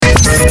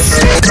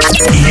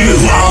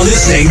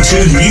listening to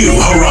New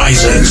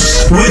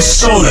Horizons with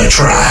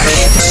SolarTrak.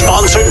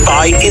 Sponsored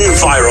by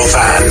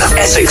Envirovan,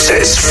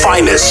 Essex's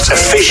finest,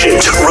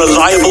 efficient,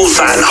 reliable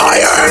van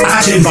hire.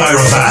 At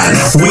Envirovan,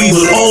 we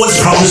will always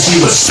promise you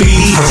a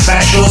speedy,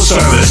 professional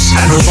service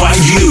and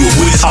provide you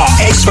with our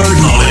expert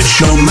knowledge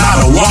no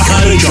matter what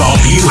kind of job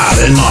you have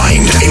in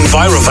mind.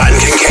 Envirovan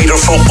can cater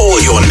for all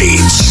your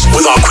needs.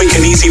 With our quick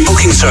and easy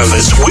booking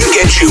service, we'll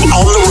get you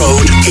on the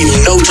road in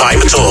no time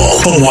at all.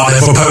 For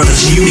whatever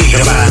purpose you need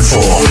a van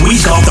for,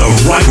 we've got the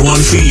right one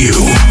for you.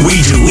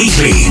 We do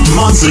weekly,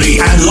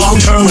 monthly, and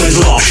long-term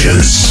rental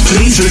options.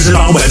 Please visit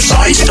our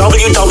website,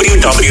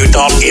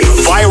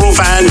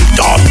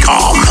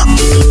 www.envirovan.com.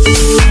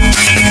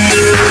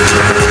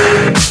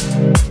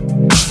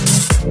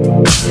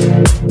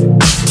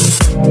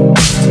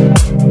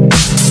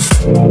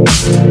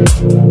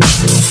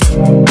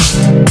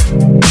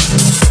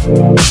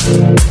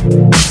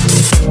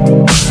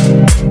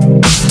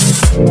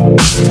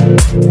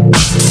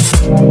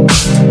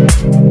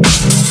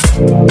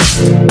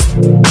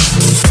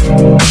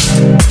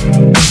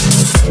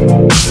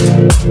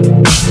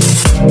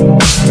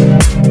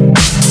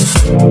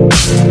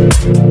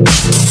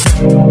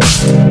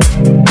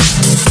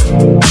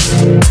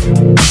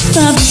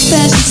 Something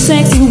special,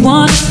 sexy,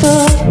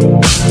 wonderful.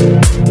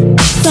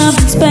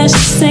 Something special,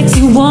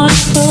 sexy,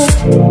 wonderful.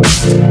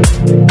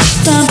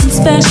 Something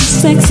special,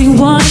 sexy,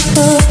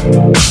 wonderful.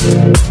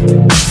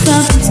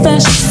 Something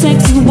special,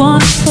 sexy,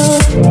 wonderful.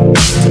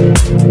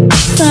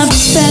 Something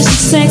special,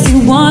 sexy,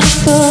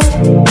 wonderful.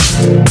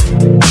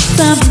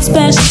 Something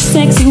special,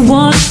 sexy,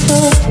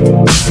 wonderful.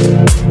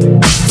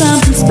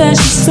 Something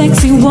special,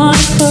 sexy,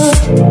 wonderful.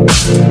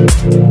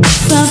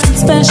 Something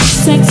special,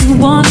 sexy,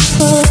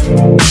 wonderful.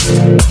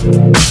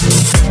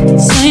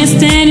 So you're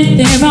standing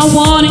there, I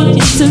wanted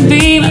you to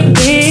be my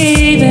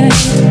baby.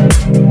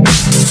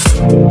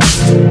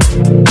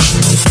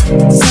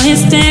 So you're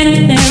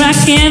standing there, I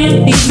can't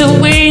believe the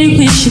way in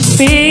which you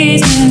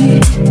face me.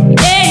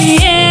 Yeah,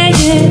 yeah,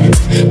 yeah.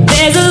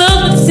 There's a look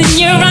that's in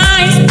your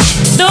eyes,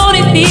 don't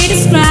it be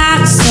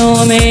described, so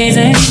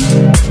amazing.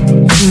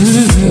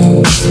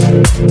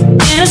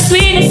 And a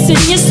sweetness in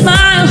your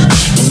smile,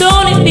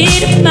 don't it be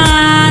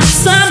defined.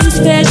 Something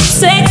special,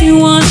 sexy,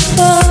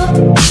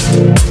 wonderful.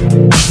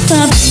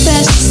 Something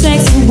special,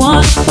 sexy,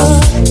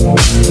 wonderful.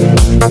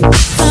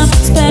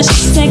 Something special,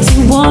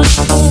 sexy,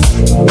 wonderful.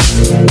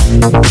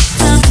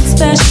 Something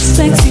special,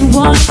 sexy,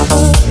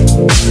 wonderful.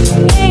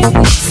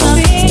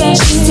 Something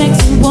special,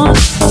 sexy,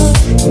 wonderful.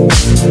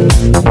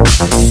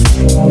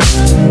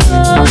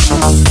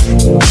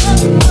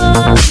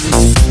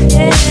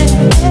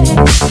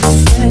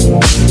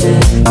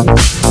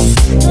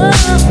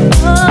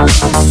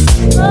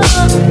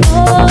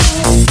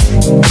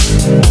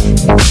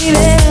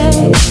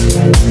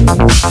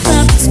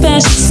 Something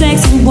special,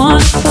 sexy,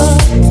 wonderful.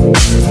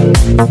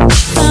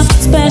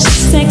 Something special,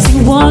 sexy,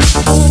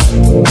 wonderful.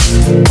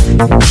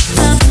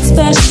 Something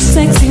special,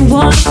 sexy,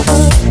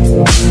 wonderful.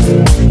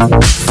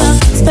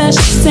 Something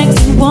special,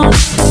 sexy,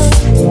 wonderful.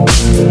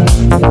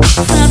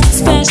 Something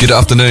special. Good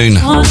afternoon.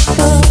 Something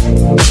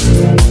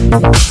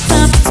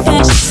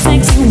special,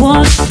 sexy,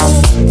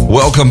 wonderful.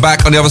 Welcome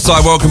back on the other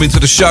side. Welcome into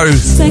the show.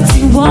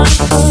 Sexy,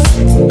 wonderful.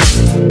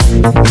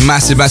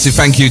 Massive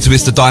thank you to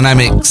Mr.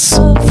 Dynamics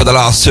for the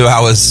last 2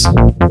 hours.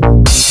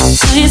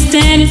 So you're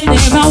standing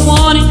there, I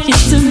wanted you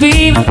to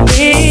be my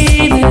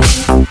baby.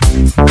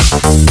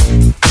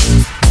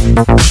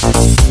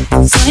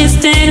 So you're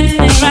standing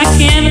there, I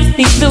can't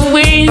believe the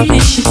way in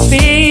which you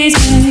face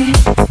me.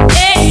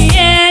 Yeah,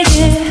 yeah,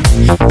 yeah.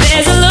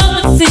 There's a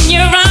look that's in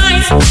your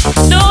eyes,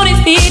 don't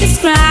it be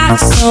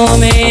described, so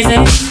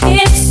amazing.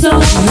 It's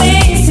so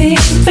amazing,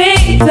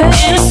 baby.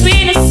 And a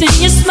sweetness in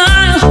your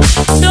smile,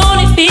 don't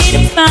it be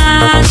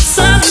defined.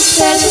 Something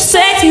special,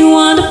 sexy,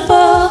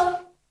 wonderful.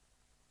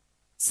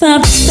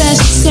 Something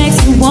special,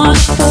 sexy,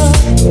 wonderful.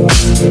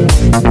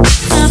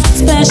 Something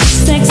special,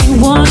 sexy,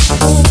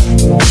 wonderful.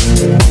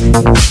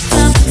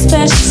 Something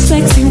special,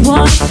 sexy,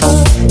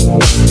 wonderful.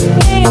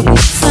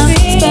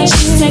 Something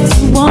special,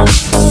 sexy,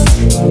 wonderful.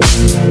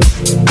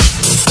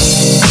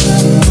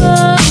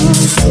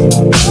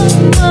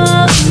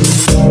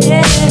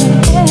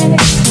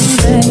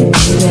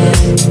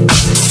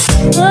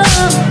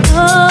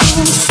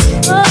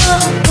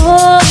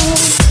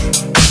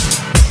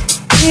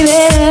 Yeah,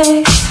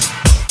 baby.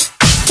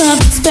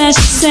 Something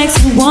special,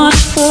 sexy,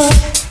 wonderful.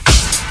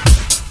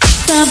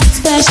 Something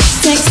special,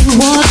 sexy,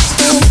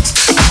 wonderful.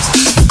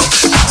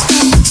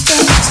 Something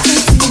special,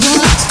 sexy,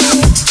 wonderful.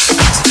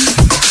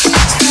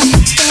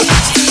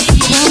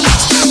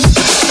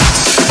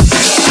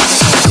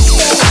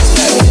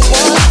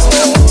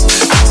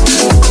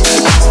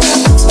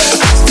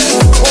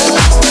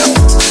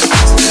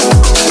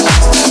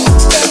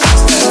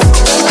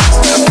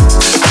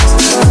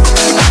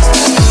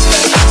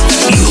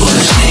 You're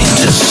listening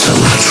to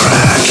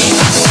SolarTrak.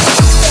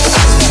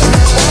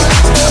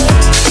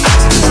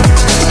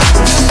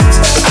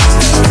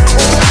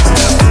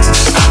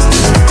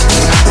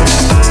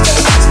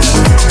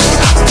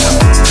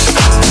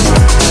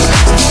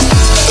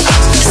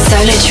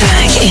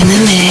 SolarTrak in the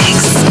mix.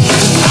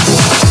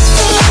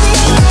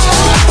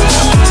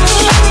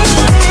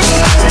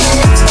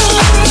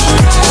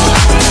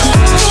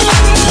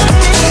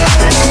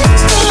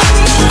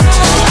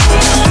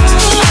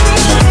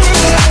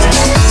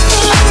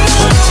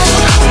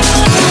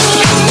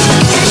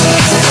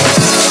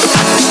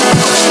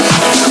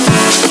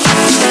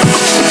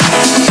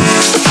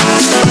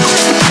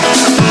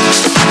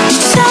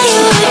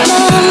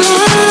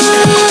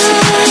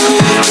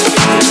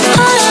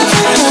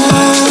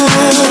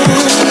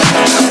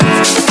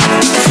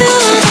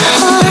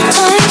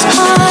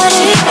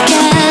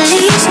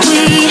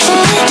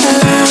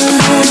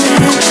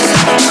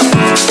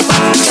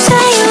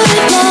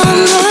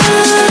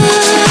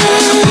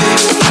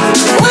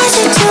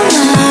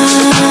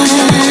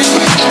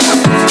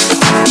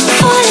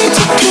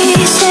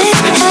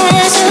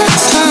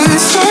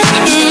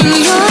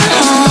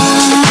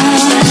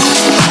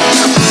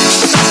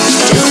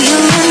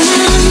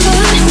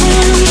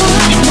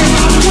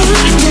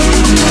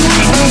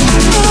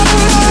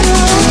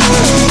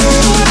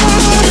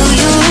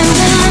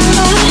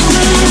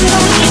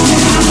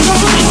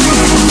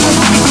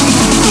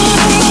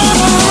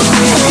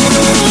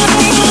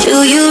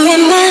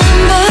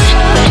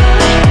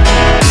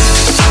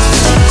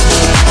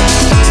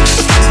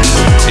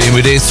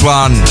 with this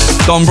one.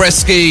 Don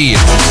Bresky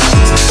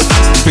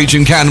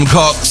featuring Camden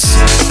Cox.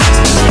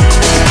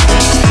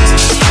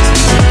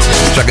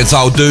 Track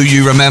entitled Do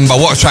You Remember?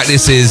 What a track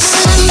this is.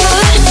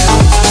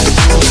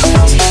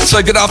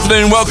 So good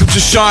afternoon, welcome to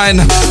Shine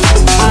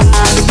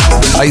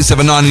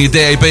 879 on your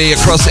DAB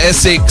across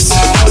Essex,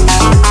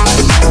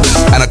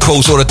 and of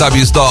course all the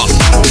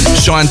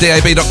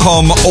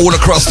w's.shinedab.com all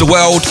across the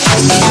world.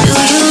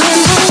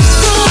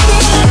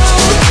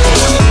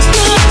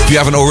 If you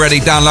haven't already,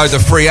 download the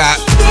free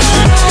app.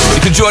 You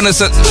can join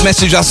us at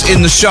message us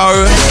in the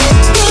show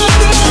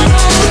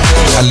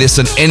and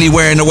listen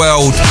anywhere in the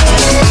world,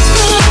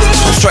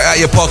 straight out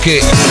your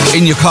pocket,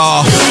 in your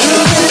car,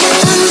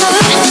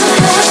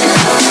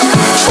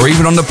 or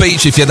even on the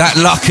beach if you're that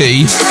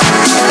lucky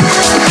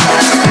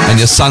and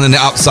you're sunning it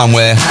up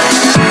somewhere.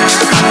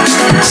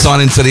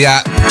 Sign into the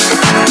app,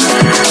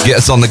 get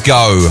us on the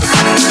go.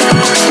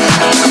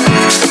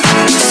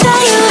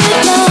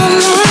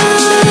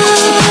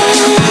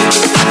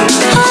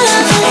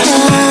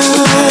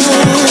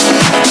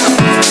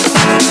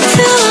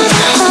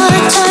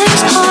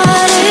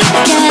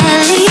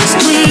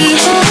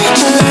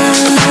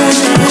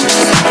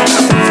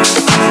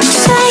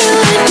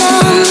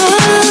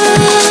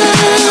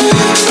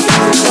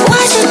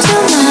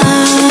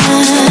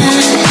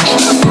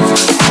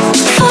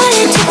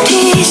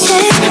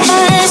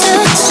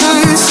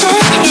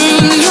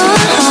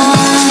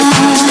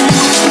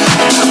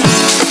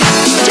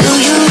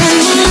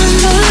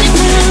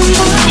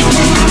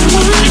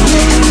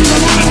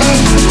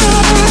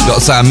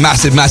 So a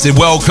massive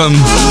welcome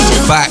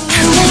back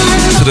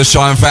to the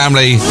Shine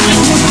family.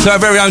 To our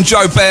very own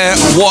Joe Bear.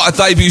 What a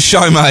debut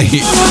show,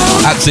 mate.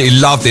 Absolutely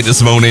loved it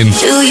this morning.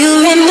 Do you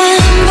remember?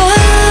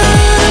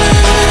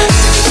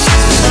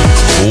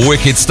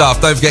 Wicked stuff.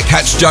 Don't forget,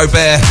 catch Joe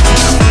Bear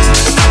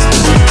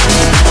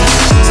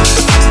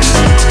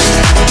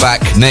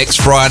back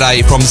next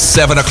Friday from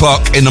 7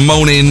 o'clock in the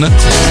morning,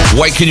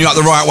 waking you up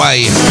the right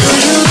way.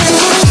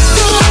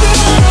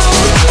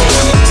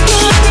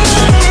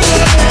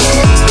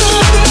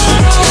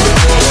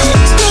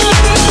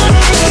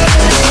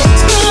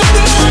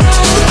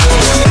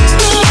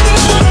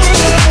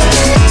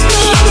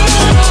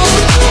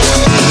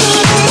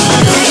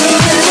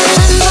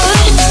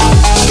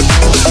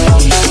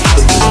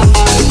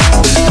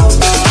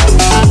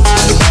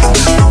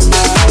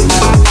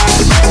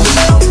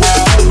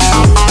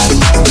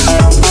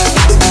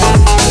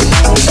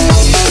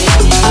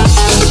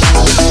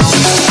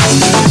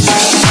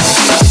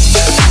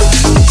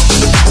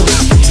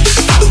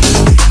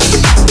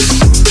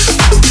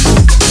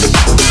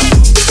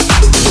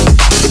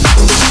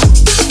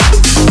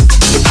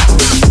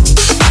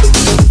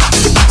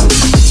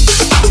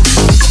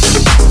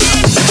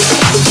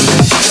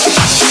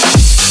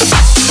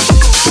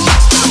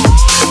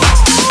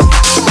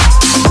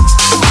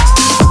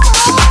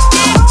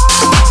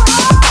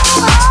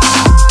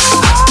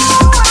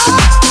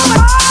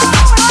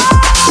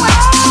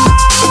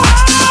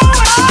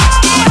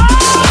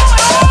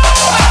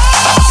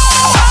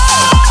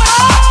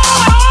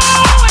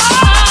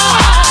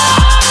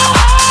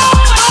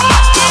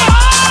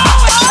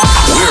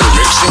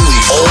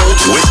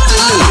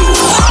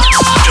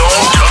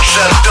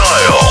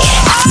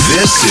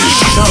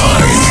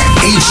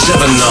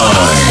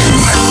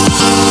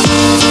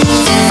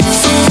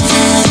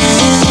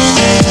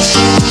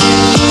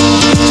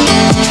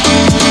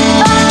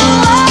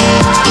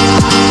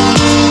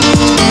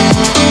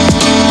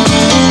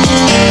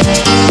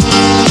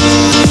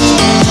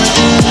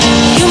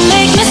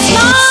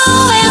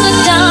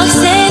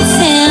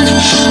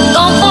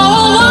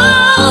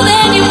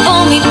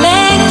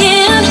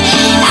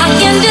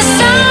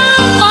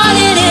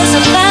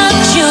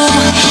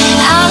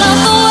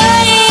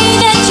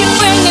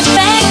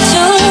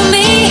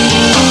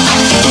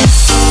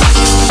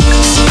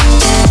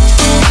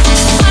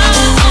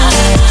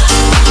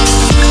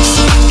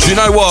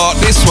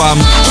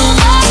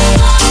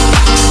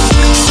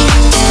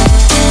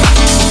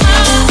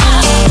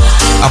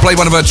 I played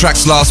one of her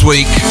tracks last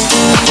week, and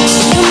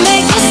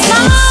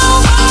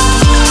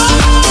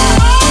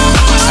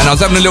I was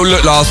having a little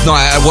look last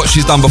night at what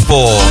she's done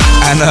before,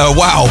 and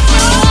wow,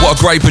 what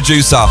a great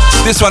producer.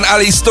 This one,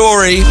 Ali's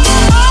Story,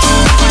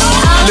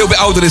 a little bit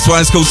older this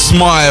one, it's called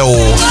Smile.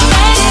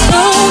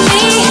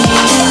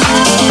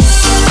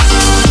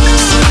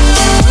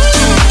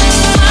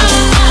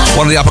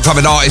 One of the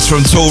up-and-coming artists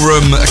from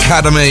Toolroom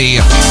Academy,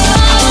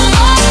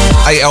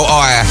 ALISTORY,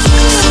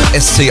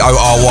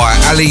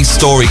 Ali's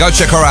Story. Go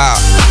check her out.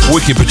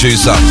 Wicked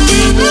producer.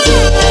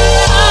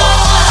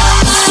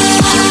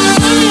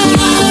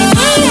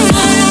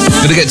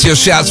 Gonna get to your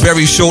shouts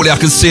very shortly. I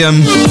can see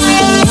them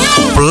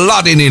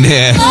flooding in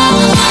here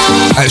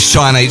at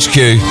Shine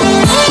HQ.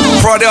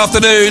 Friday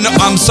afternoon,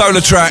 I'm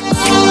SolarTrak.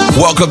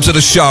 Welcome to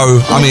the show.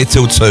 I'm here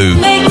till 2.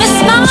 Make me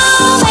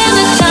smile when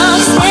the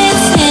dark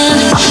sets in.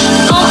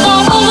 Go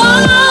for a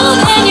while,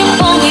 then you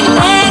pull me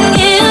back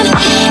in.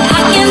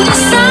 I can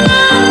decide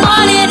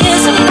what it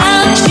is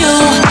about you.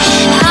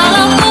 I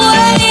love the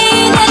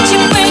way that you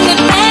bring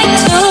it back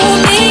to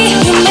me.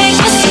 You make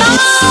me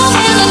smile.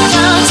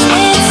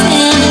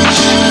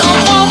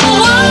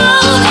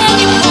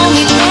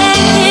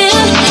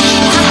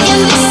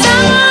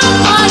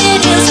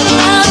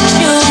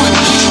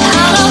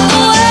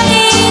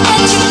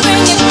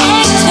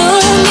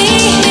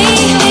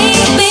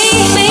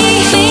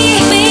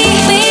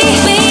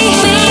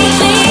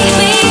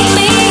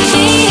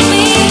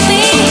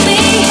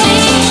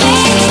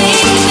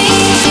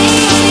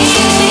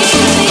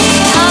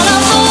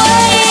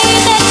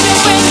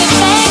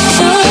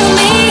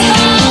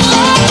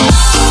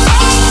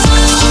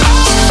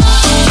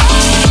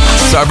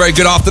 So a very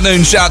good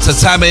afternoon. Shout out to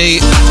Tammy.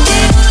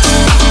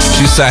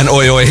 She's saying,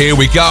 oi, oi, here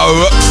we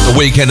go. The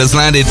weekend has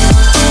landed.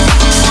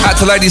 Out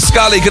to Lady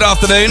Scully, good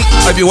afternoon.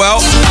 Hope you're well.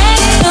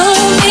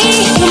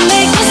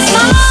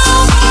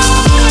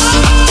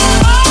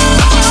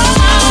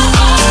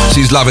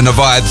 She's loving the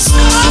vibes.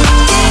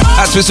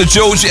 Out to Mr.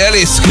 George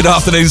Ellis, good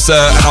afternoon, sir.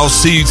 And I'll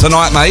see you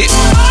tonight, mate.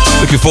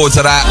 Looking forward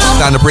to that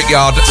down the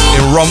Brickyard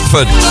in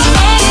Romford.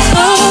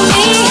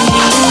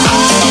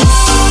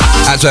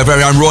 Out to our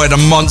very own Roy the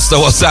Monster.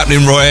 What's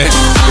happening, Roy?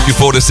 Looking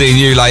forward to seeing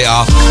you later.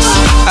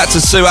 Out to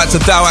Sue, out to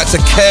Dal, out to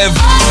Kev.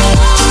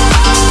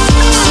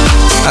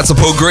 Out to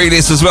Paul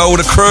Greenis as well, all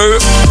the crew.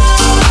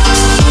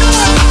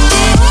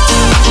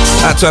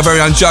 Out to our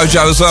very own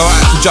Jojo as well.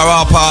 Out to Joe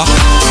Harper.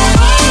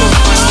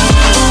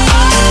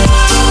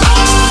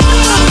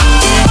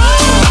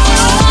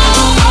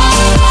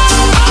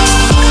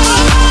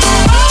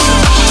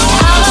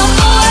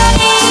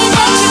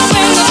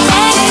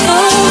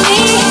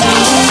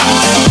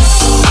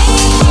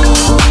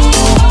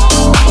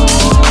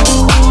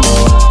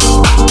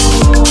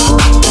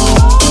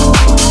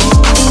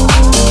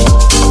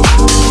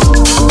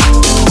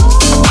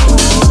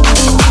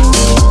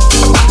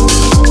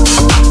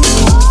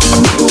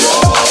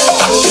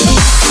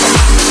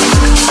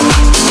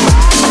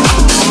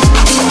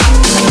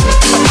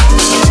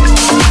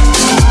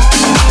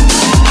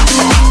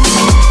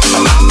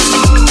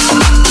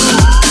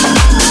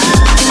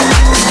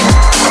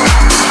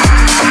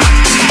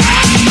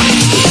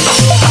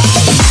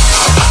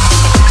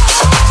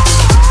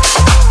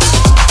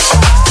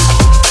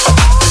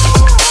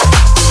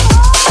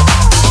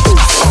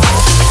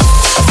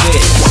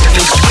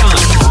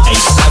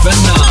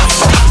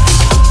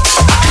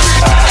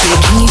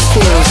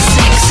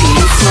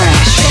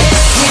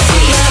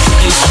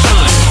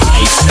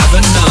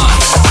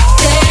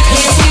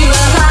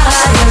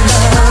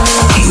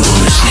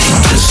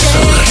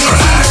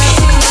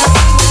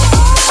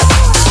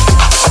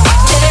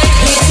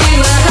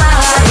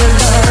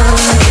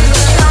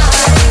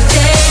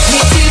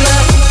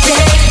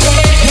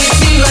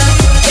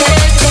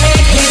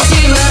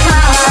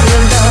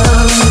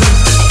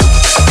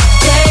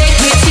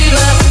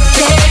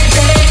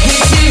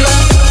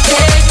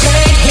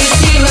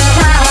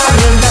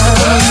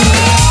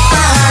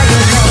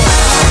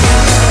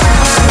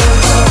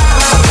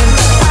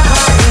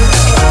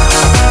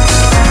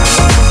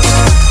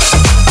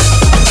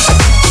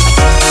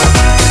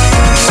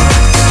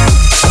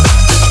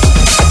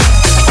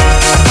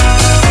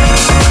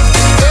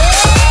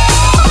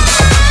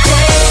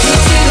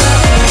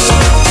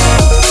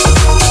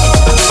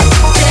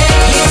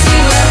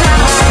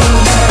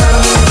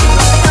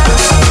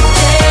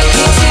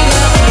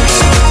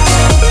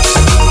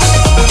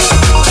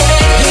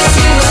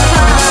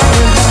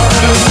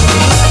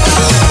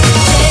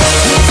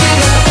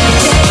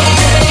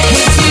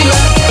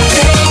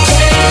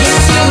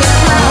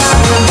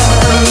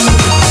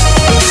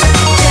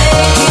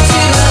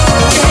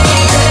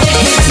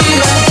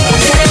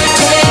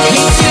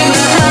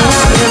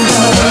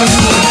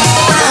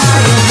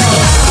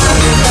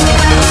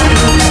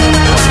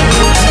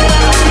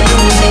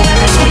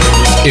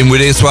 In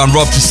with this one,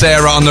 Rob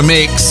Tessera on the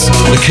mix,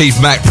 the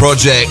Keith Mack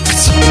project.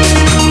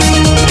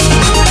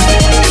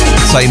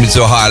 Take me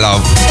to a higher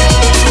love.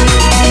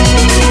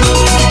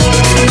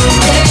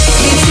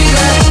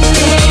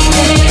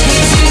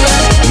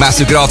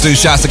 Massive good afternoon,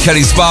 shouts to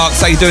Kelly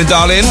Sparks. How you doing,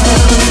 darling?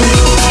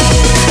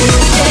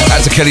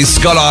 Out to Kelly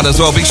Scollard as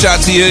well. Big shout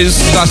out to you.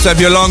 Nice to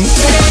have you along.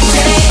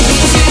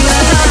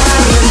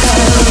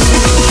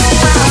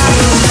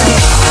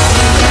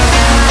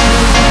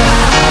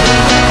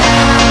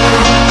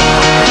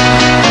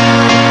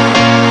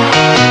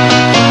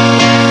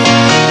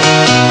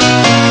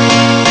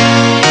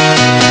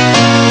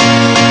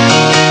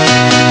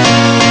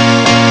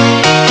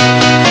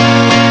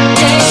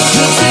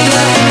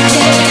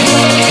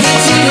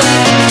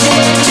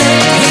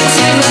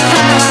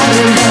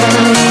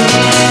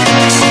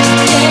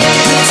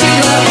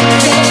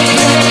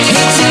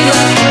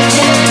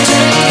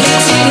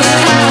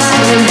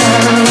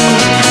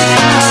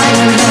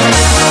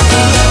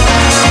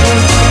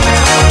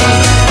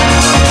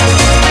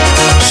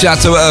 Shout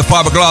out to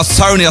Fiberglass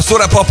Tony. I saw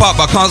that pop up,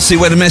 but I can't see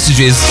where the message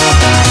is.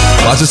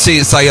 I just see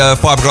it say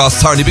Fiberglass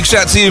Tony. Big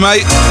shout out to you,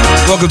 mate.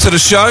 Welcome to the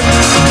show.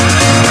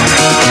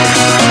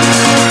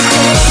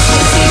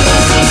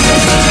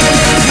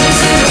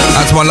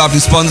 Out to my lovely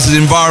sponsors,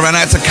 Environ.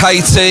 Out to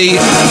Katie.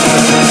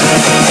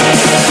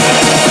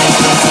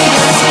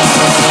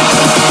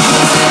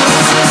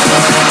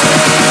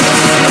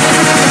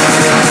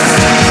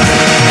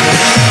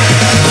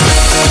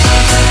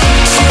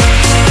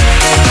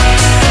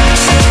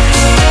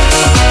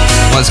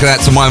 Once again,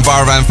 out to my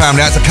Environ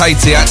family, out to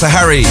Katie, out to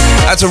Harry,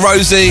 out to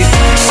Rosie,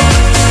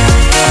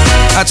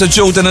 out to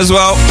Jordan as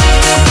well.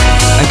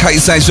 And Katie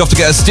saying she's off to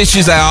get her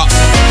stitches out.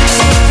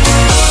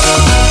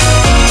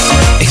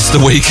 It's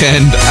the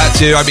weekend. Out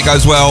to you, hope it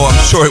goes well. I'm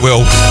sure it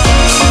will.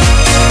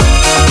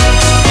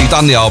 You've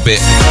done the hard bit.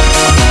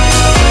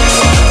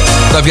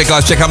 So Don't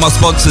forget, guys, check out my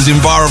sponsors,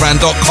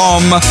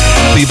 Envirovan.com.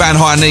 For your van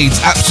hire needs,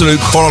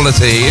 absolute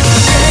quality.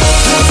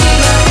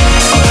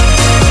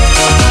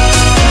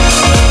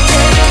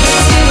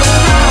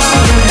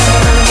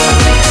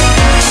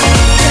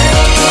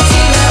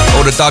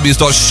 All the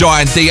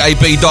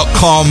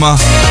w's.shinedab.com.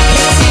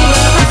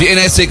 If you're in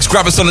Essex,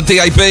 grab us on the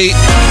DAB.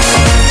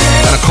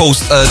 And of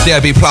course,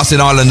 DAB Plus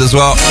in Ireland as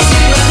well.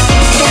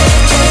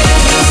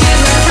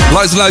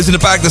 Loads and loads in the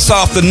bag this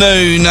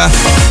afternoon.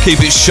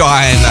 Keep it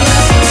shine.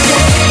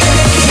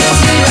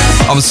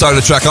 I'm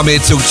SolarTrak. I'm here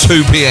till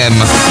 2 p.m.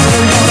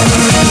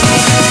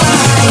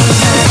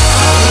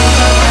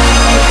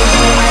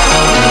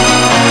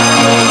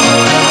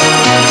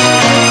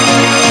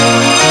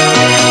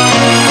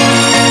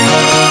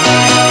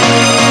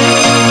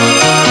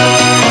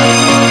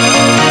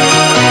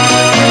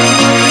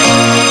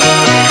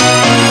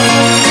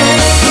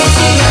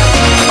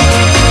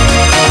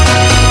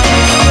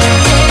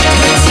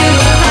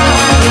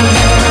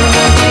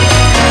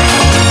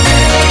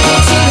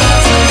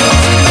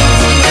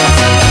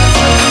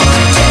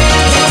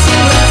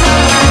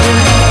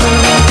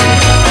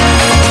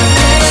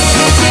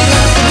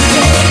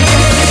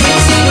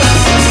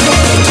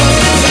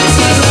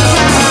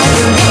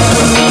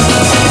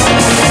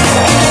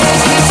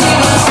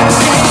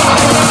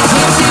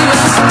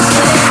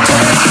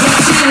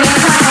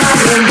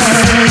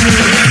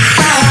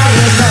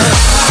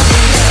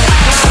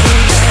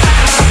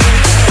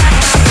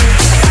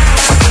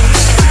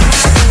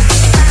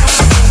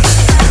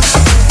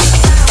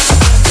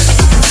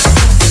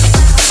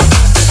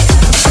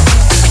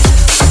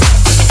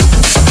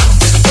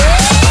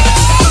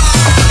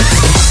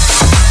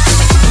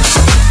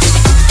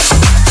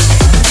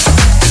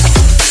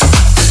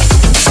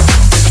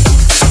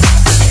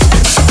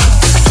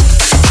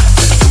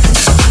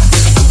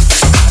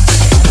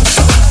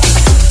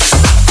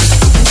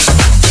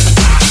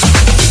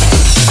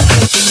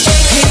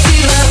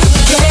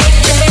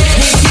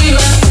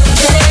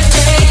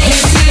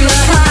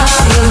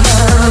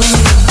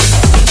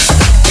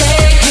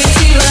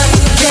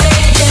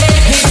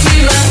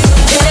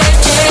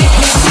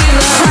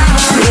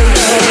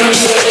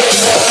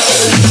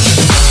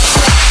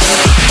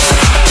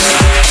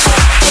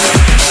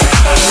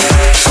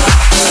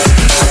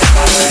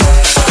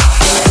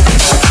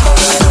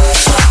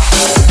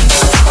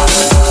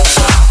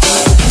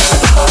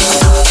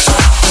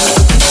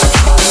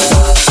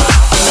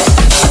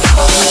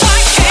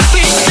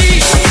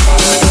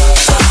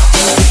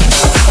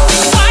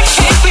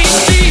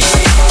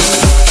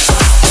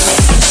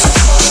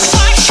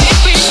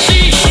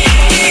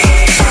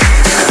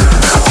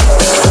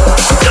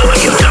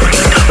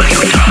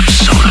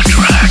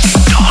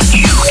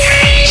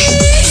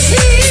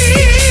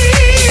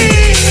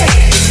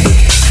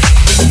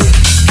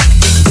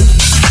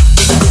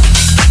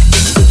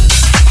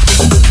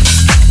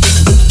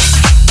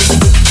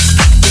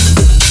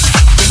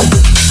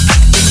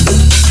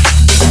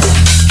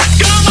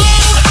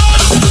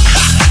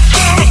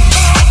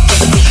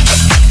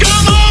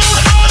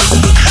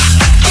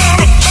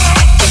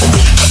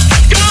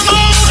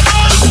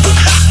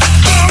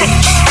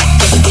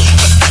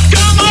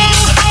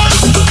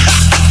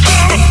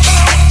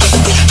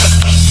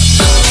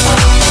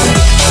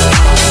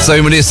 So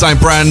with this, something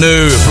brand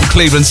new from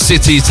Cleveland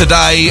City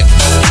today.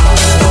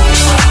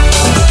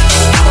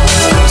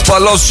 It's by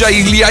Los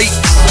J. Yates.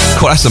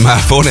 God, that's a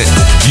mouthful, isn't it?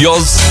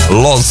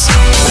 Los,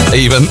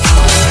 even.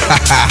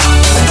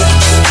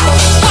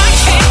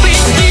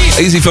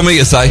 Easy for me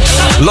to say.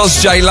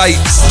 Los J.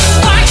 Yates.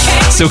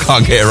 Still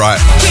can't get it right.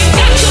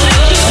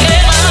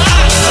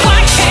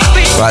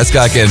 Right, let's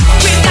go again.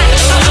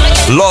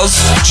 Los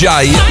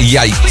J.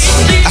 Yates.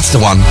 That's the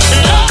one.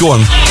 Go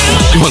on,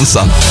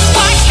 son.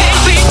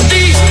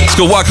 It's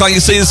called Why Can't You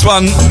See This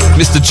One?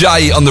 Mr.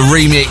 J on the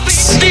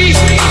remix.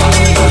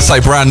 Say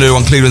brand new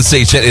on Cleveland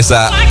City. Check this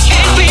out.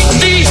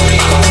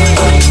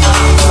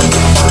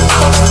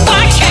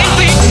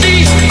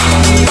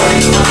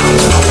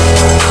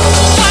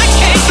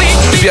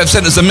 If you have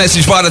sent us a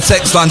message via the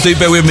text line, do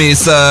bear with me.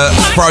 It's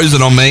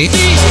frozen on me.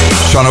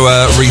 Trying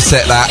to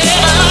reset that.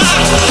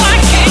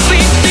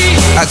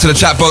 Out to the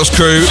chat box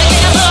crew.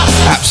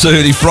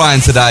 Absolutely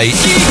flying today.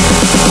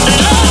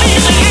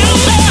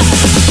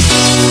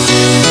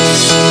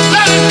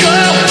 Let it go.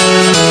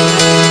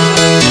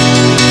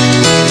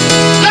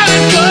 Let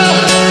it go.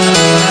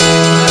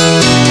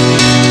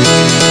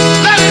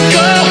 Let it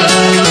go.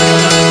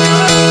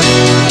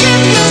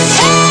 Give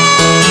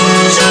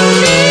yourself to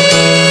me.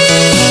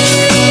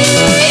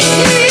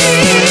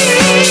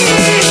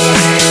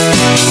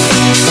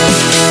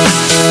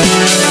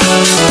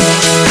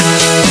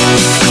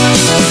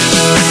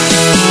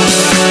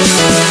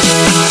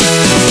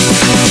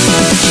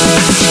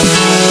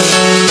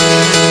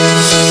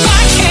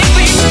 Why can't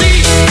we be?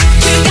 We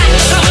got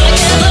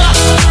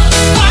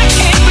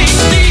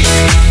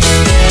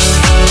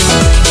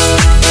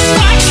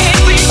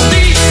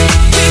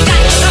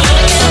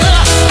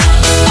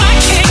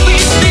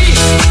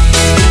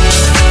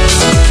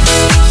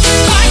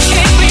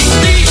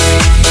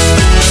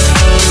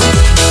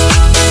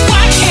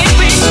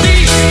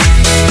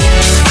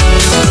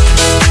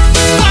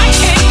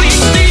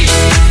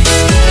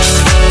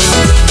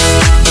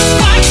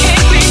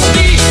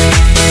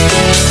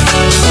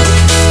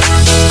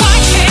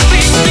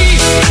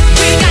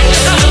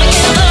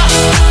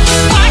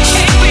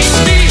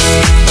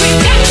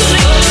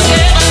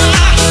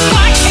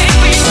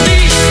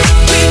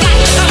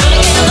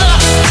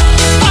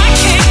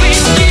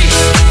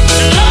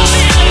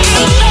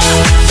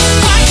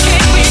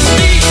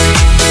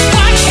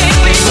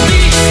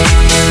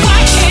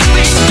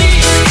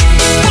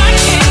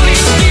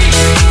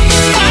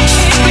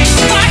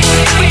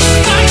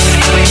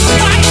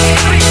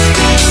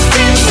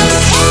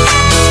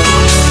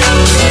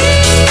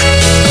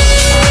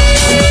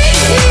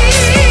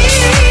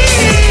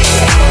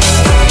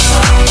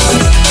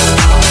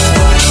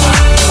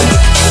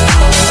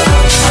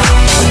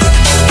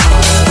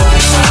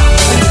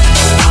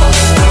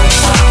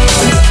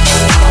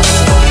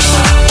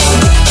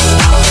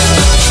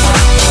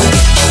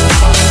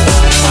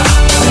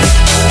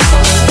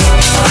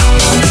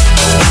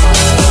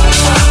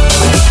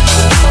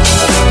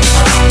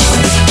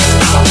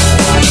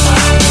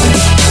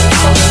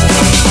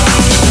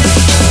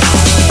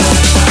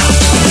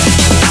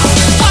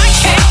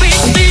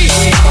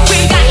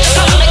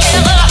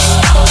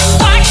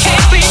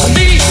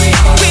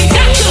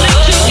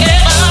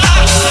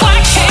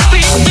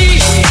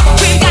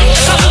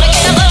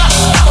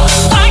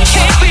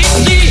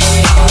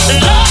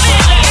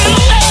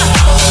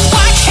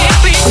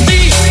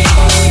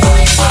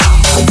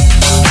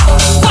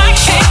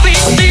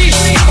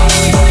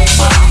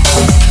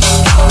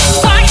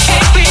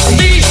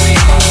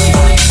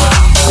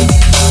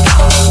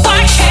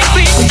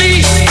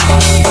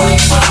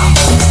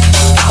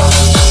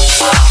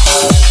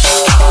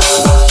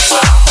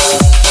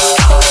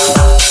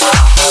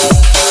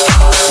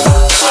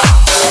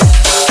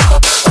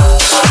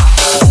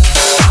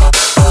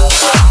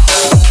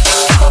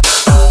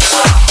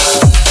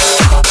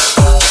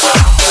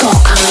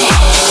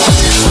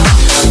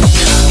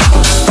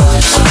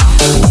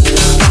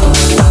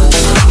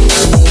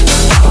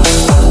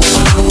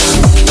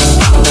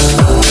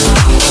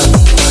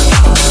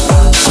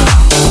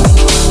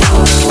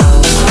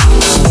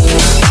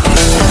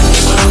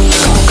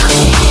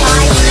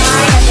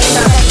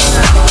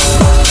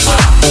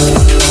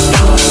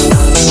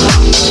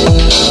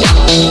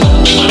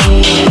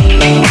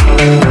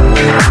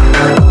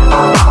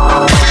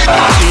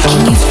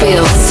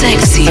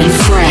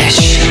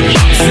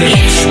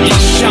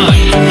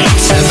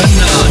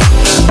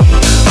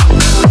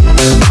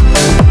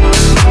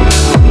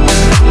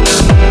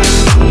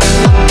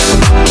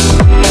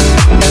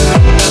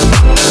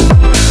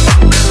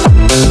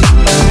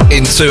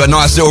to a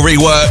nice little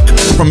rework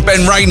from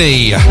Ben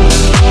Rainey.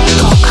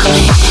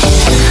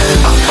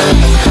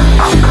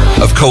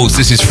 Of course,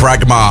 this is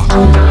Fragma.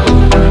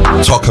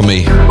 Talk of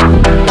Me.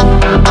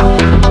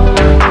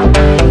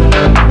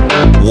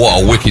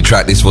 What a wicked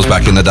track this was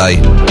back in the day.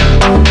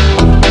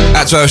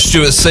 That's our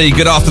Stuart C.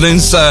 Good afternoon,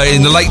 sir,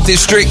 in the Lake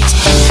District.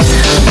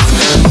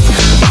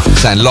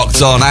 Saying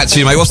locked on. Out to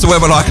you, mate. What's the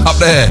weather like up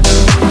there?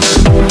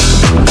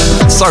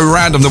 So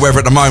random, the weather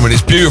at the moment.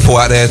 It's beautiful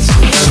out there,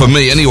 for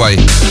me anyway,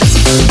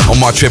 on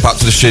my trip up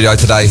to the studio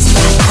today.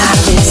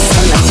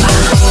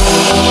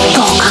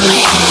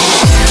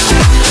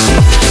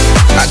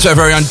 That's our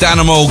very own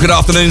Danimal. Good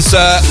afternoon,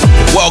 sir.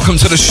 Welcome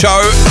to the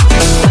show.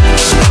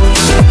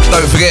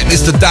 Don't forget,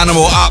 Mr.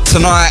 Danimal up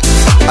tonight,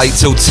 8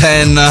 till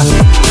 10.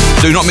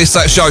 Do not miss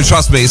that show,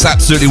 trust me, it's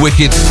absolutely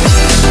wicked.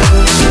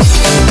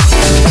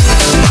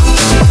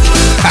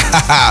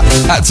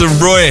 That's a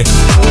Roy.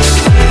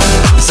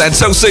 So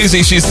tell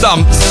Susie she's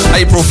dumped.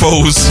 April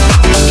Fools.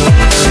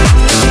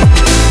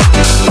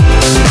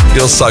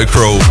 You're so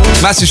cruel.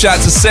 Massive shout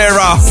out to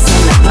Sarah.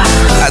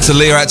 Out to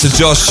Leah, out to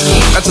Josh,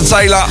 out to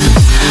Taylor,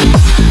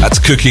 out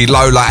to Cookie,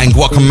 Lola and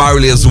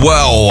Guacamole as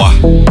well.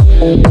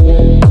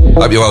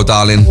 Hope you're well,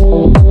 darling.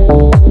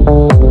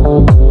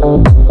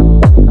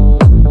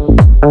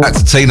 Out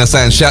to Tina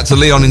saying shout to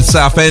Leon in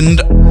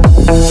Southend.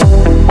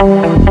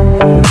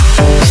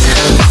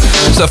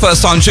 So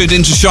first time tuned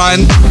in to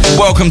Shine,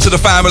 welcome to the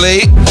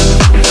family.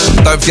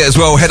 Don't forget as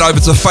well, head over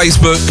to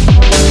Facebook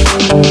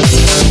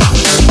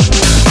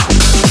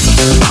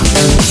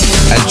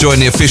and join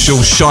the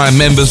official Shine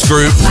members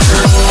group.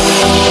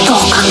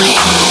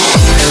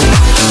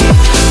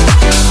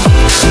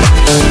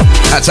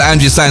 That's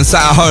Angie saying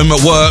sat at home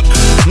at work,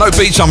 no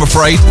beach I'm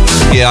afraid.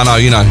 Yeah, I know,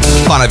 you know,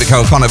 can't have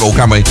it all,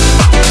 can we?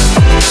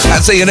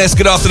 That's ENS,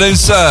 good afternoon,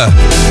 sir.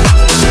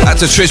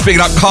 That's a Trish picking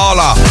up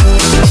Carla.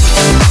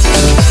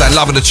 That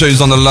loving the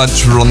tunes on the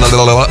lunch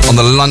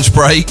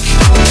break.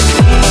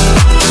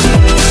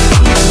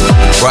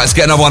 Right, let's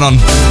get another one on.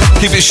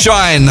 Keep it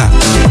Shine.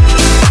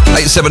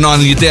 879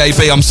 on your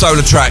DAB. I'm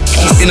SolarTrak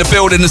in the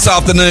building this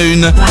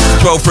afternoon,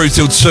 12 through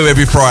till 2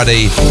 every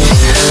Friday.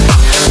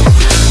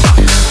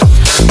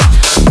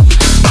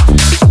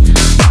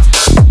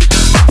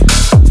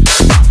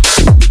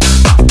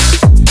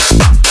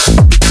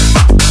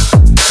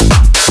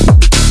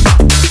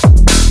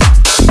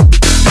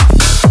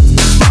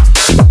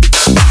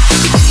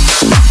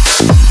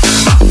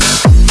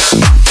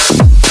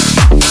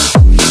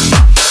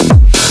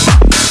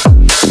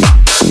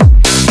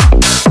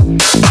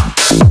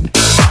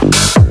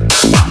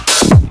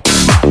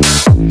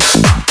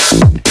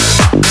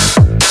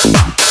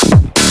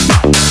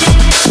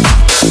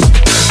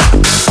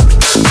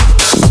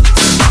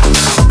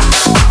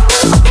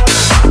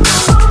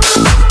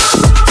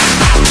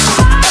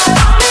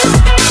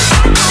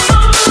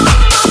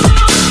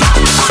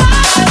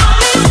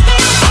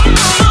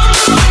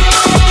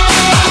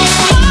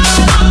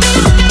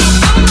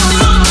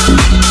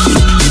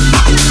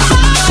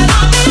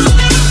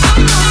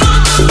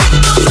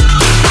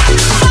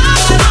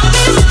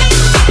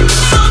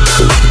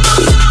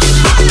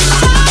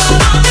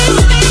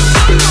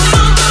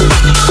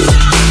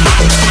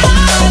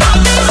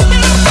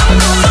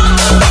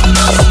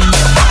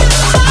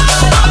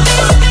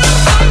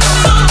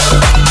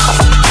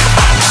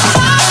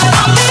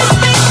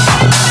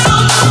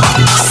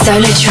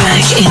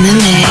 SolarTrak in the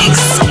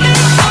mix.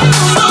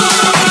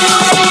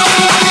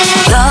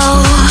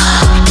 Go,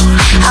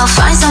 I'll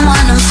find someone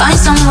and find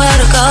somewhere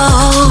to go.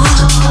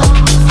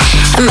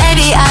 And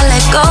maybe I'll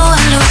let go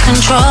and lose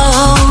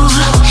control.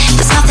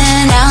 There's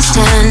nothing else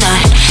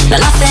tonight,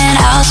 no, nothing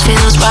else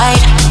feels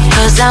right.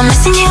 Cause I'm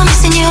missing you,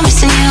 missing you,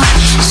 missing you.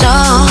 So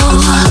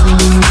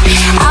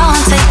I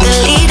won't take the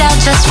lead,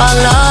 I'll just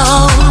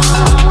follow.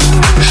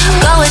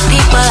 Go with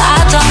people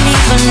I don't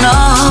even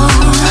know,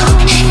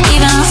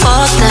 even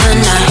for the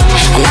night.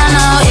 And I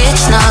know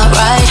it's not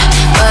right,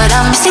 but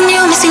I'm missing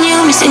you, missing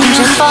you, missing you.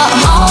 Just for a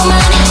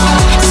moment,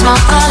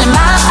 smoke all in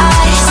my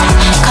eyes,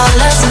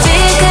 colors and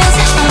figures,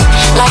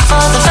 like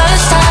for the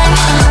first time.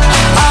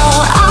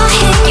 Oh, I'll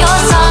hit your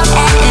song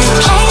and it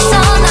plays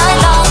all night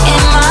long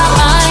in my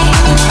mind,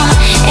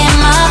 in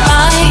my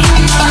mind.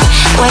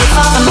 Wait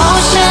for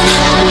emotion,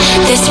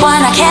 this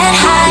one I can't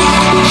hide.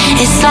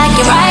 It's like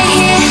you're right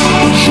here,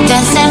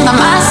 dancing by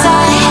my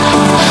side.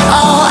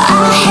 Oh,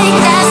 I hate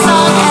that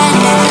song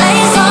and it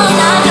plays all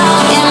night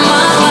long in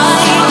my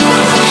mind,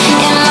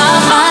 in my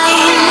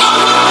mind.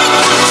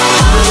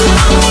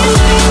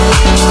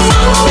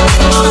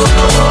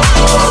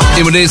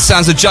 In with this,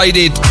 sounds of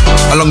Jaded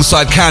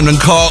alongside Camden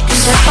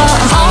Cox.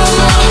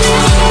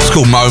 It's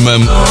called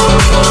Moment.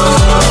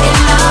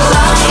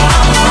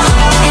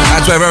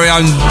 That's our very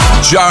own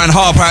Joanne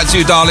Harper. Out to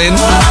you, darling.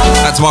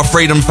 That's my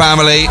Freedom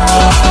family.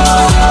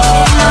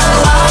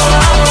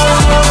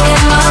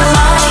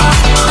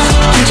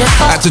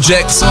 Out to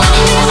Jex.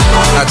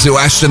 Out to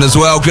Ashton as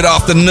well. Good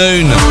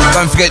afternoon.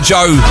 Don't forget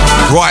Joe,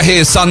 right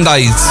here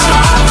Sundays,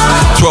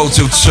 12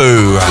 till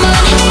 2.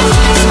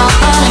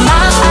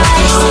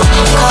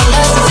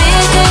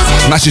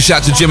 Massive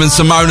shout to Jim and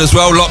Simone as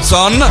well, locked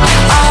on.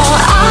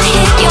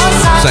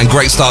 Saying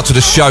great start to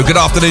the show. Good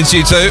afternoon to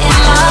you two.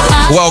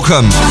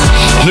 Welcome.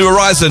 New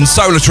Horizon,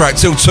 SolarTrak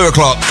till 2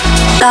 o'clock.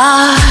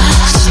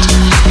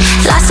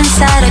 Lost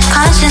inside a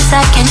conscience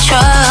I can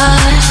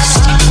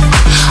trust.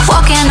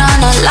 Walking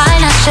on a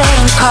line I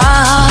shouldn't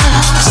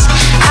cross.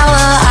 How will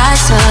I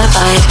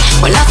survive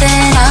when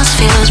nothing else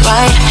feels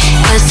right?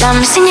 Cause I'm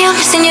missing you,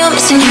 missing you,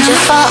 missing you.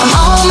 Just for a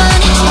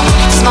moment,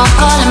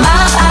 smoke all in my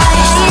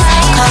eyes,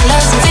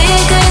 colors and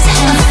figures,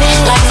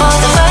 like for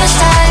the first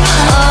time.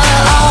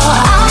 Oh,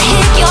 I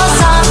hear your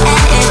song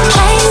and it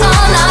plays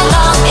all night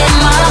long in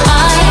my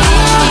mind,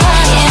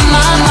 in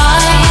my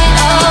mind.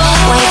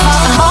 Wave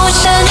of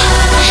emotion,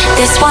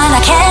 this one I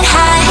can't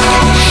hide.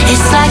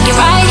 It's like you're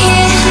right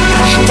here,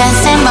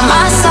 dancing by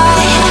my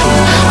side.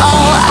 Oh,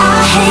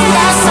 I hear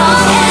that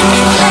song and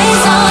it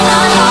plays all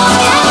night long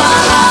in my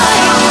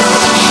mind,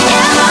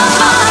 in my mind.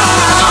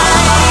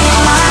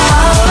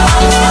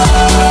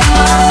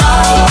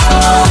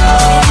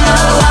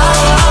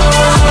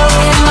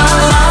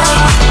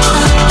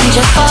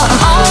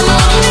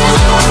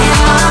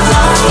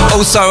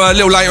 Also, a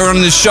little later on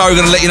in the show,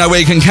 going to let you know where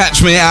you can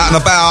catch me out and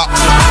about.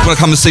 Want to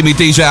come and see me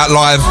DJ out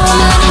live.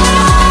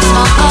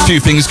 A few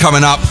things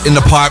coming up in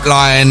the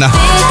pipeline.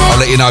 I'll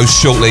let you know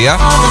shortly, yeah?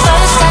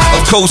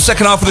 Of course,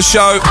 second half of the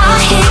show,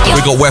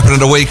 we've got Weapon of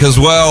the Week as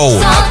well.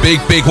 A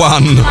big, big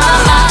one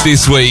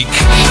this week.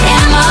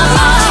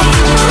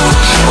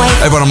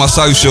 Everyone on my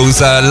socials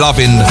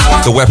loving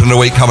the Weapon of the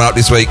Week coming up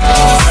this week.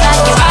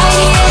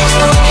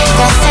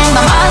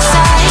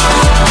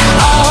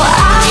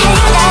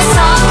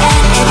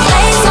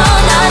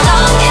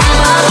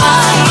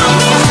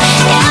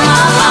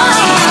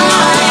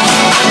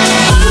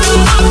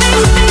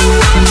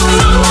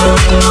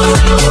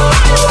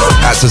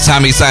 That's to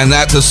Tammy saying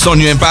that, to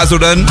Sonia in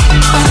Basildon.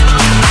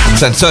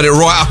 Saying turn it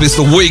right up, it's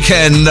the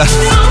weekend.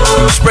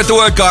 Spread the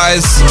word,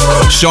 guys.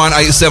 Shine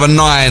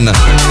 879.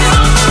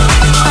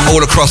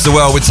 All across the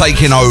world, we're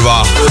taking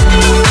over.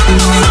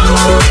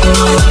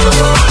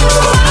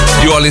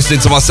 You are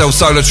listening to myself,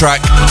 SolarTrak.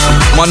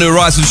 My New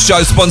Horizon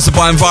show sponsored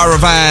by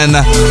Envirovan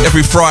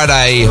every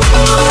Friday,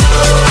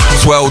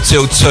 12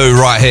 till 2,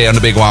 right here on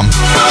the big one.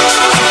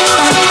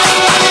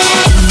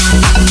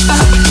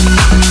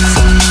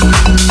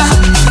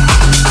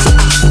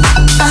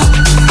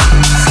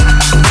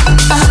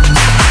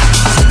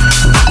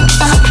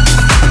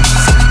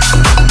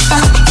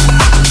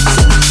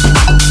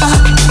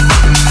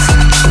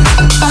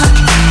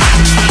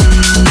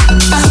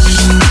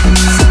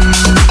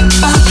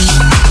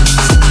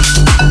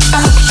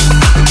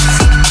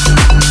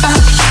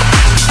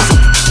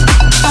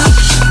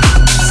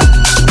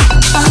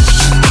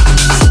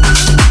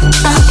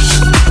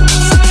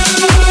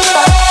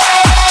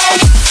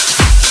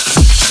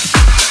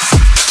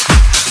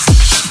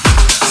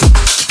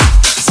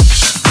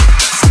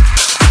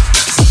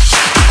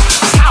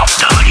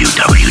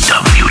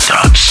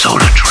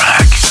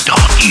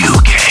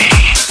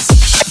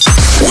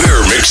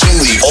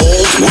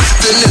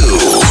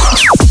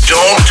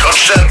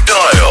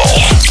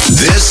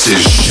 This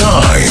is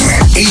Shine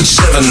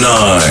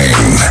 879.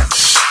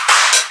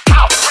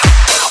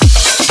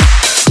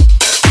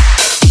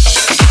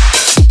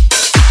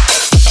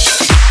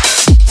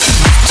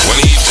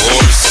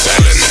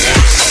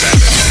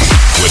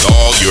 24/7 with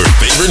all your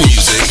favorite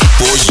music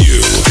for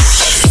you.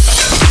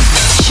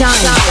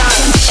 Shine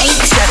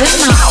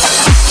 879.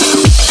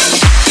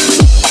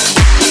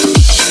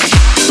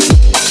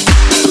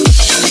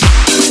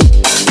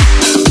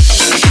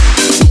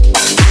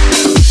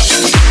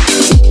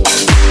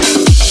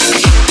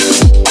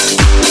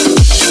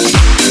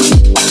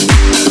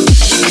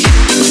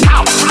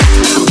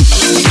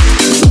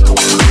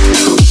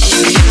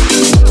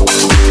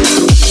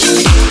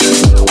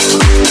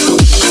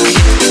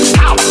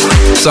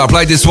 So I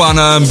played this one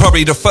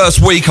probably the first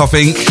week, I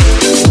think,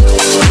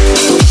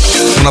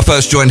 when I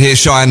first joined here,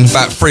 Shine,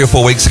 about 3 or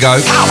 4 weeks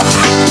ago.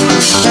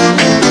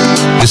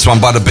 This one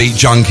by the Beat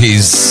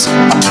Junkies.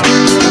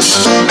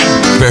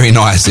 Very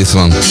nice, this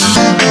one.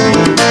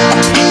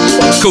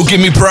 It's called Give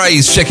Me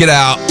Praise. Check it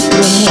out.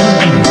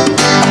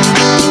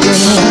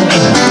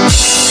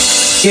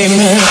 Give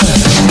me.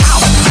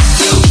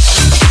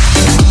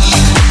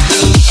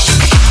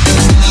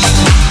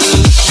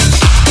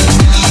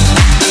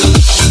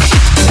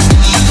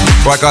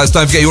 Right, guys,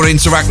 don't forget you want to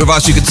interact with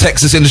us. You can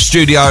text us in the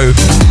studio.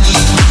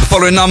 The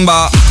following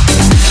number.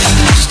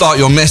 Start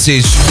your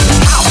message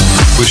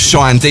with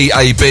Shine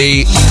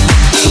DAB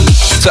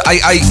to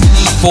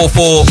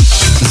 88440.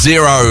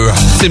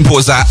 Simple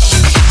as that.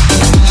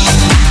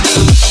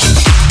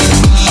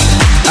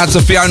 And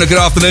to Fiona, good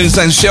afternoon.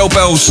 Saying Shell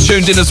Bells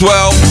tuned in as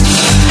well.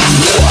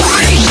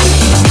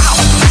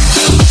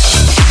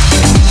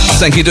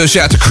 Thank you. Do a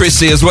shout out to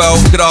Chrissy as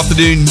well. Good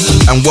afternoon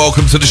and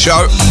welcome to the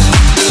show.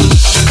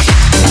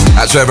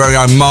 That's our very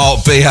own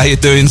Mark B. How you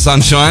doing,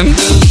 sunshine?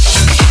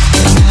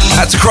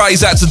 That's to Craze,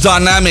 that's to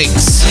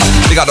Dynamics.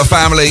 Big up the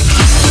family.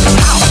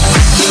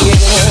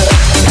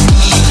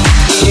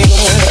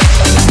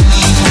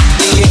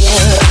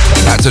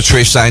 That's a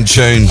Trish saying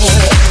tune.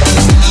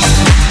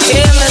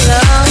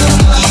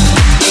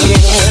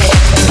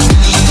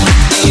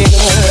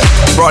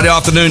 Friday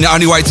afternoon, the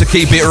only way to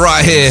keep it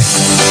right here.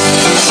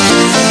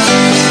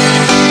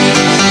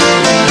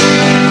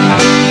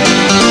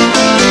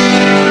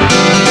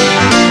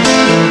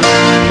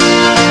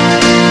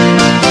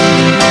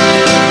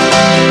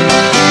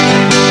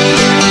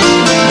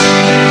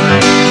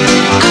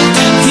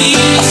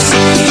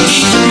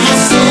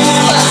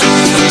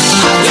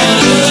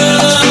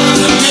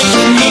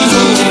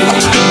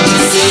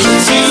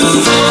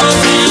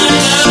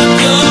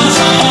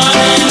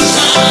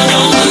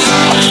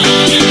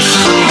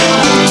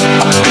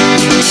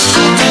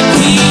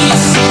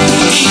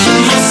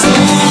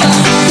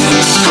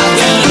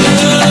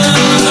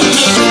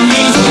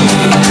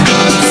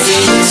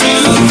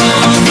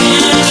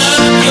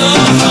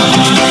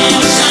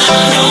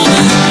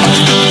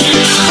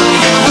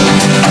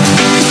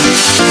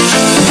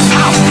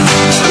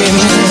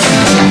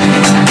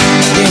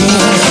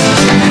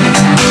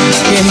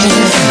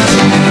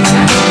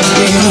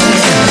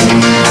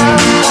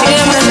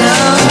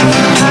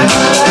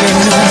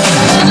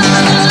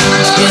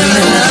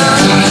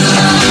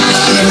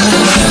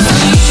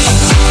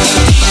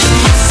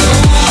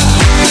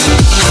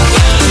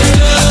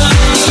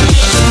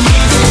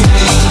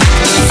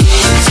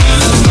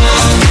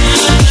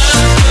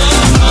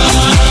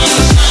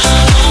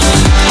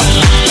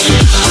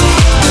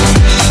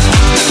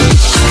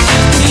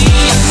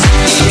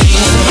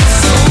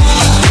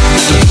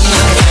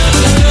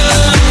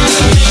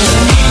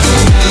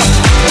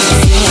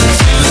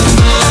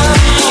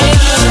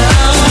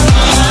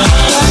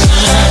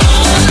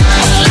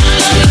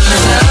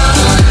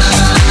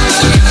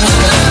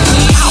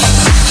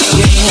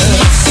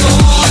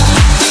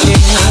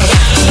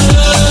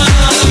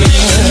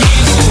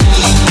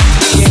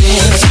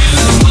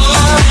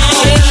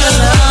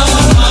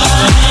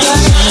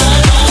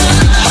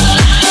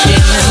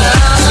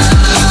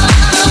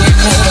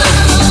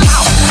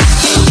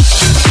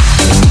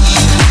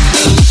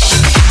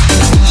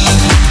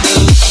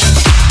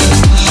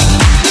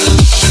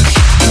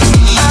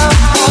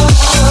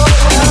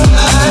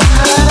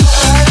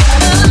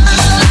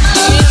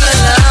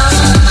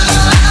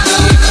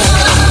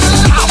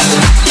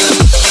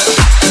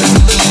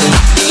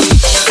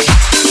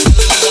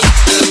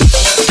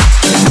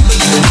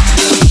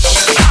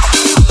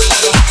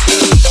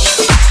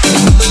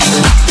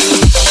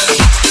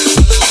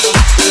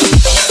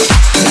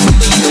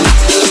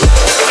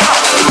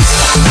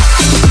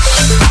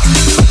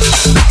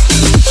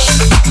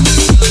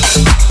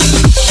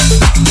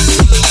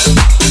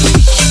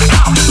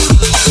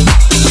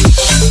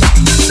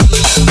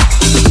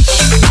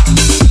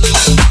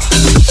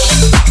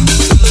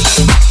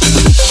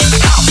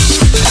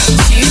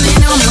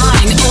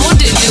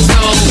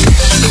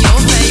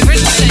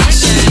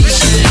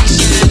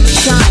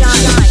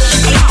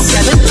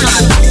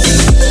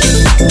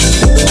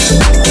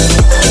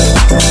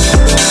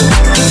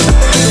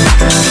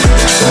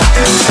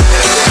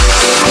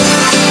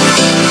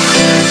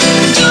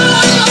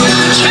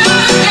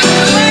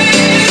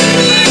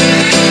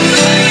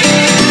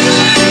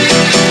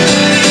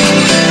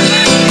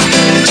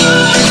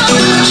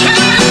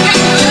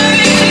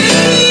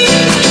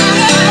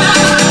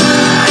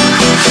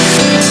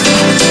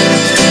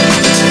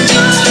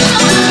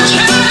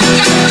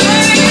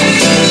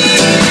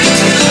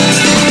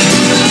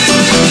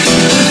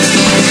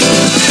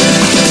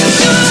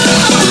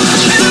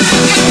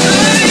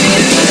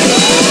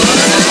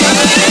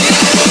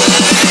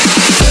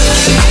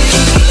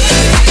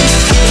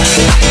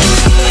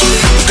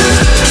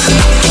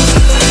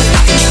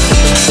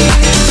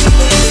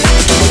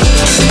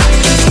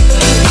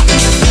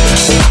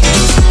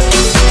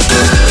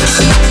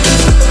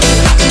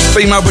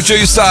 Female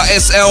producer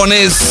SL and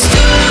Is.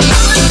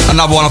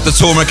 Another one off the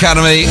Torma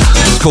Academy.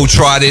 It's called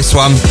Try This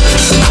One.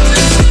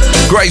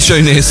 Great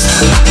tune this.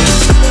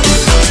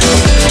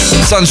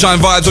 Sunshine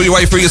vibes all your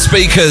way through your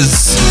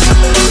speakers.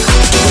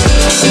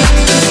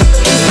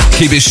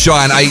 Keep it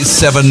shine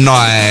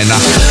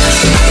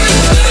 879.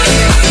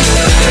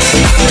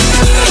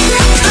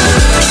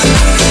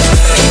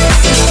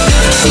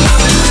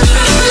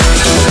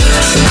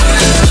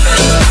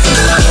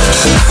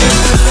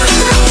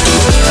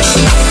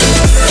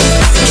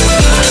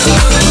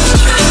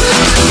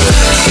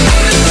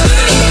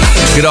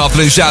 Good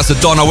afternoon, shouts to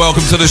Donna,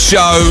 welcome to the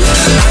show.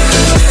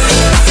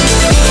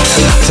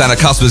 Saying the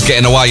customer's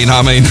getting away, you know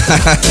what I mean?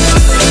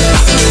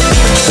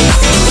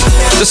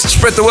 Just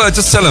spread the word,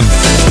 just tell them.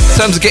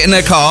 Tell them to get in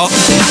their car,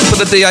 put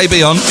the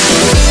DAB on.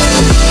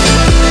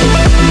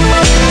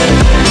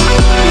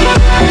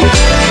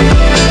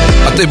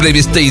 I do believe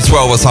it's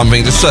D12 or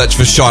something. Just search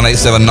for Shine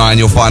 879,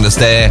 you'll find us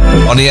there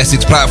on the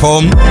Essex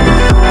platform.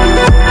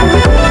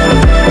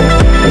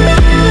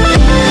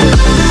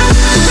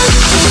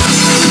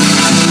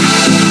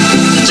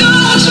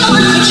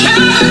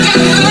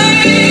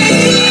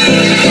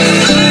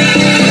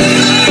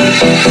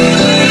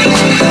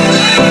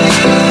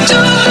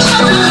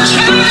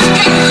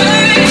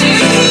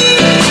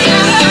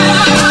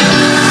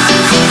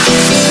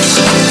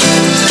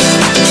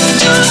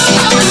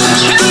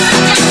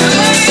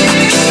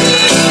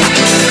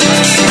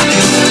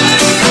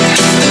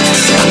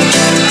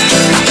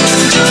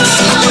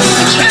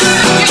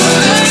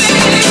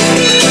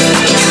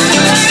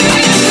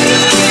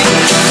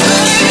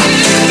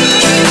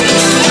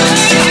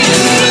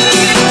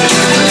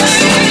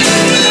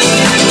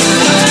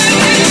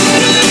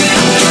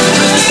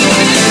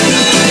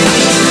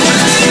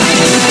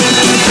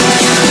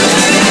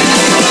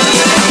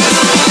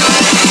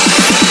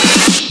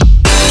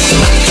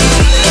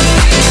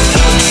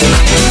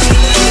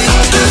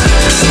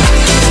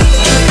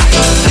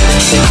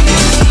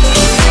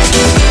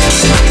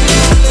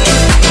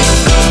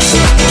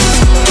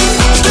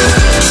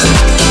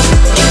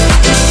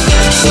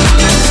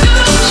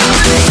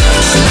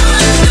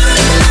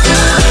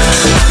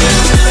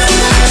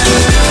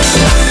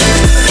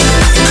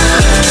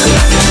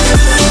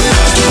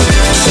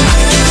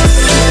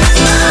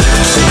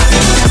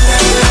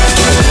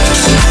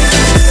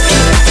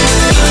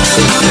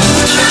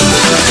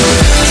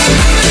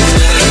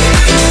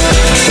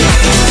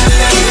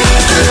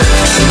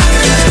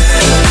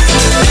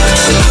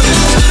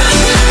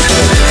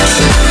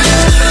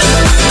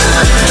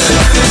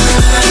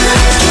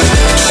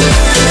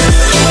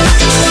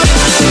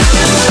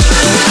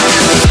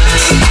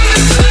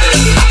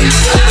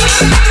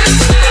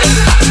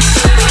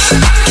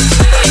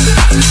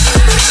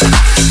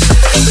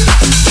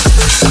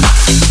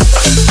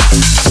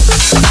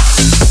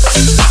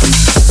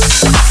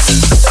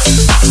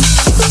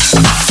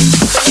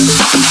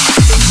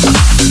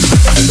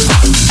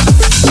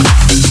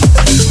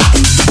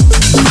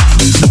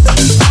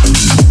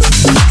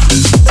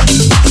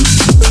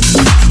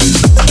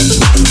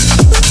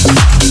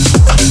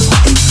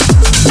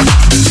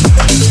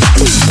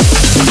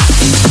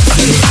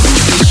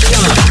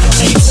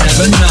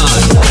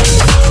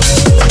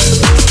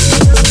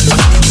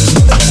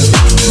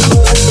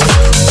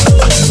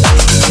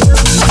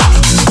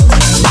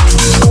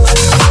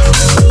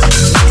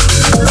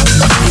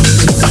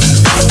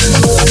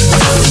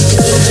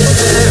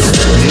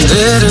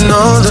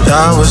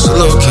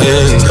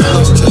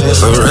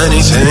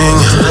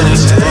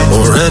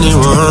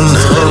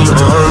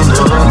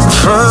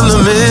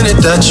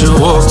 that you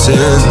walked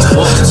in,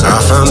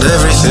 I found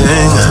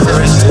everything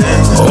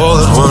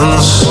all at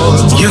once.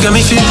 You got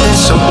me feeling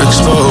so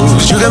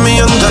exposed, you got me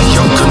under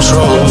your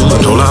control.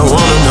 And all I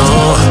wanna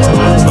know,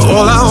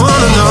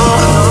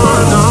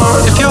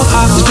 if your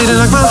heart is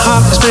beating like my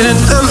heart is beating,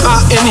 am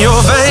I in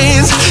your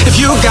veins? If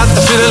you got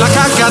the feeling like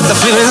I got the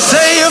feeling,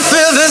 say you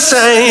feel the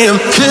same.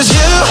 Cause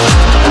you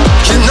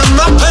numb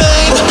my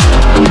pain.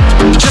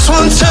 Just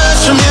one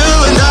touch from you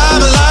and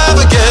I'm alive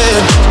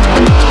again.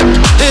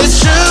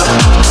 It's true,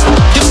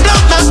 you blow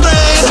my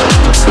brain,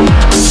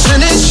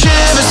 sending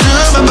shivers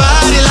through my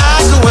body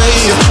like a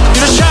wave.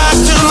 You're a shock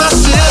to my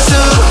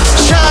system,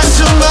 shock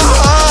to my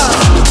heart,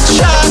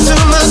 shock to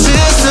my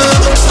system.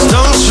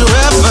 Don't you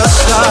ever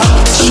stop.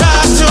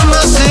 Shock to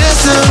my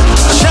system,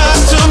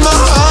 shock to my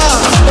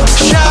heart,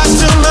 shock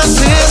to my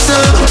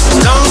system.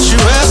 Don't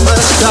you ever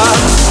stop.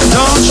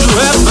 Don't you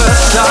ever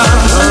stop.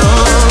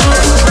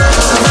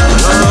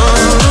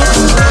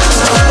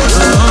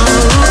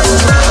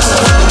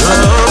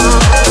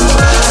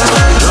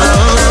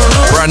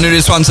 Brand new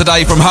this one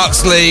today from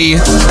Huxley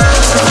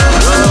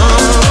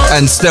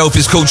and Stealth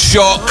is called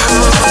Shock.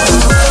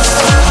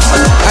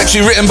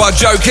 Actually written by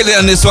Joe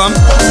Killian, this one.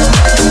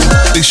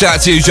 Big shout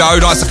out to you, Joe.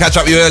 Nice to catch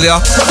up with you earlier.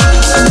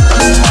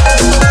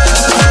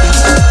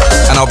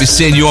 And I'll be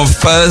seeing you on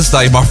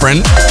Thursday, my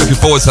friend. Looking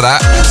forward to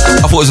that.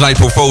 I thought it was an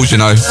April Fool's, you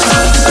know.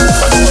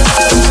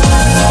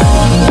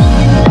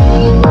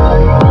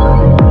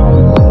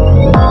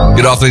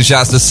 Good afternoon,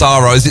 shouts to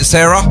Sarah. Is it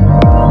Sarah?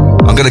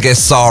 I'm going to guess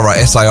Sarah,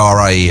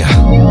 S-A-R-A.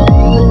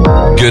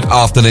 Good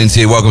afternoon to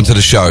you. Welcome to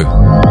the show.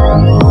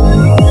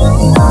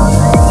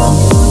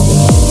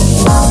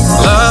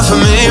 Love for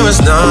me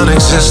was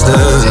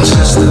non-existent.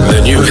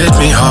 Then you hit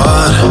me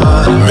hard,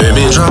 made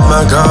me drop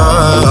my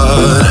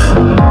guard.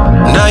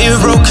 Now you've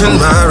broken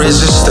my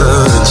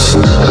resistance.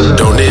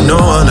 Don't need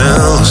no one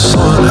else.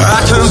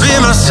 I can be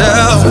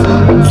myself.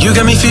 You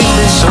got me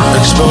feeling so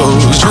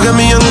exposed. You got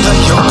me under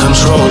your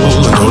control.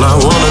 And all I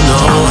wanna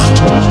know,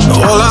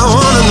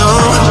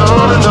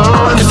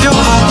 if your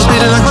heart is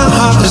beating like my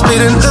heart is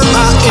beating, am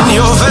I in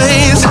your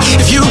veins?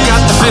 If you got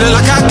the feeling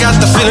like I got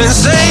the feeling,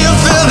 say you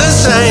feel the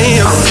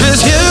same.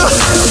 Cause you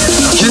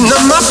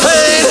numb my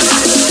pain.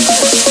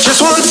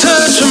 Just one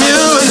touch from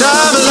you and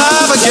I'm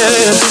alive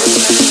again.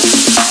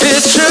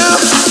 It's true,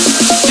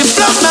 you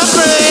blow my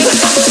brain,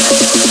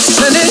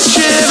 sending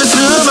shivers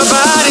through my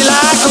body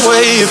like a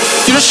wave.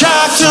 You're a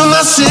shock to my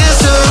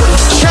system,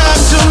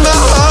 shock to my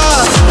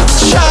heart,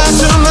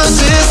 shock to my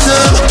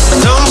system.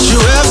 Don't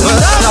you ever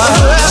stop.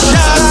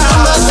 Shock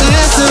to my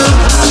system,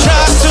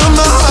 shock to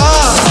my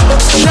heart,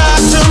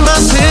 shock to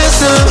my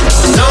system.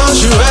 Don't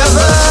you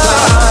ever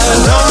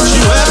stop. Don't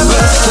you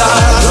ever stop.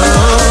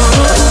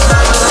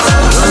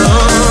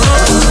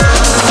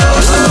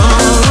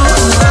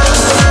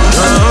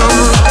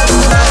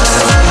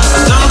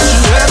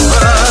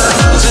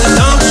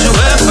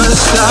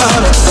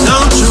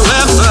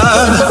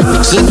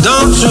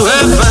 Don't you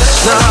ever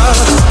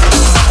stop.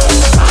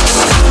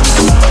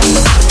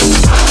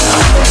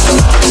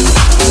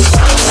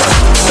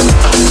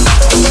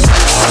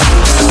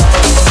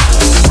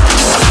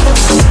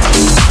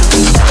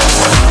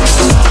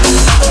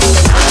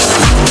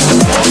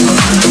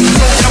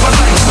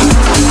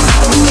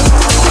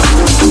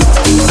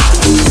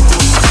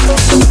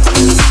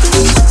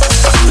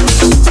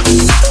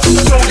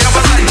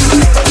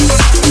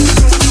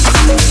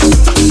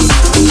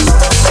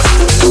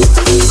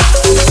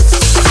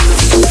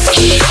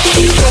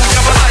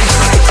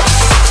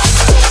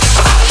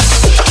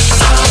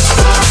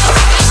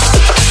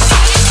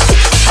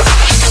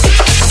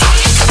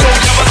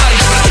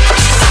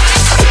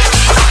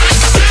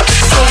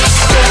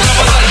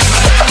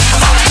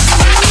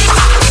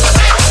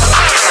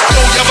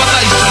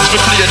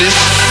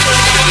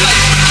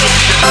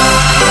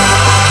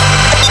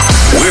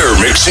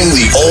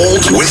 The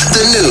old with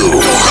the new.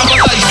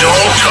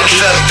 Don't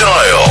touch that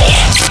dial.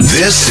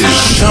 This is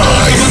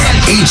Shine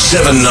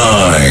 879.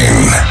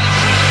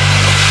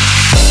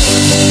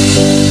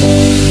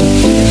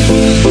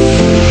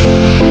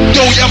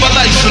 Don't have a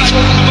license.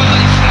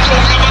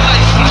 Don't have a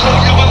license.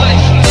 Don't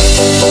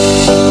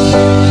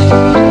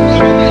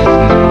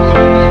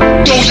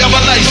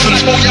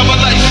have a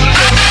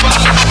license.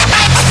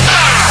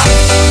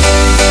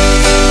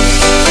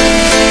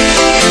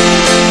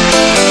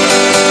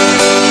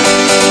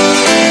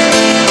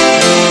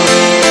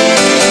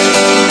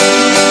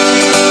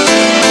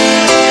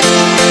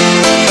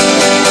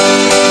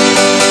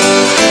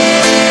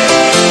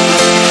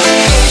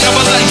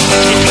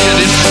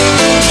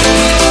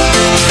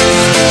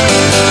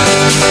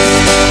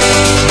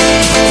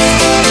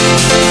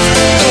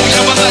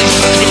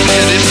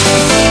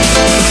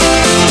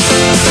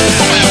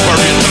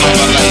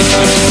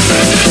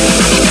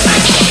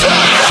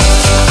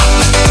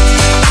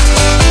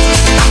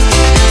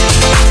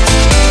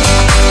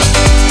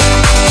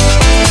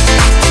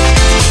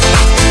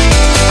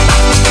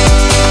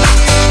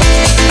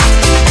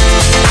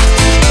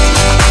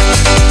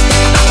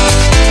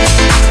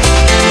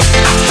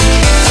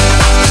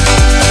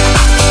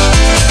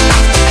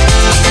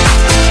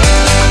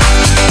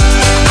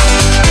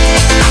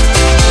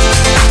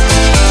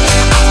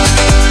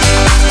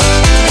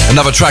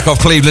 Another track off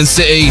Cleveland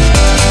City.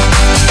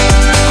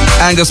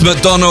 Angus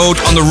MacDonald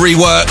on the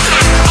rework.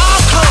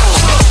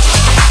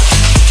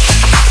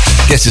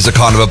 Guess it's a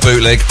kind of a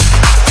bootleg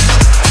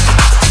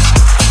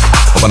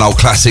of an old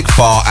classic,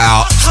 Far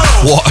Out.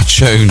 What a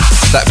tune.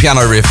 That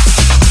piano riff.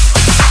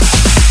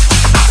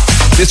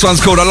 This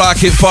one's called I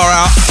Like It, Far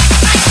Out.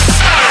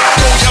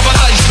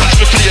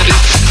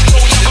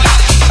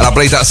 And I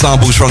believe that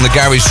sample's from the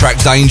garage track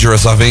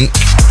Dangerous, I think,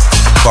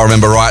 if I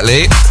remember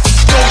rightly.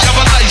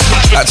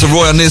 Out to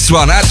Roy on this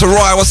one. Out to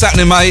Roy, what's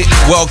happening, mate?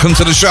 Welcome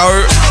to the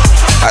show.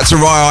 Out to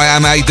Roy, I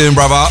am. How you doing,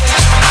 brother?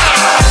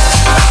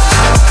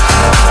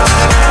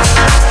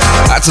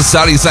 Out to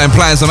Sally saying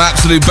playing some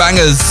absolute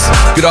bangers.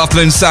 Good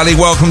afternoon, Sally.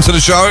 Welcome to the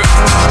show.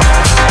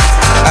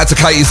 Out to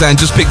Katie saying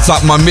just picked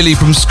up my Millie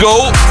from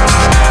school.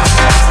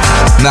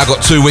 Now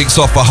got 2 weeks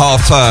off for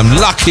half term.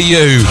 Lucky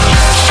you.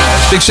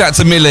 Big shout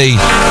to Millie.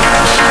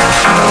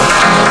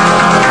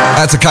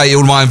 Out to Katie,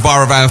 all my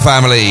Envirovan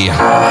family.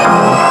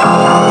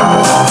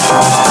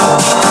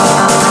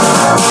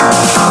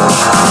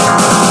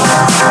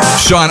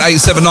 Shine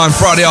 879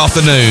 Friday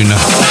afternoon.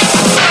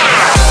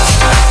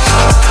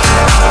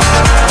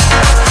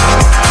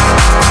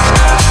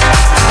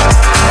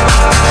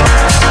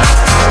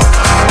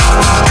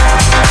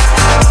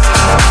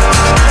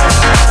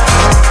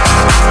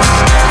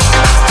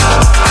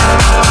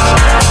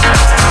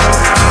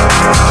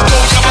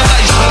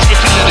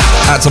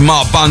 Out to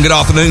Mark Bunn, good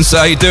afternoon, sir.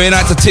 How you doing?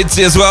 Out to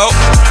Tidsy as well.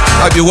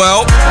 Hope you're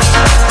well.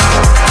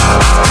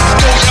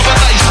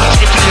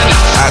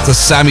 Out to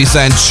Sammy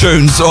saying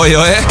tunes, oi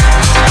oi.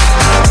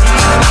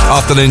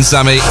 Afternoon,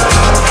 Sammy.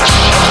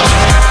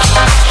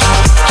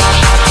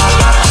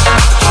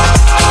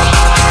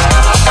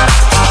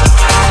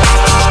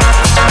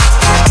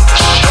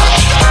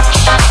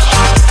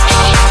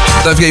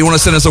 Don't forget you want to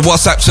send us a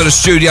WhatsApp to the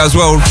studio as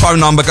well. Phone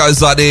number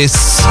goes like this: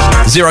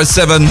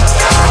 07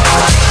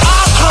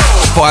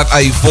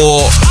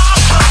 584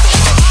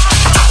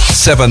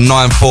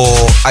 794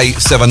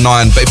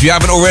 879. But if you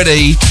haven't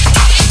already,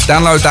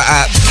 download that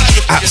app,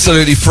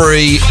 absolutely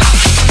free.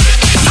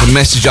 You can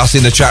message us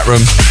in the chat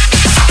room.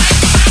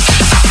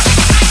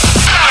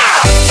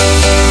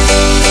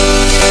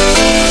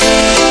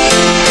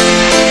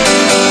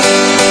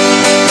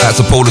 That's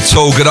a Paul at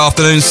all. Good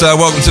afternoon, sir.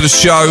 Welcome to the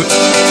show.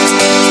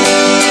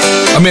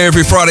 I'm here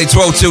every Friday,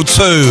 12 till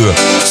 2.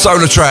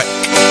 SolarTrak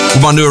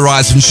with my New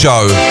Horizon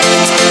show.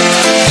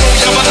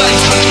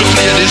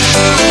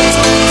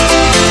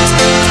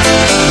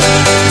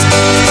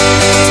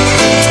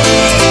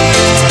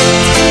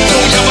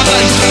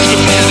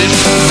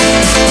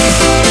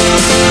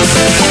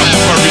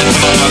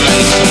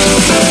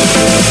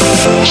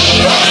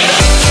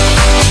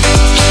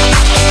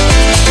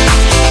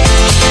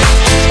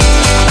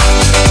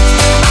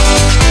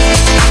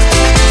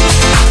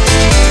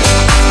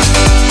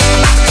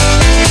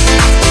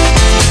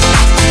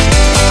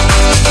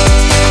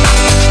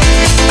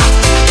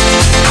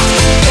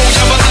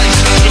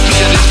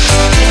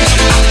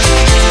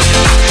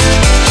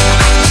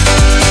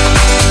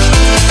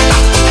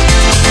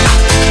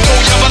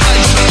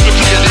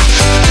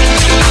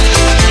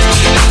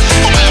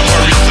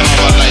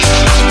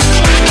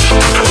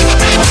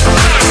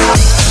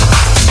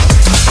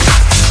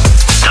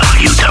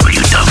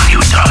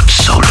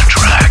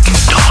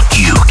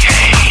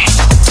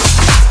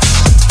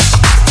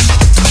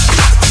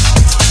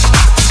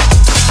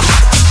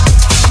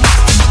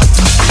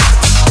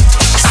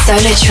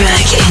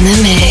 SolarTrak in the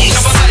mix.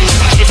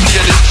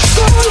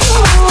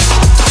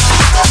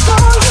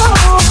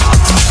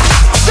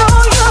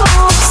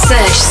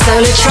 Search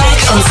SolarTrak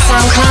on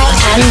SoundCloud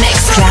and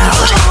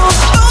Mixcloud.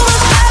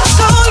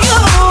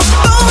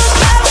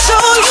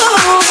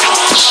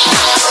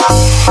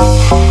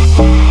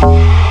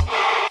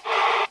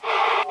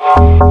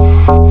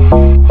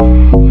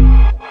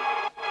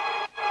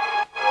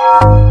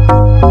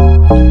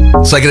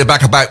 Taking it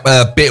back a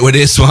bit with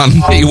this one.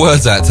 Get your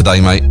words out today,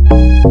 mate.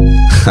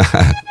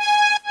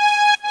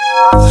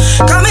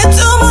 Come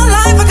into my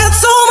life, I got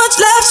so much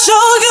left to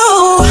show you.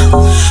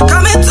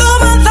 Come into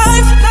my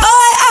life,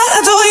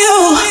 I adore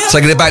you.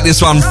 Taking it back,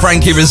 this one,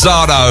 Frankie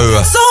Rizzardo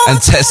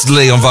and Tess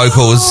Lee on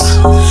vocals.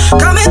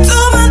 Come into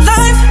my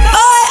life, I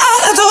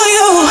adore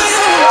you.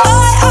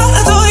 I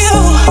adore you.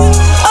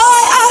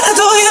 I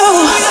adore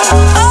you.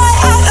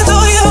 I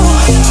adore you.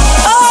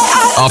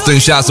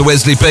 Afternoon shouts to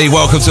Wesley B.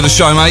 Welcome to the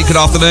show, mate. Good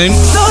afternoon.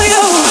 Adore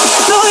you.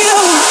 Adore you.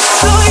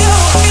 Adore you.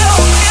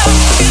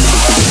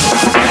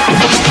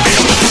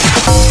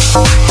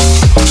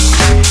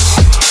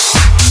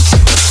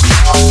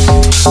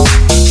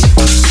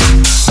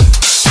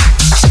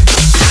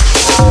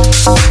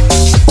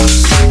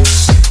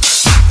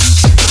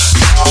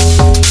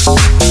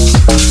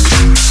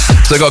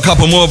 So got a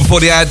couple more before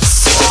the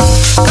ads.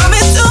 Come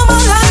into my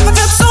life, I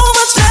got so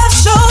much left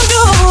to show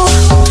you.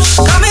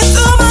 Come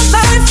into my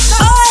life,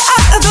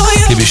 I adore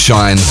you. Give it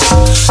shine.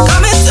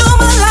 Come into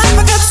my life,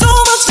 I got so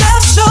much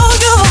left to show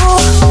you.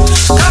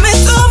 Come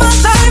into my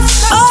life,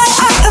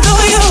 I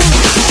adore you.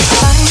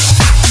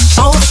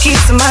 Hold the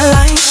keys to my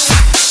life,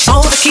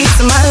 hold the keys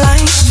to my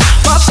life.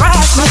 My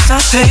pride's my time.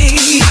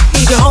 pay.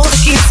 Need to hold the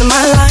keys to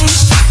my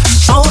life.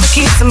 Hold the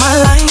keys to my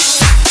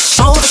life.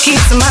 Hold the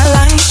keys to my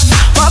life.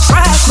 What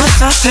price must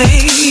I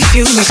pay?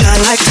 You me shine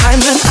like time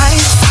and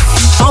ice.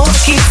 Hold the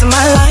keys to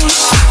my life.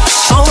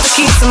 Hold the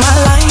keys to my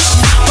life.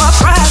 What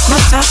price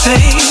must I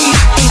pay?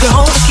 Need to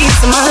hold the keys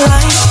to my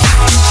life.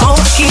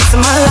 Hold the keys to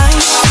my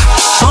life.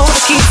 Hold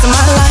the keys to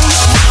my life.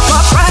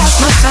 What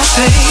price must I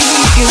pay?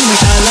 You me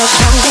shine like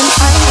time and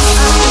ice.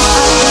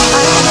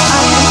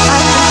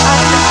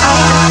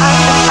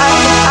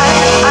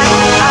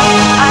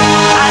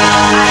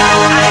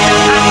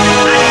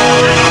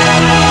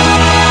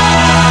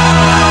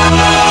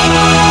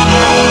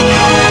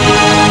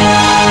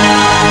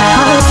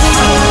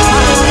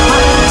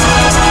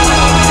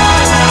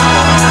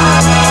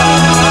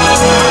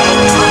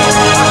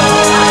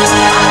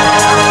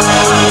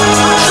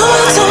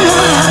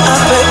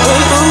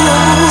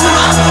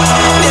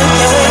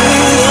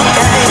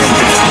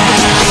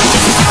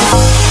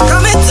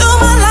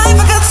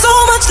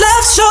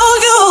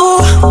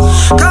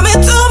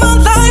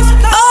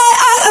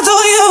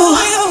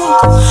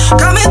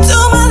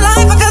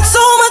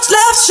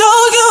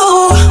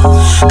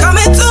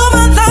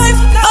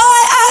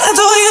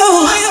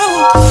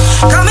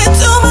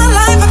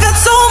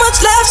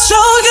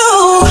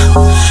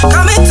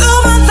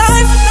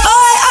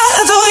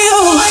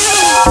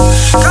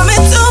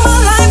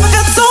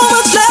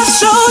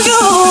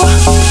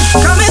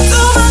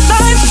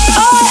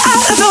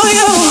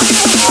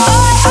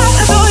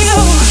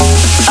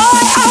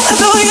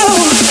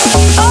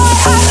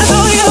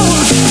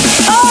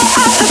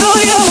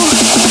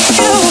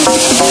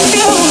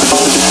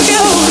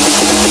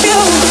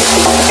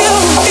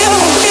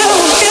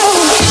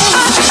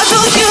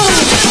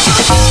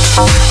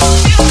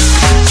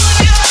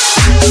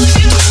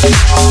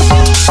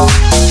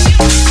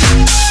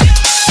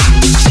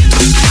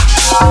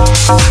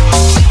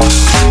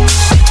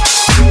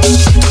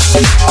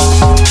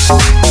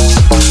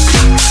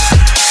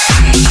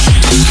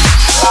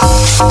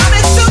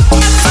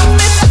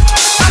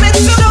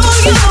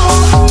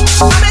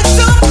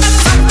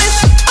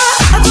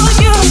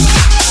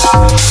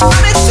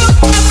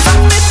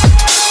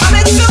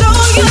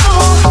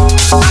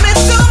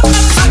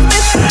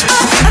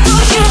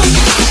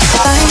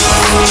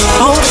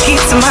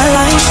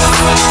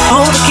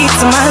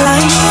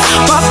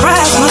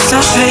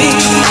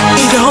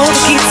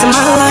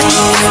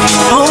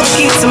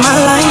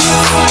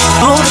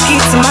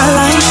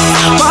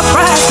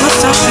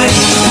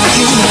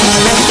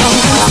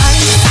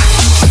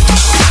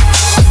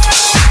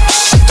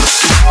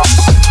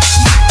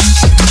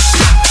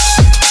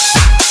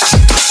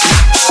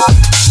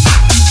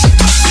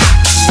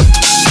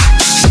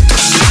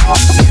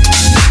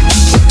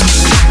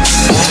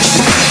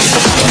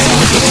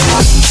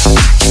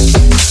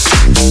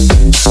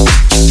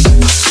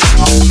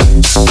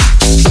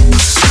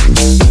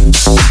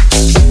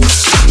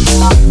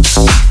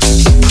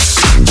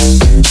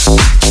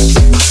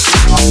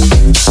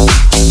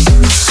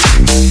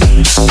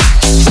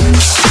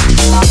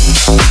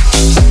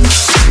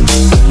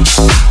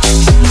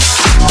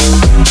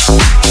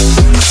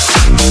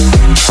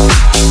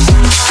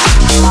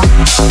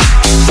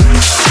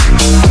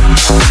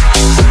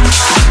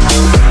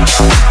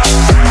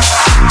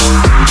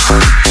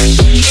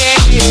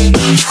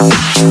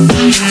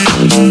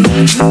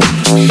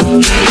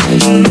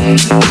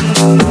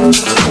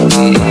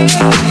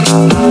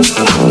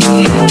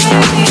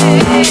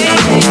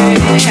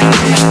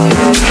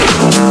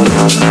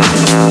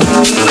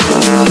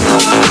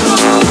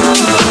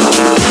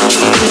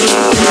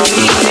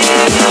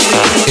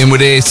 In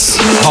with this,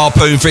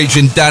 Harpoon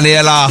featuring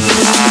Daniela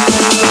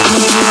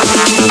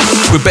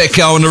with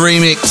Becca on the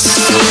remix.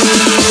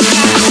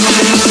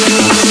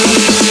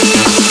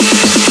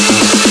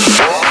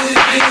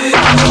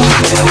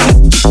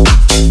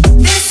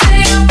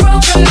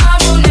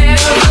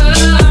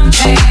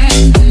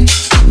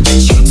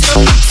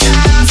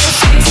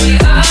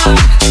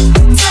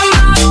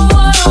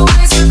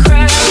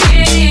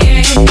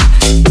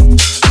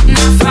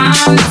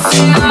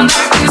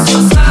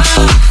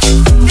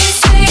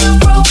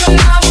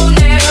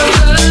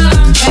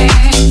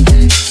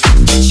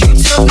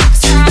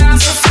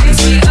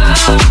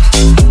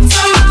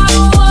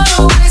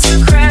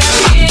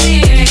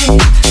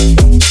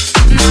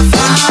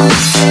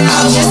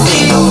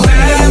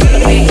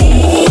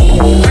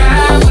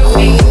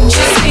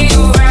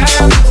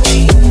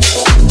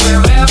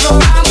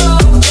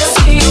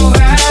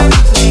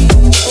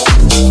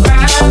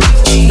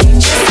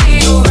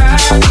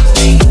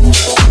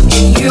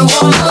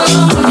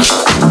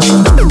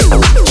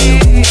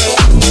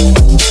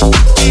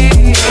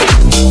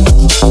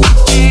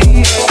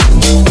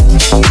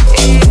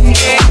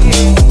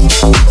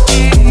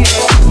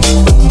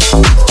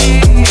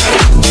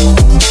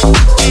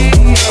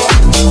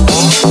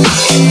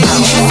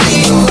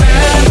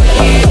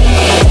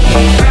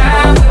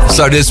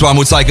 So this one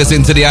will take us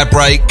into the ad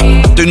break.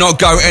 Do not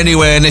go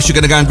anywhere unless you're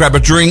going to go and grab a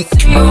drink.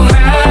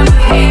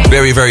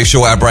 Very, very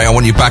short ad break. I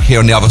want you back here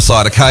on the other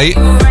side, okay?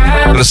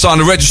 I'm going to sign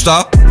the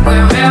register.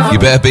 you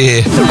better be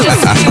here.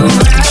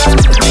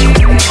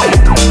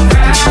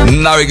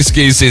 No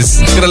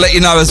excuses. Gonna let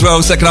you know as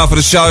well, second half of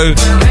the show,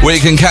 where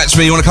you can catch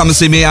me. You want to come and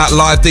see me out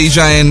live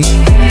DJing.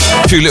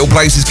 A few little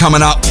places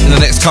coming up in the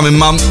next coming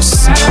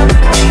months.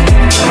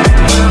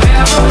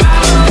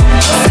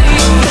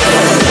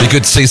 Be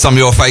good to see some of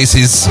your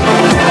faces.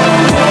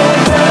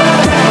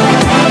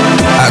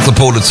 Out to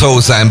Paul the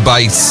Tool saying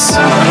bass.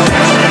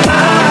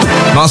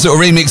 Nice little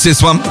remix,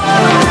 this one.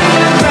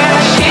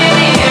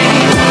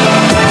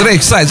 What did they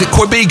say? Is it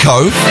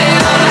Quebico?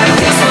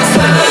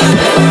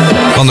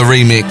 On the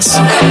remix.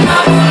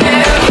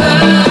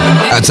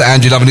 Out to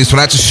Angie loving this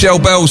one. Out to Shell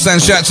Bell saying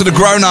shout to the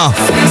Groner.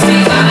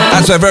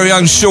 Out to our very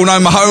own Sean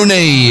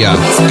O'Mahony.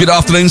 Good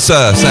afternoon,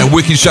 sir. Saying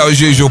wicked show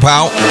as usual,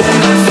 pal.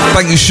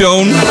 Thank you,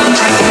 Sean.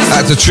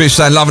 Out to Trish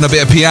saying loving a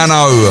bit of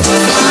piano.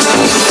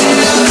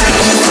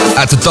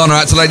 Out to Donna.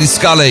 Out to Lady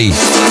Scully.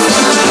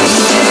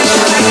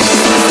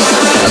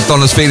 Out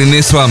Donna's feeling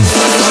this one.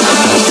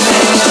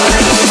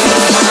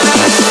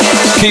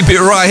 Keep it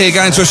right here,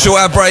 going to a short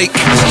ad break.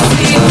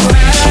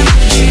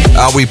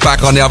 I'll be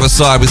back on the other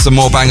side with some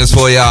more bangers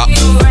for you.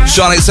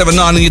 Shine 879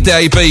 on your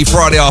DAB,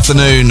 Friday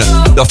afternoon,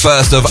 the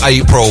 1st of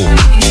April.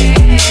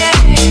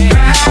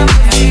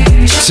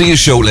 See you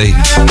shortly.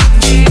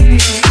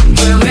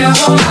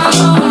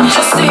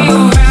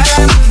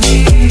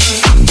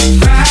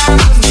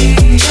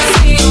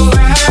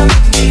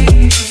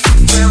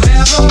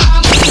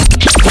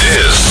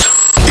 This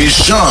is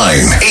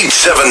Shine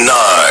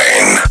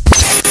 879.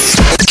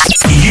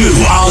 You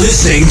are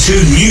listening to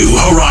New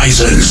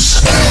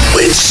Horizons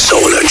with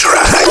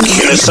SolarTrak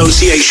in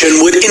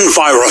association with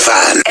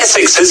Envirofan,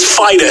 Essex's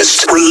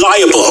finest,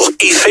 reliable,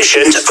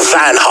 efficient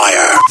van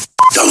hire.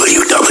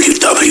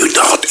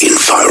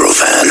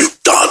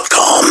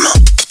 www.envirofan.com.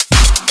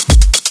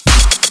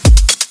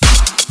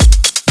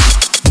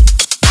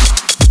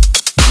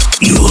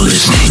 You're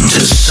listening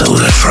to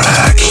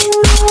SolarTrak.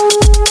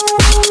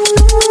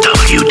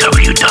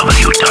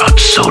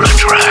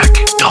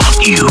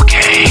 www.solartrak.uk.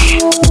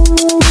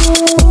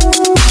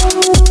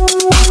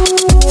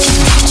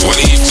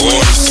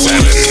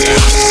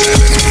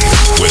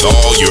 24/7 with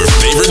all your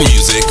favorite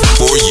music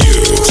for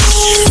you.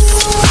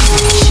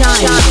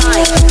 Shine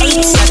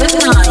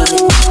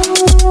 879.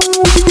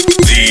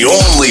 The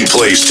only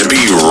place to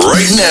be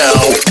right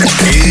now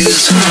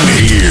is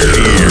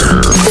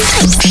here.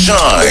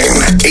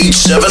 Shine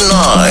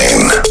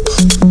 879.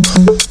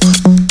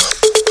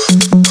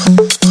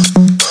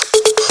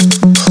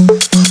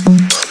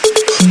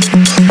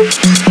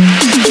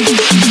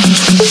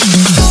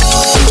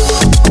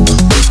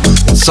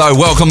 So,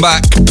 welcome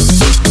back.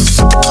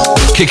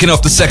 Kicking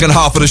off the second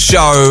half of the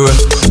show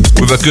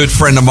with a good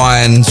friend of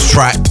mine's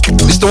track.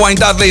 Mr. Wayne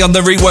Dudley on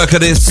the rework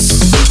of this.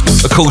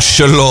 Of course,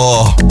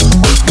 Shalor.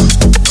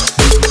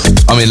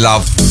 I'm in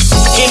love.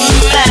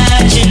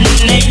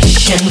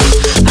 Imagination,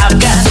 I've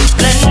got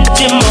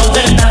plenty more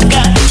than I've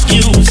got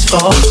use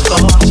for.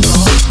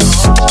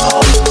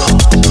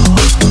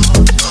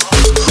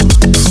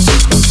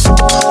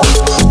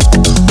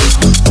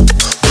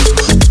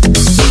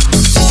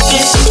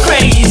 This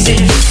crazy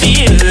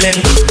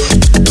feeling,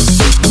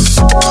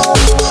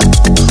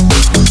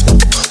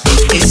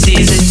 it's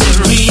easy to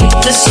read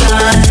the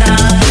sign.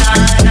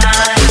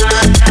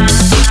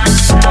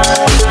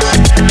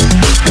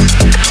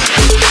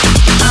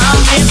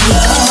 I'm in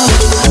love.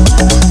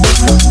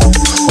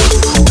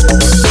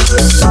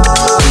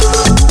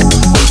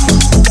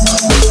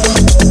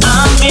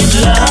 I'm in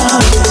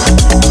love.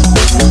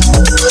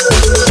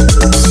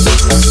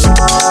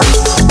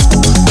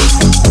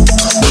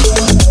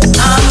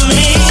 I'm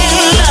in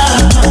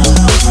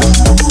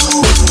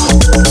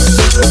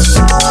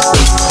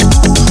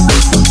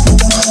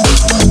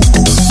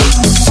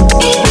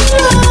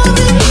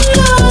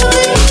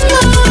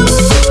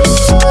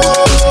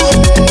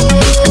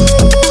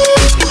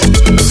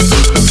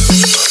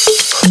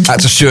Out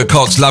to Stuart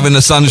Cox, loving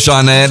the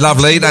sunshine there.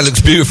 Lovely. That looks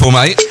beautiful,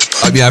 mate.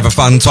 Hope you have a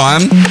fun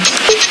time.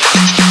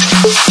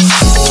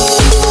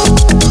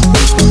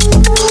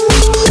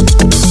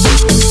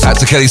 Out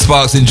to Kelly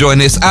Sparks enjoying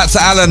this. Out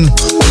to Alan.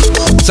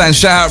 Saying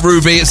shout out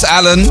Ruby, it's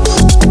Alan.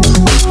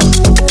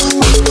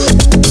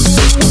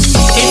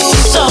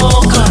 It's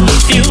so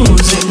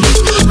confusing.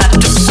 I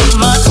took so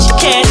much,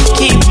 can't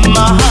keep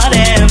my heart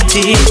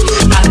empty.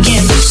 I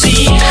can't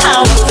see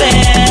how I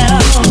felt.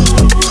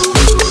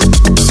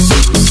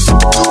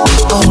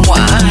 Oh,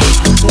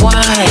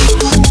 why?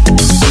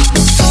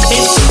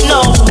 It's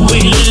no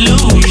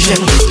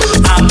illusion.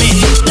 I'm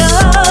in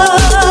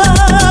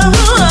love.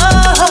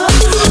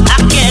 I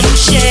can't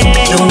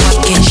shake. No one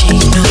can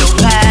shake. No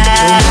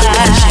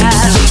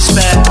past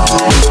spell.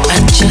 I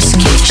just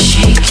can't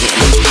shake it.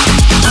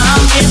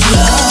 I'm in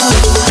love.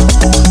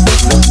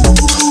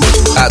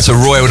 Out to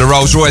Roy with a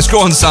Rolls Royce. Go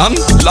on, son.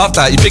 Love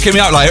that. You picking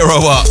me up later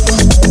or what?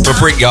 For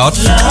Brickyard.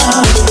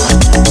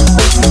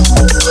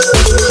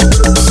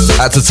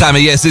 Out to Tammy.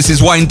 Yes, this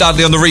is Wayne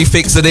Dudley on the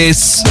refix of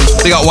this.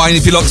 Big up Wayne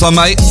if you locked on,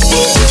 mate.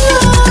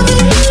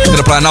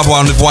 Gonna play another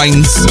one with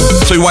Wayne's.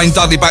 2 Wayne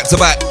Dudley back to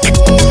back.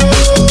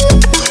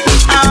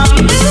 I'm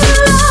in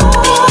love.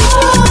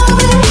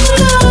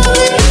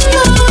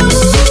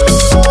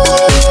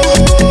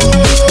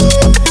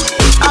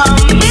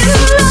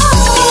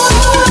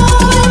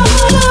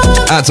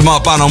 Out to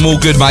Mark Bunn, I'm all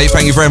good, mate.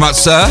 Thank you very much,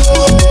 sir.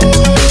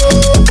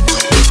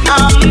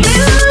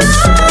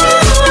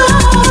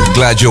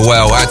 Glad you're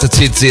well. Out to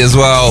Tidsy as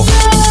well.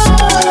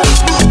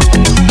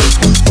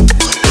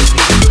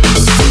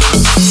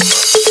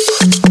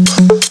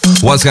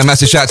 Once again,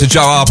 massive shout out to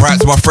Joe Harper,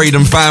 out to my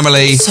Freedom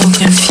family.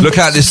 Look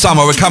out this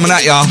summer, we're coming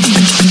at ya.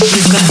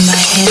 You've got my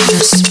head in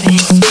a spin.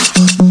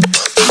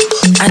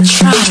 I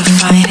try to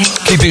fight it.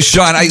 Keep it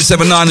shine,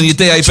 879 on your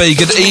DAB.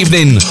 Good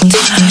evening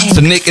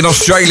to Nick in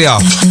Australia.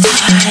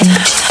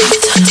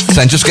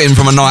 Saying just getting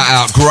from a night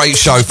out. Great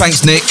show.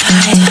 Thanks, Nick.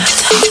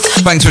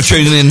 Thanks for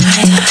tuning in.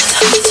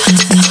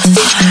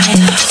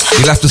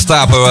 You'll have to stay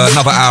up for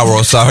another hour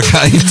or so,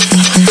 okay?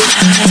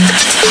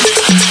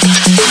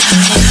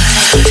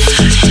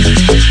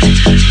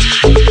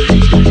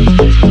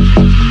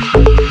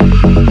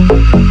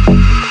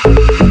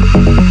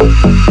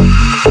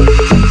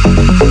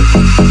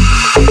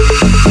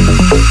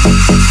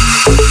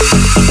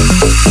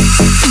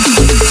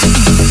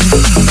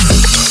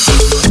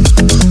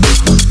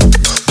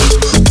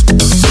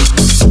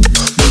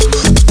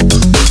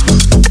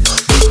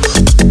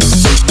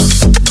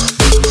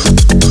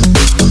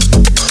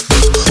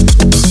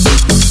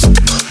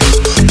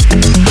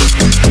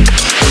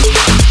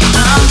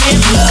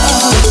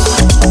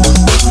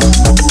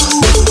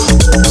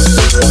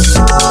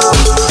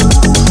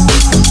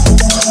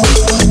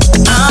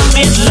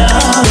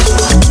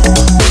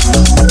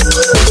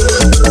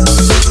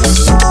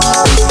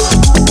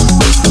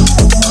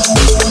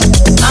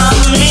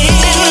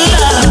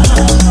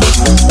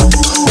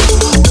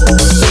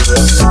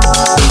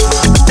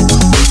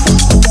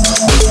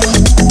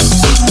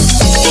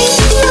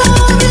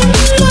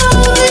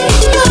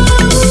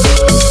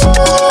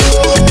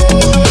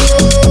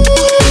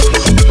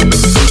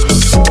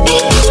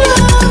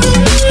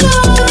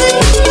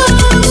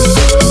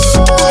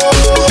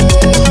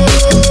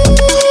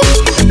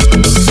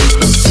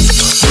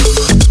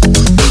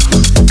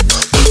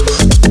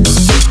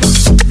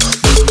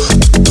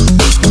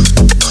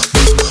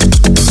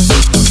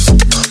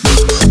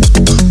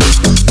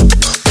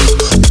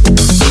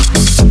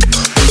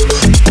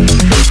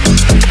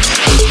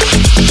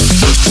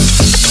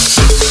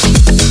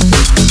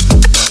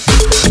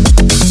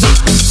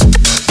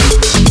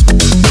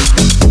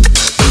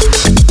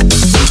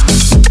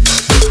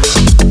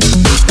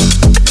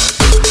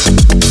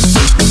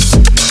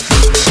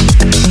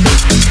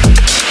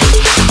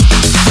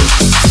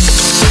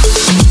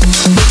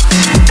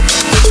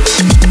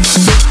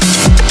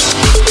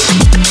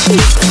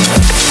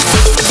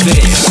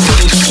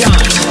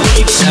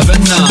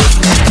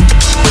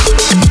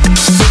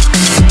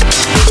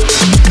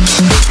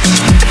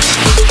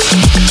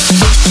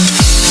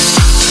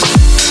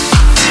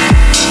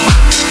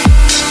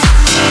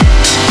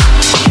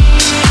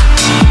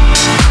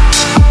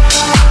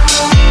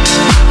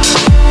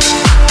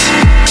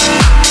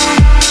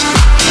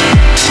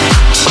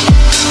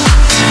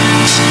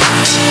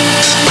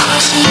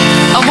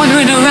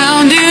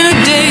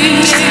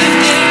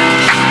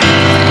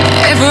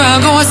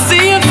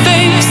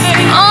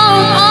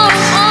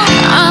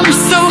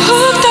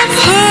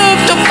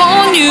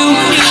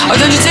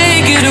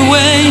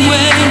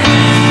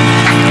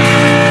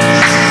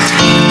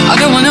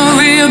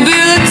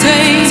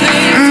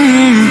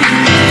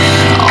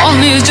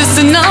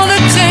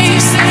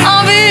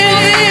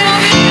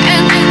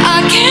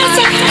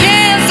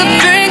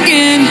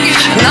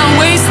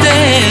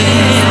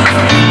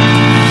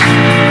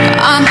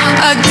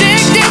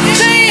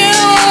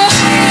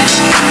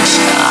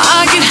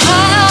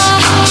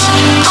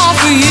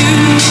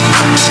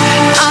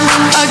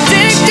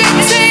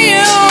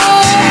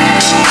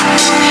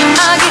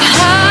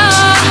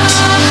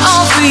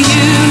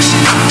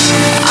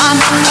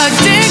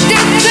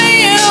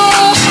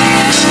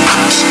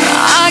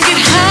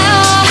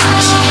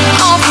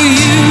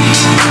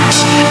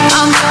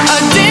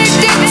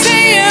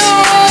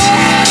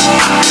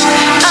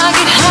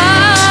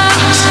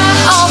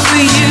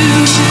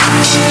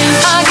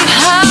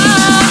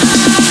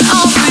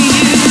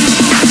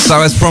 So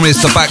as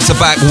promised, a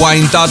back-to-back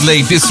Wayne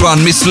Dudley. This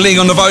one, Miss Ling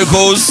on the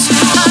vocals.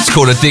 It's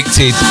called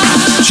Addicted.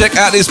 Check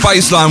out this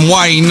bass line,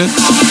 Wayne.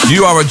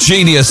 You are a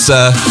genius,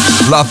 sir.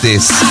 Love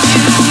this.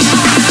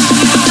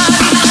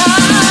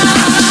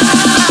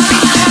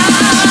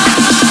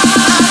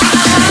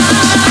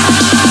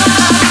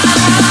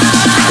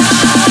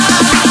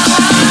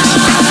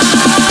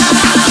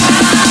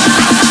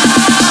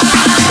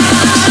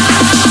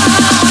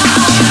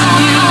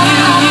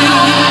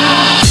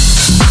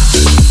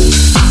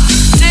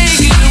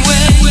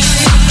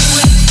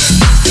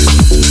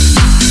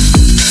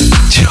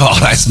 Oh,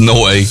 that's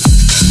naughty.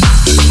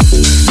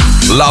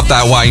 Love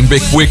that, Wayne. Big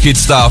wicked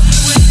stuff.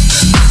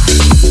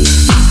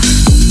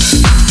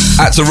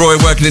 Out to Roy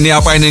working in the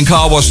Albanian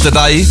car wash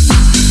today.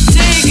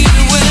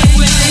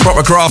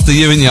 Proper crafter,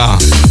 you and ya.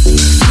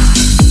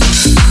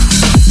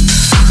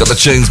 Got the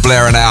tunes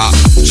blaring out.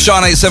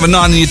 Shine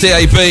 879 in your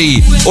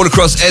DAB. All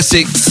across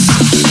Essex.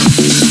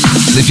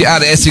 And if you're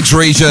out of Essex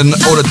region,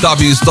 all the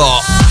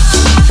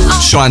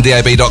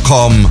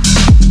W's.shinedab.com.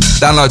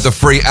 Download the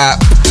free app.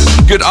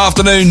 Good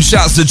afternoon.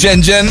 Shouts to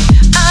Jen Jen.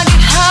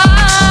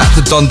 Out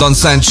to Don Don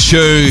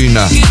Sanchune.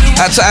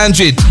 Out to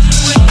Angie.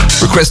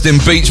 Requesting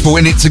Beach Ball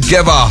In It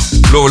Together.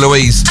 Laura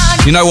Louise.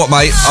 You know what,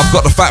 mate? I've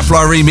got the Fat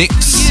Fly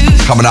remix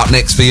coming up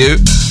next for you.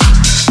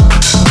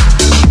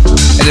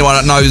 Anyone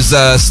that knows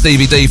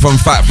Stevie D from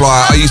Fat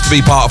Fly, I used to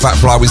be part of Fat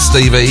Fly with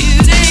Stevie.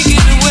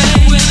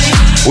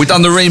 We've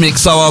done the remix,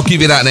 so I'll give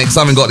you that next.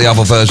 I haven't got the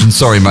other version.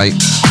 Sorry, mate.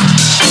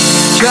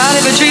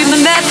 Tried every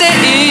treatment that there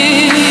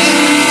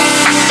is.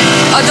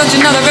 Oh, don't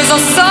you know there is a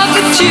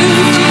substitute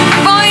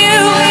for you?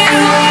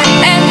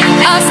 And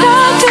I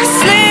start to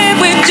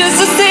slip with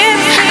just a sip,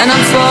 and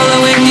I'm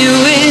swallowing you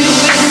in.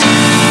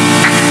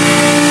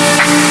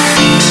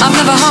 I'm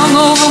never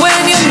hungover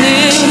when you're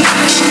near,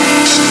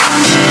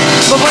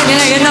 but when you're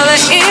there, you know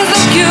there is a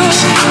cure.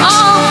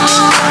 Oh,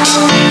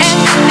 and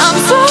I'm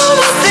sort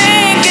of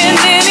sinking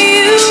into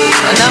you,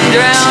 and I'm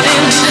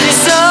drowning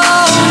so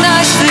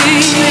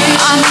nicely.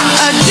 I'm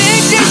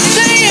addicted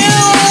to you.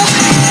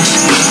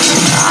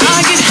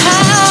 I get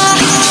high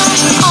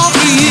off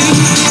of you.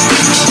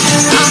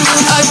 I'm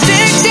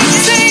addicted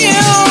to you.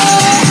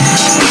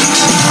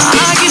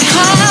 I get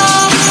high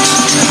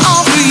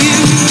off of you.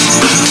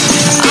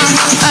 I'm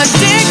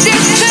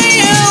addicted to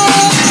you.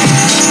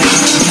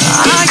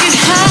 I get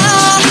high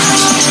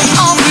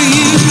off of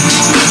you.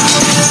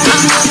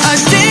 I'm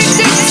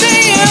addicted to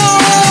you.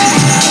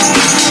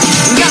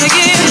 Gotta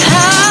get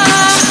high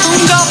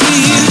off of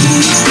you.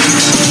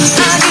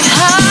 I get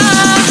high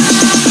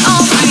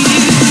off of you.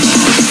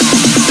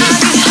 I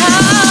get high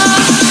off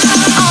of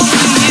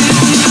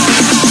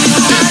you. I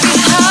get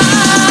high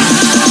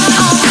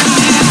off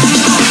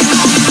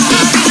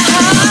of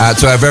you. Out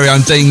to our very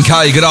own Dean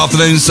K. Good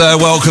afternoon, sir.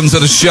 Welcome to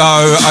the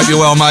show. Hope you're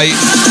well, mate.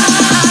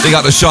 Big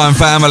up the Shine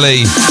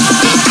family.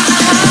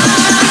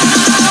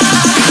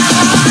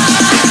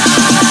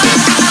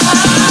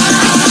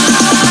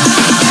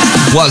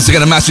 Once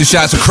again, a massive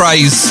shout to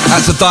Craze.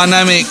 Out to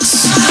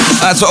Dynamics.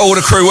 Out to all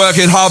the crew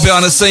working hard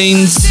behind the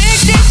scenes.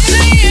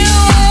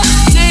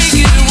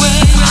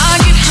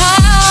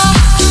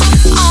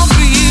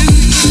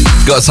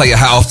 Got to take your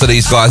hat off to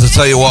these guys. I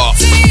tell you what.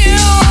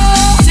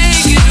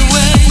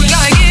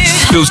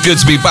 Feels good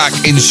to be back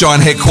in Shine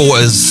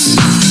headquarters.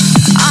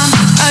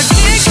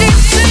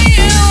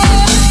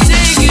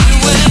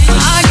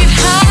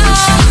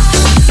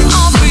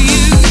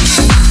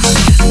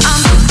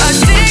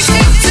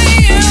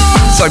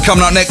 So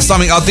coming up next,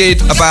 something I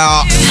did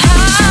about,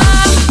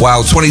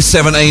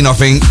 2017, I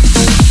think.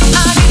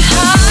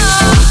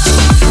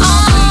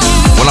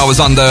 When I was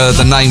under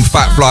the name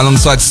Fat Fly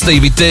alongside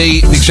Stevie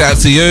D. Big shout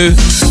out to you.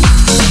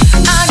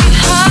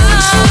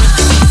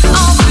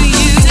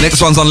 Next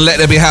one's on Let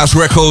There Be House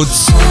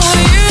Records.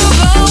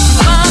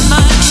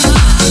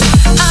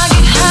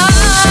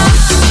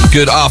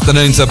 Good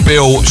afternoon to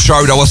Bill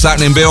Schroeder. What's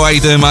happening, Bill? How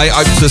you doing, mate?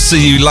 Hope to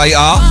see you later.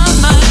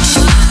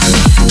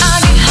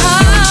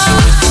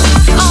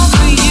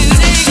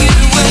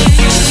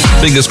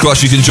 Fingers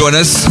crossed you can join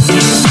us.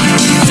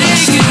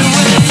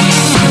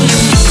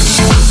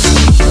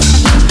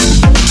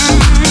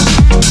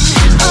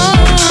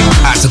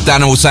 Out to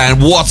Daniel saying,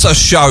 what a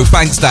show.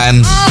 Thanks,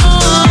 Dan.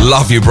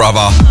 Love you,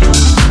 brother.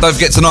 Don't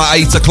forget tonight,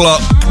 8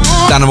 o'clock.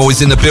 Daniel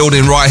is in the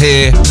building right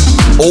here.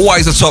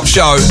 Always a top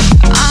show.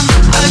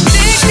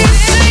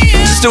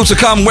 Still to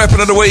come, Weapon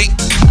of the Week.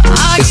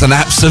 It's an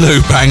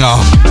absolute banger.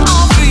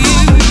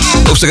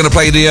 Also going to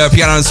play the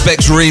Piano and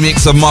Specs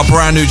remix of my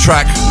brand new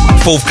track,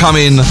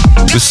 forthcoming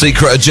with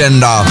Secret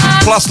Agenda.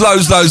 Plus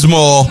loads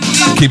more.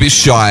 Keep it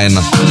Shine.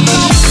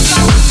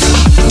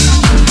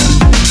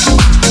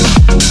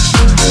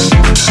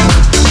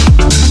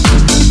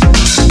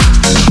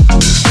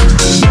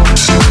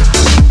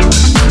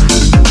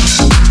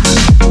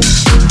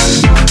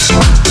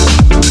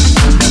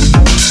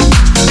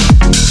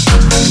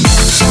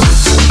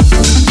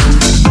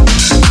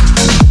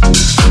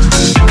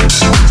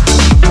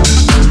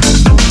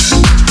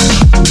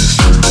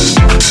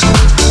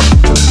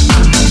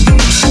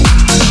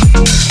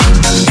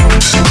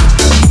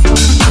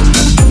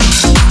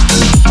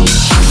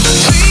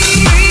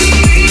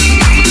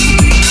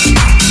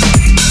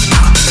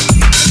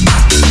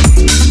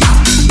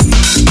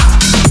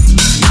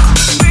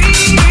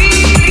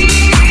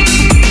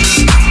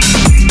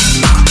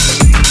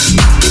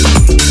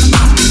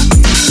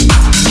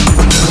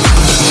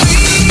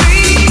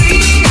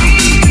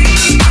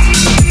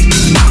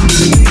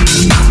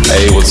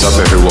 What's up,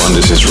 everyone?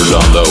 This is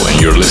Rolando, and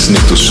you're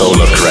listening to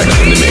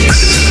SolarTrak in the mix.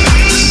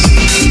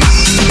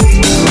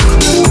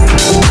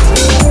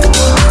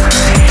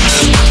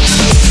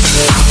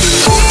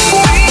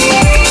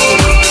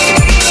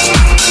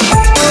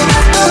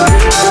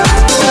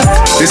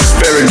 This is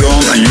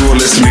Paragon, and you are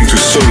listening to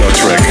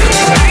SolarTrak.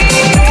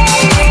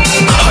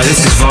 Hi,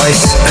 this is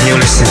Vice, and you're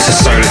listening to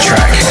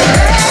SolarTrak.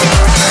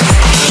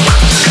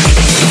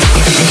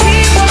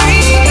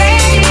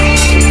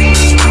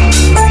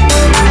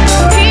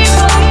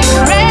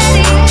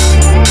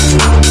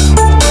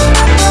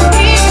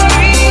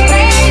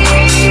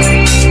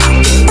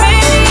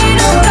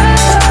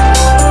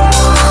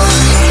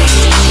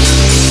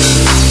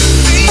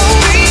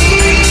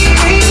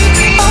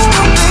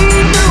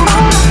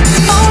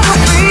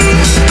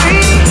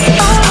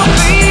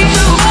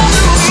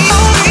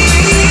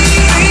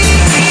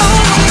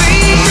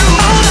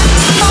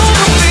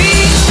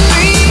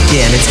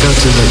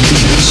 to the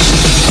beats.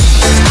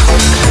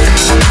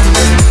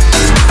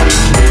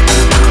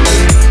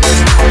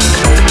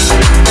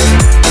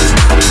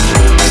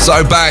 So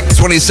back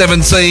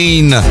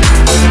 2017, In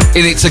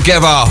It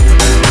Together,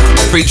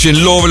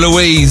 featuring Laura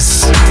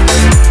Louise.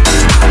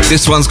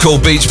 This one's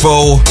called Beach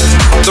Ball,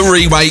 the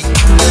remake.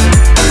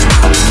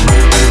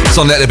 It's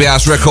on Let There Be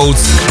House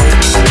Records.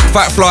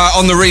 Fat Fly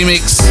on the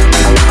remix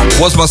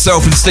was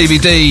myself and Stevie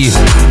D.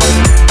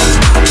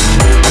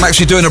 I'm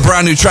actually doing a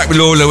brand new track with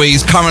Laura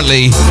Louise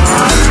currently.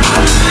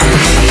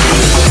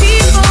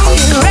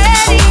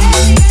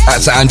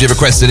 That's Angie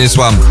requesting this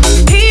one.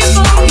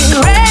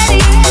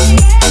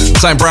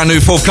 Something brand new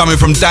forthcoming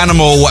from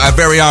Danimal, our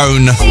very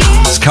own.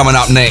 It's coming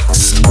up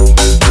next.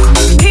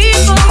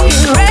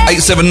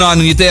 879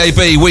 on your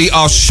DAB. We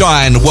are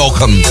Shine.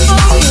 Welcome.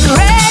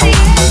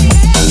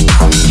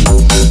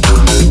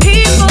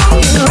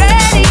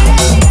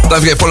 Don't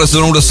forget, follow us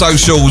on all the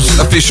socials.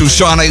 Official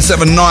Shine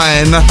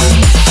 879.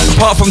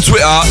 Apart from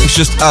Twitter, it's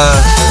just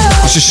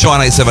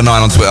Shine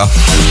 879 on Twitter.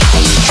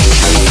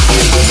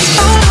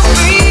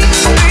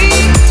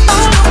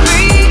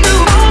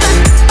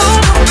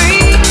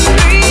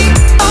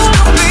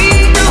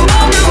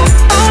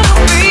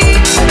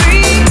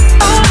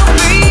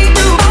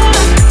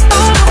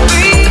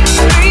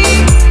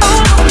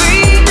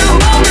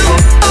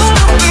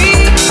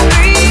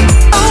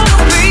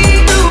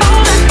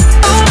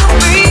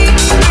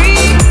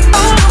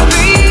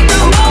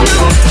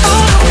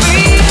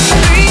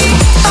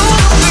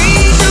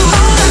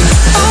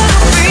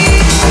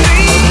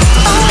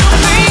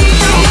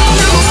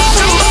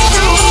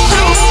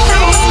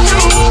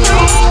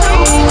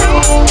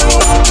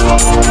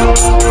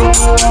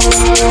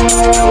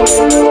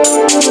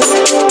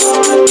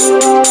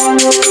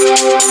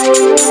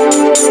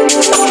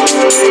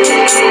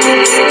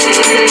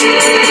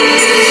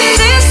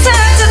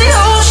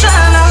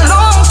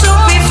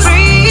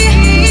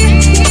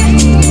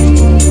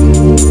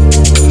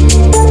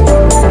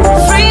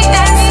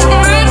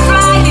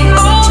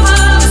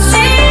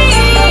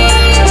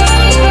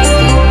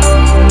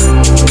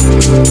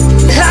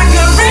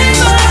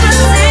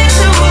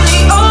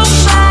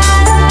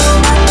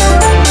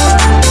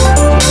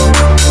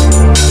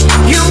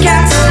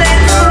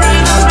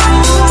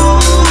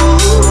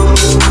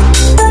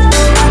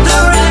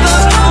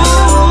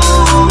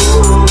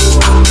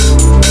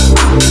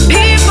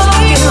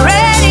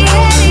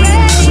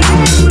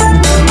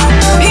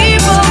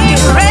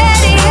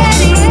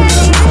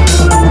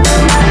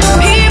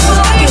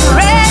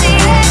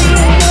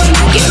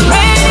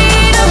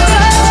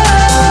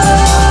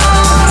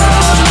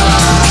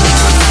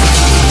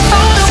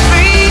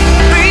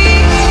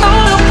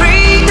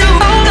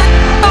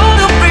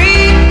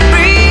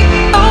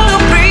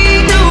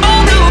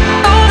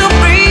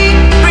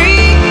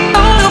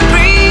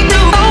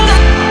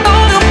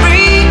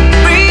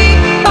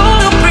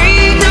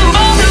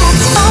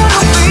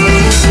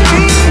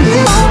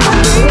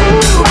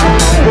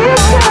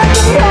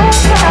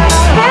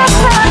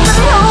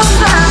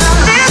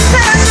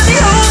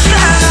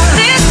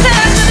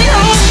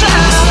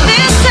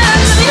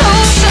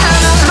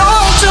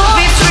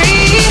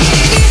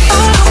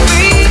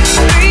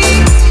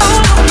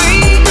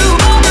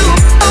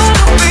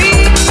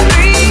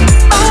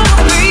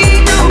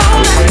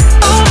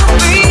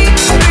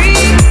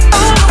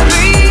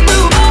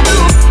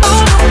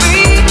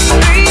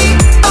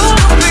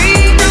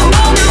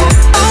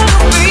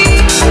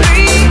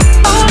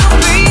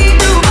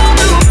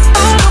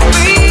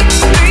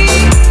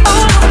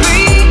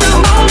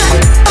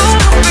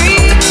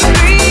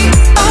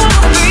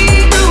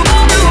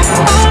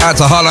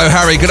 To Hello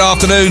Harry, good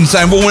afternoon,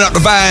 saying warming up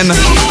the van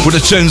with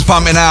the tunes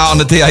pumping out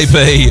on the DAB.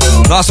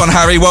 Nice one,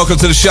 Harry, welcome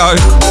to the show.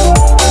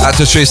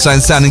 That's to Trish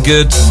saying sounding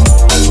good.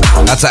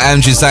 That's to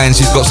Angie saying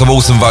she's got some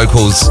awesome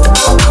vocals.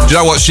 Do you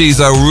know what? She's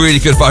a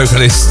really good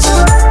vocalist.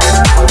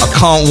 I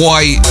can't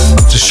wait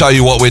to show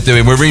you what we're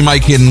doing. We're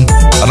remaking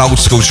an old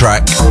school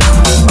track.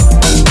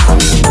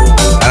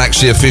 And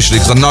actually officially,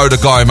 because I know the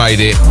guy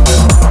made it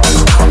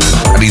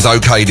and he's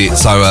okayed it,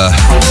 so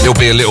it'll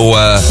be a little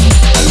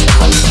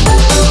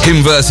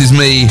him versus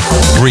me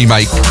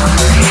remake. So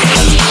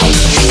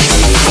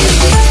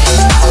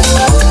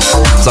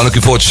I'm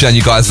looking forward to showing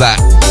you guys that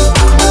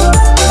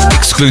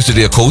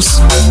exclusively, of course.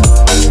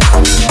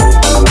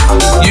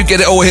 You get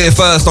it all here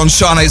first on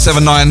Shine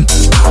 879.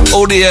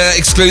 All the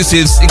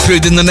exclusives,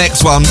 including the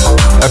next one,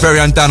 our very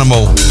own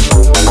Danimal.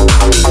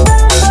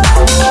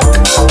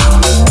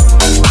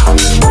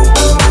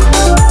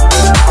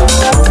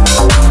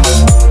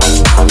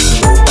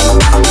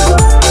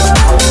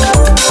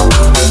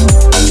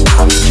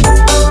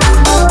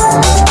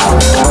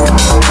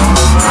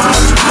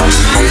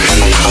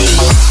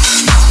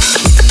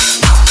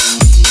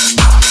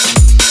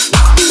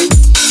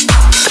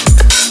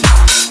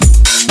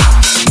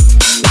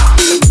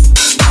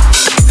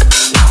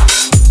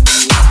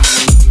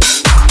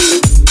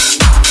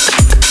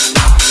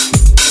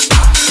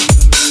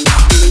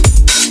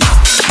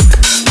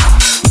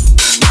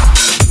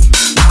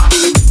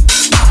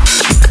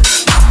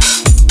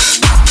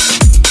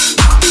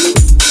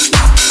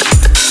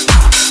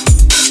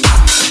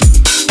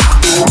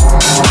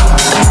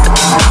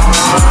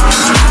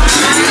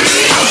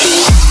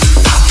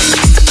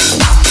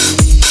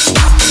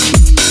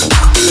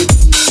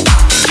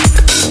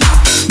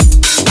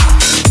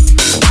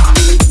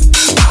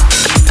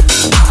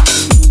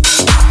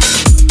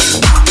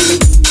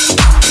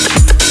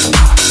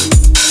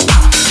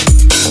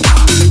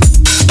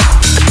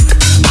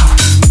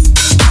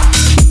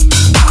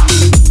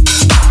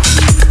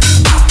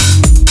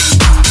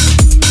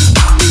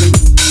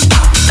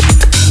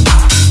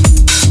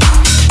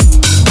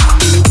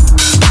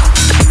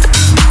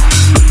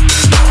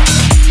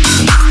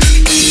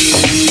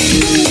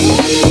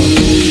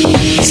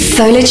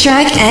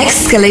 SolarTrak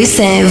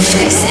exclusive.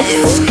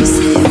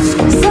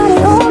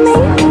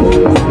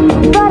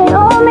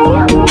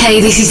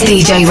 Hey, this is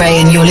DJ Ray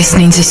and you're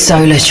listening to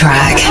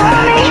SolarTrak.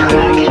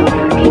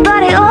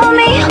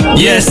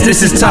 Yes,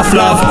 this is Tough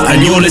Love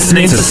and you're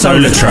listening to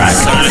SolarTrak.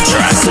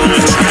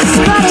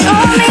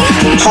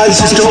 Hi,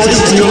 this is George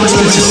and you're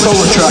listening to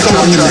SolarTrak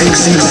on your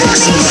mix.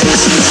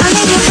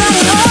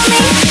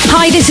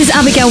 Hi, this is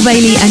Abigail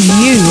Bailey and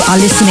you are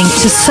listening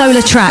to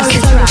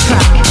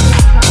SolarTrak.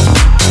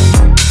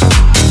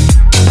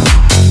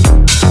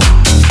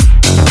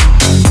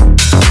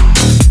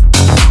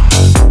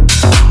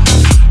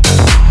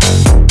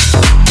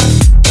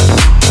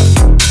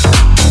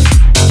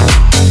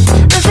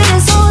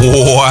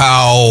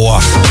 Wow.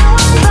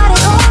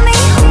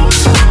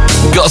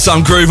 Got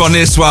some groove on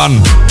this one.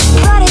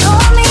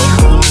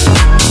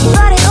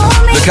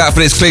 Look out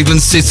for this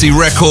Cleveland City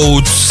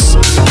Records.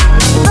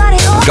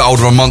 Got hold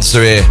of a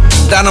monster here.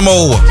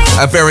 Danimal,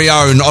 our very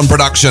own, on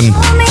production.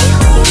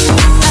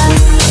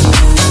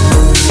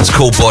 It's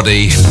called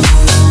Body.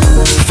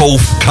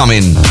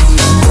 Forthcoming.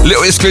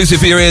 Little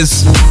exclusive here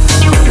is.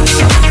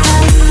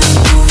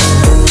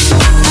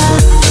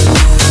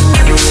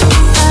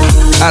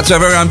 Out to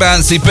our very own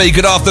Bouncy B.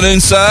 Good afternoon,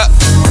 sir.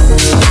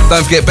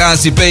 Don't forget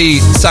Bouncy B,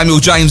 Samuel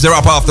James, they're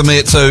up after me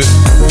at 2.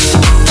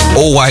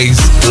 Always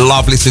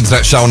love listening to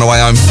that show on the way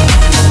home.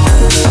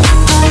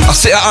 I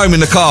sit at home in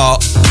the car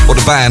or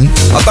the van.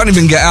 I don't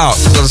even get out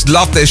because I just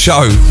love their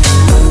show.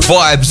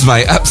 Vibes,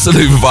 mate.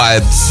 Absolute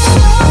vibes.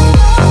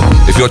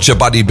 If you're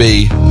Chabuddy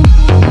B,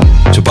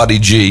 Chabuddy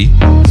G,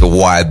 it's a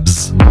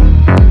vibes.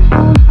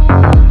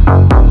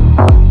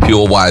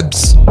 Pure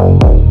vibes.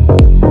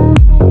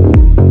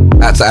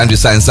 That's Andrew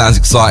saying sounds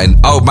exciting.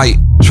 Oh, mate,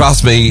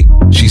 trust me,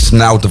 she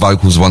snailed the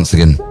vocals once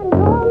again.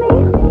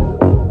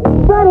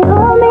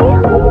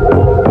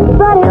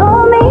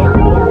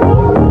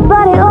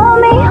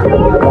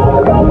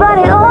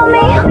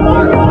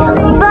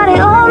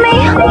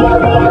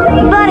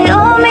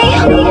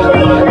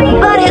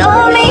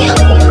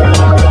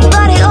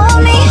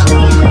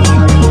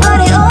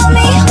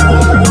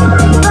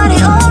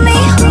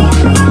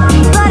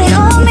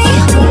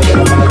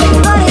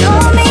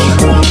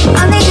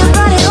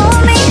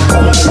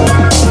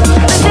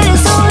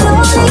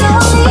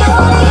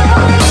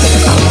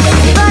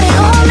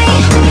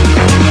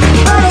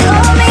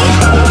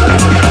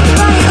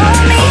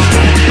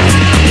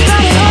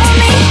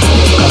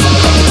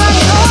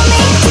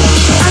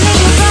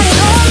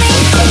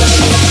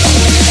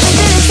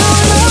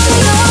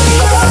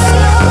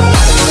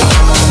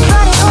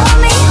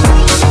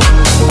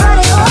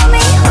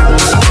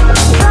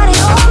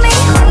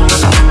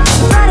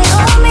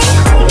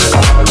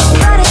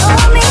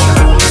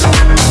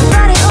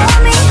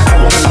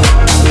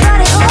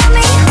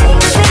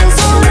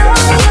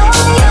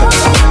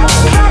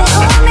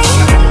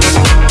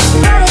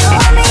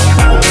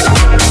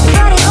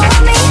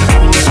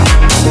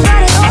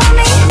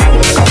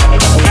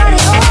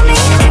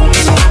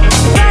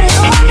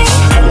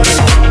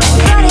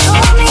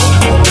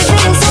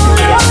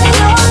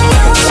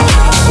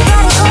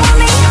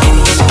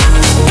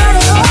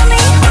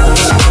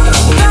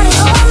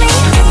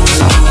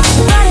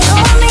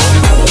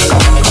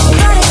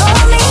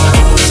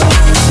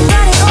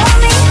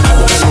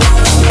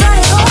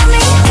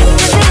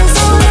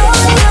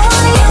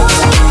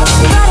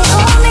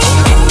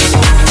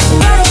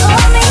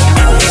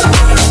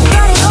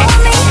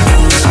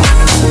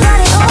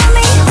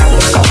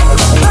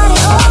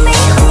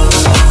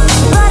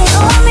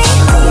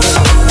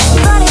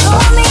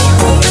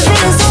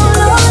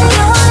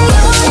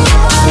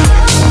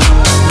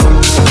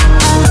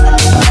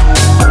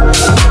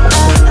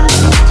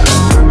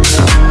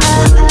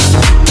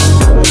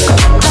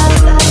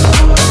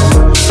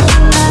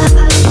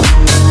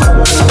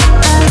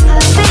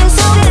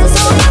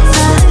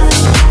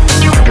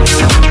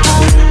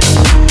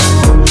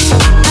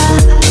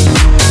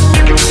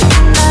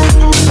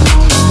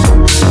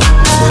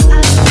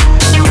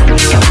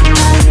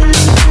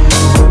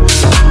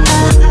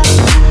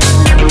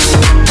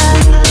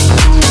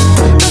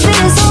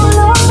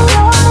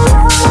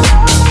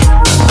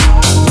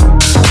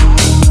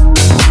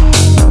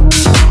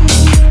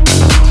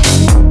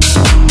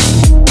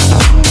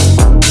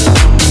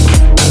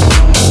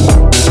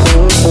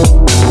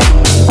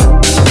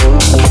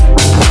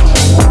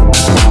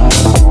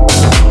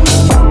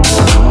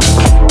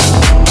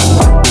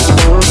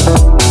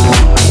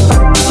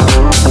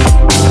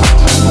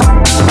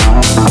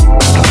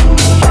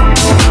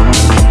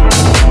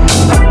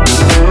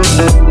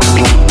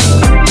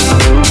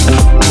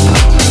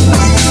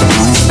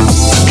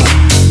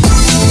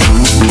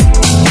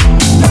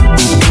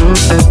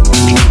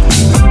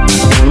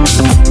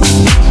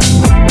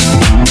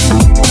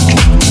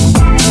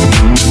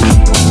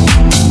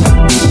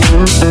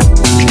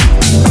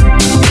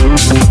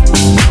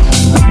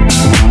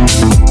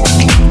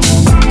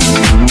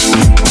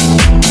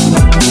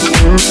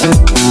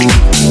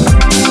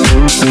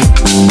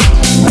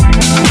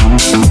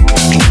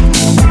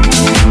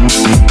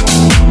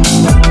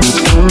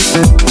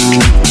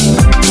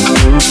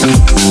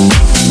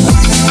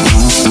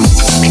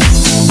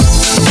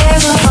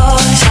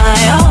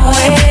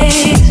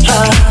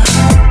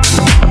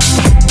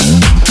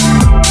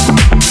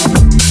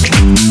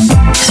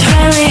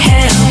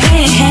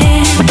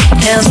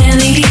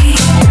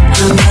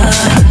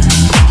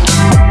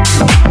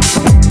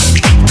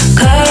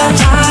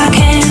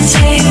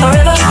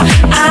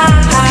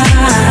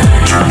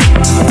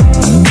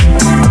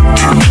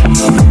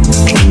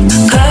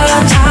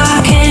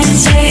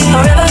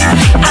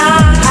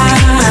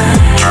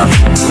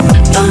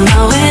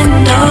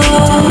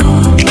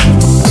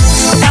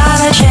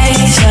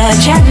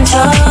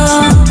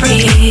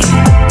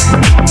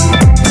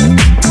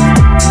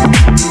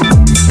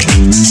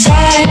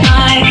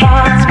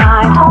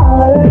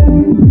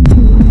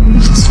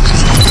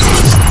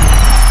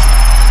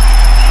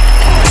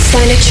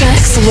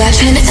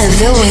 weapon of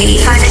the week.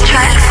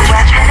 SolarTrak's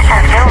weapon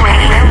of the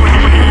week.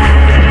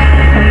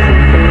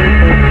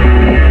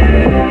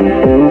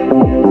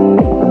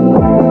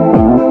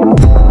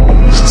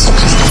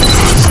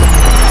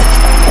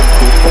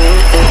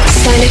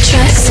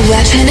 SolarTrak's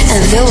weapon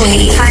of the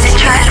week.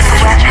 SolarTrak's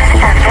weapon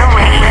of the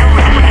week.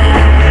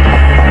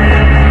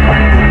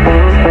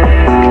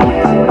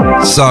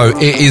 So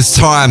it is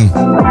time.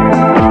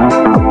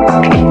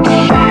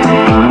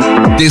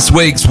 This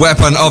week's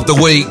weapon of the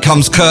week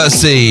comes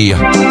courtesy of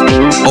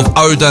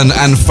Odin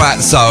and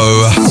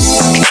Fatso.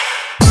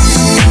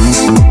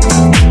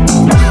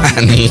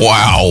 And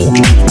wow,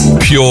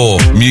 pure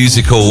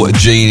musical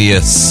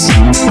genius.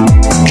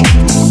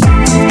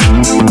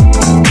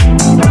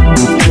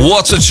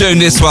 What a tune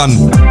this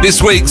one.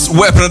 This week's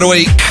weapon of the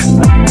week.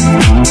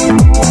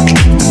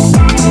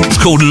 It's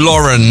called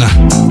Lauren.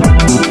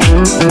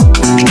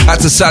 Out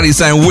to Sally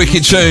saying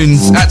wicked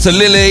tunes. Out to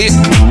Lily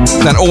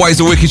saying always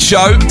a wicked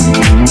show.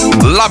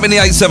 Loving the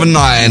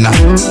 879.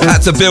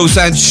 Out to Bill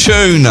saying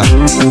tune.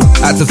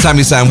 Out to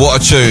Tammy saying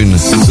what a tune.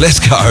 Let's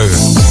go.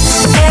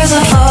 There's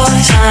a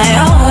voice I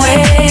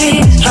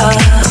always love.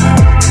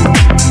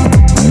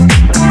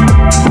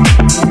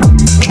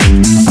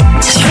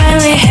 This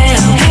friendly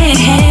helping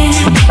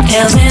hand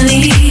tells me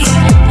leave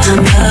I'm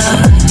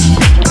loved.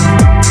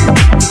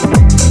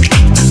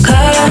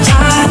 Cause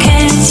I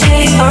can't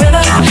say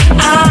forever.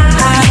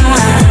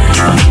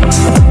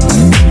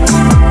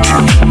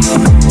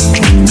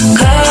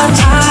 Cause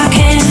I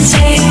can't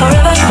say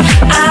forever.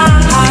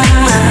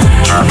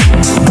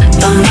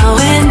 From my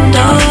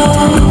window,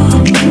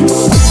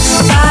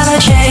 by the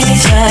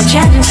chase, a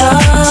gentle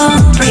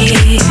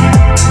breeze.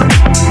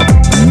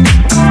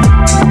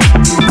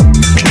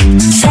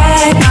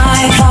 Set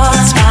my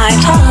thoughts by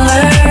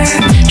taller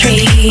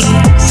trees.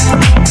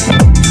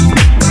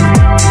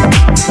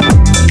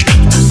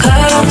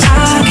 Cause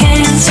I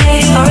can't say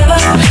forever.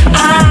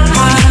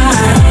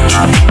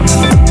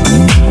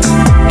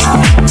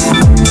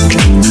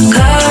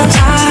 Cause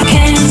I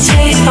can't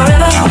say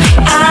forever.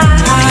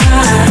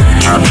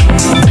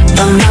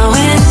 From my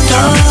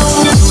window.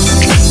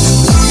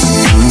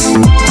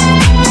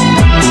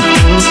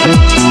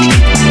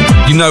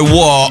 You know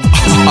what?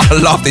 I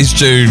love this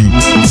tune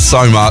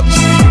so much.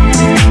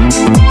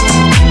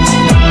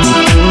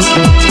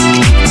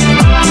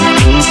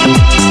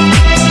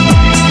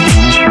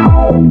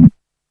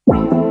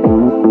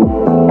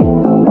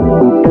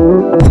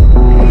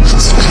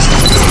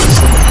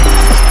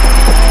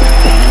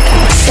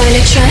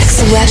 SolarTrak's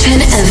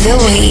weapon of the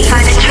week.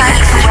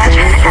 SolarTrak's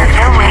weapon of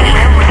the week.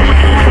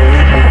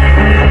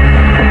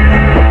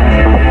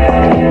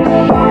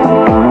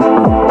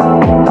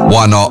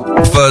 Why not?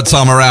 Third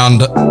time around.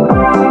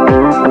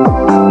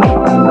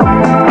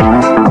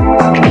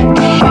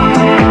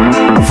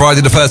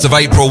 Friday the 1st of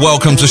April,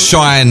 welcome to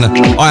Shine.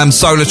 I am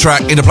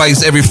SolarTrak in a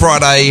place every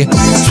Friday,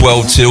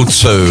 12 till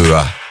 2.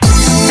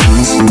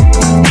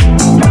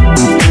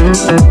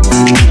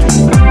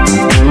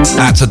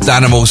 Out to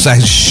Danimal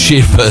saying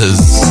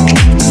shivers.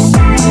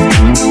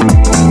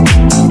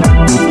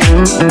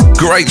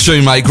 Great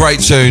tune, mate, great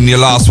tune, your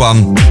last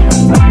one.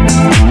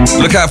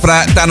 Look out for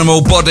that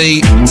Danimal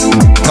Body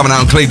coming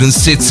out in Cleveland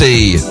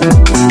City.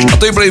 I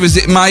do believe is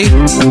it May.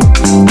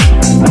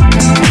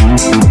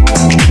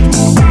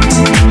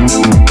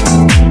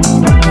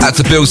 Out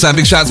to Bill saying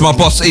big shout out to my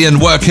boss Ian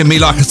working me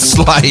like a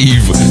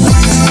slave.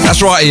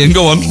 That's right Ian,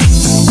 go on.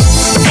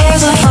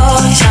 There's a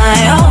voice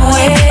I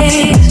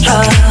always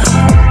love.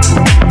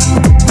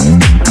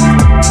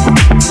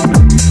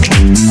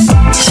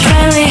 This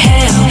friendly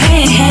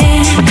helping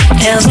hand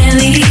tells me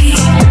leave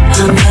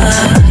I'm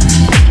loved.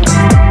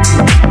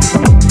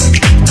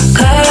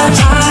 Cause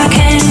I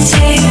can't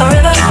say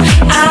forever.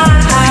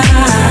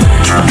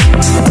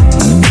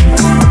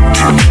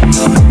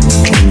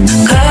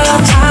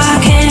 Cause I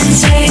can't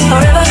say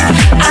forever.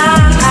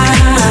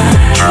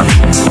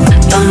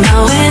 From my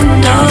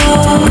window,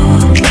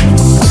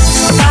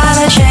 by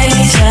the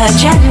chase, a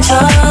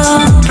gentle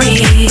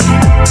breeze.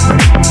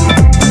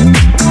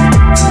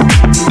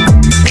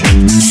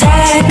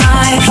 Set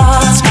my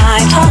thoughts by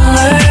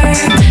taller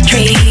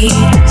trees.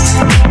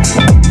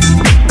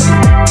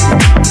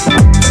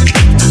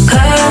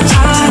 Cause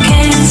I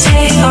can't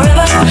say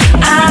forever.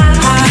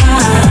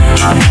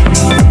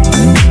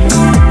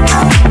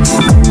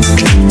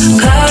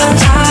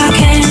 Cause I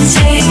can't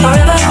say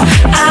forever.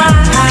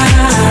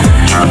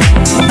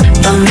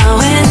 From my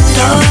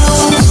window.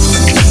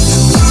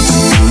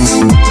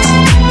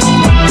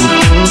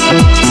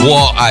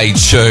 What a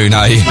tune,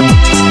 eh?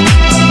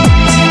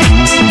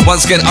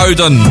 Once again,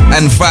 Odin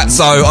and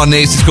Fatso on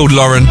this. It's called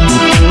Lauren.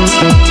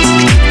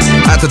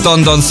 At the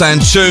Don Don saying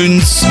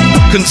tunes.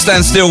 Couldn't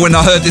stand still when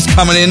I heard this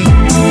coming in.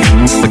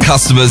 The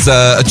customers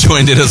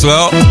joined it as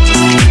well.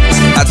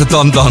 At the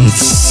Don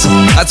Dons.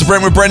 At to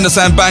Brentwood Brenda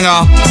saying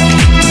banger.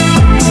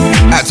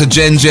 At to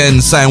Jen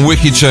Jen saying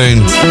wicked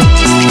tune.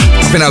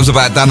 I think that was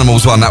about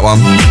Danimals one, that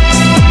one.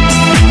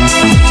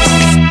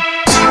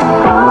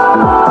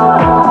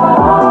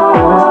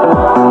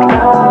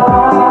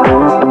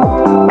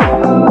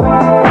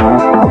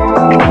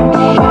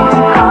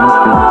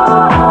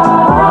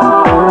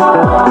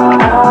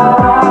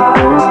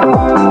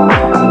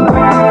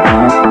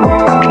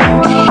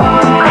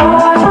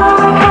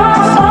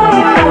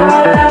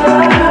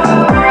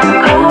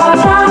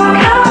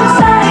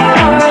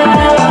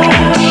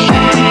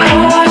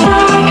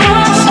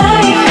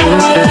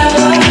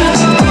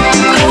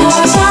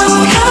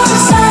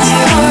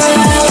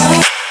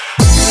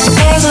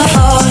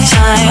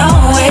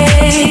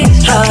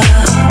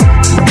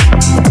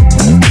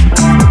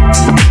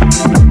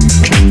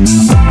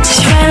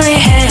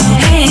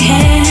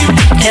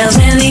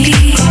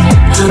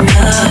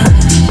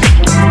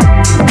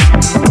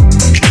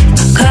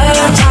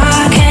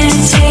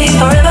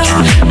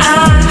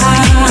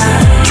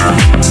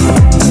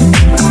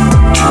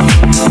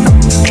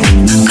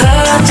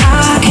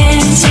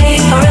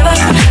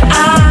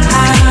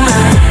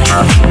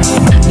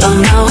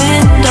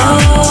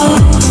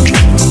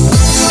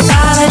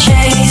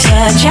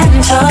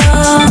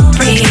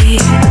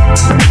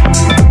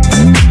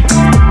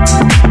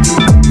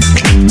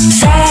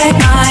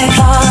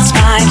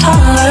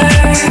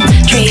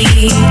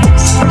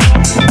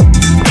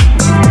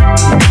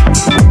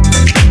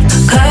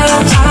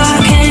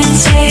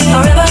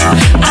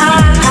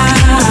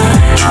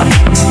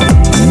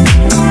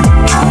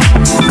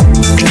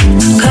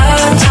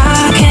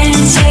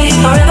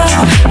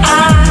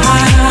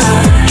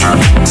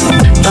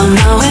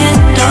 my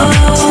window.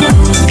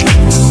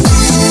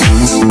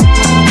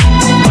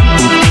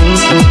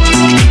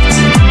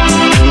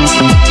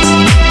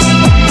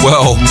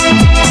 Well,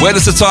 where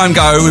does the time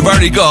go? We've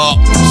only got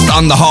just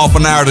under half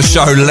an hour of the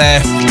show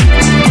left.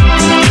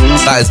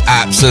 That has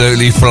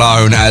absolutely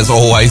flown, as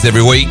always,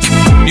 every week.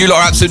 You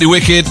lot are absolutely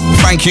wicked.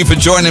 Thank you for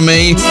joining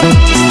me.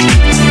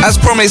 As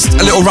promised,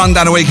 a little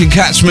rundown of where you can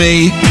catch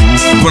me.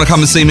 If you want to come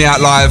and see me out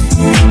live.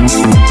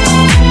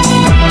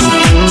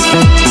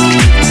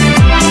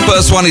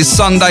 First one is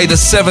Sunday the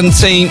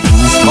 17th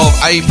of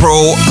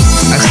April.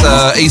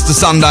 That's Easter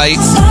Sunday.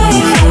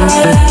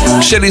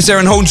 Shelley's there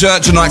in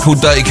Hornchurch, a night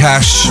called Dirty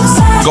Cash.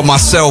 Got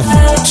myself,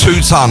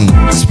 2 Ton,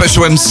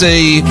 special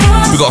MC.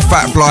 We've got a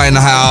Fat Fly in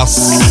the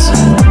house.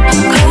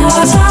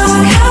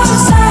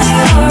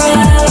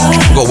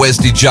 We've got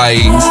Wesley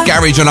J,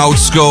 Garage and Old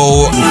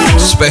School,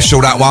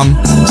 special that one.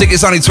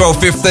 Tickets only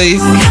 $12.50.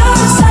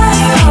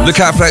 Look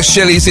out for that.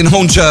 Shelley's in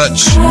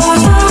Hornchurch.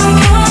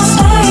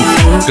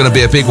 Gonna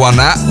be a big one,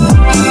 that.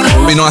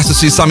 Be nice to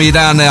see some of you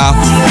down there.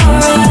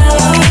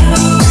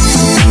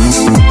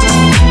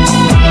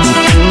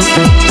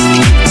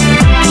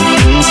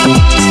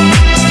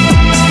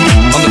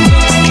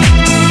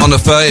 On the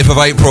 30th of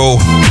April,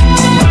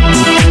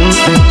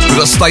 we've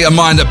got State of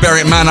Mind at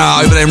Berwick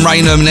Manor over there in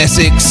Raynham in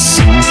Essex.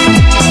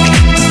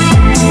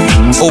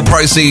 All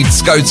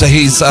proceeds go to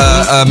his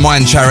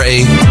Mind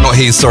charity. Not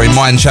his, sorry,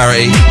 Mind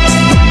charity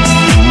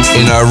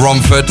in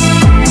Romford.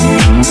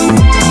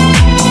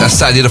 That's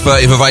Saturday the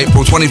 30th of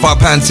April.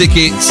 £25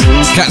 tickets.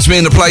 Catch me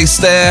in the place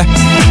there.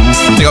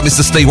 Pick up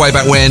Mr. Steve way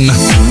back when.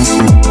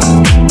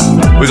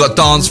 We got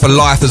Dance for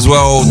Life as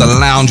well. The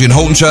Lounge in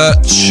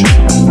Hornchurch.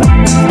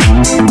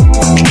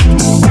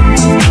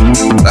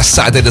 That's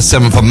Saturday the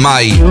 7th of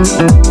May.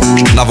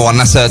 Another one,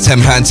 that's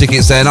 £10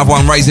 tickets there. Another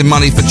one raising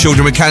money for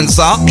children with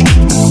cancer.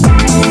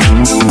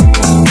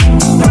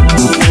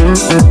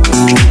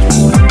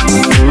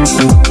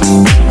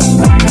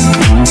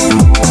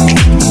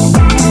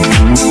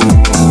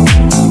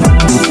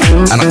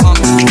 And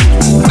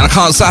I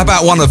can't say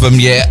about one of them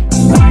yet,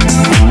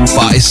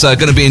 but it's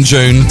going to be in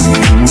June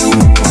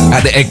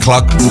at the Egg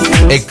Club.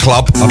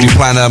 I'll be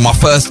playing my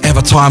first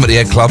ever time at the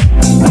Egg Club.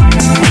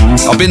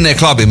 I've been there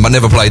clubbing, but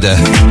never played there,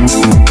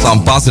 so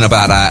I'm buzzing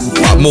about that.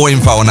 But more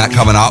info on that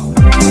coming up.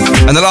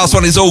 And the last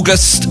one is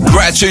August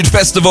Gratitude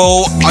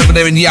Festival over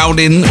there in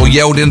Yaldin, or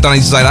Yeldin, don't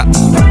need to say that.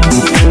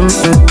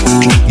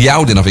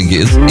 Yaldin, I think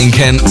it is, in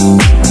Kent.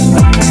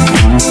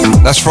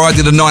 That's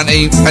Friday the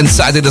 19th and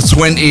Saturday the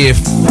 20th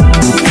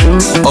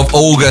of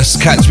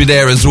August. Catch me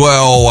there as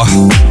well.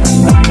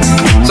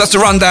 So that's the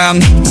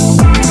rundown.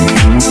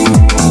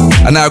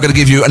 And now I'm going to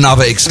give you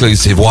another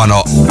exclusive. Why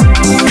not?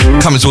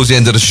 Coming towards the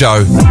end of the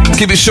show.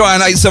 Keep it shy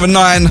on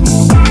 879.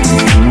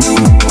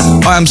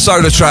 I am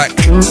SolarTrak,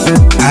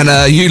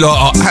 and you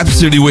lot are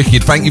absolutely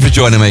wicked. Thank you for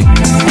joining me.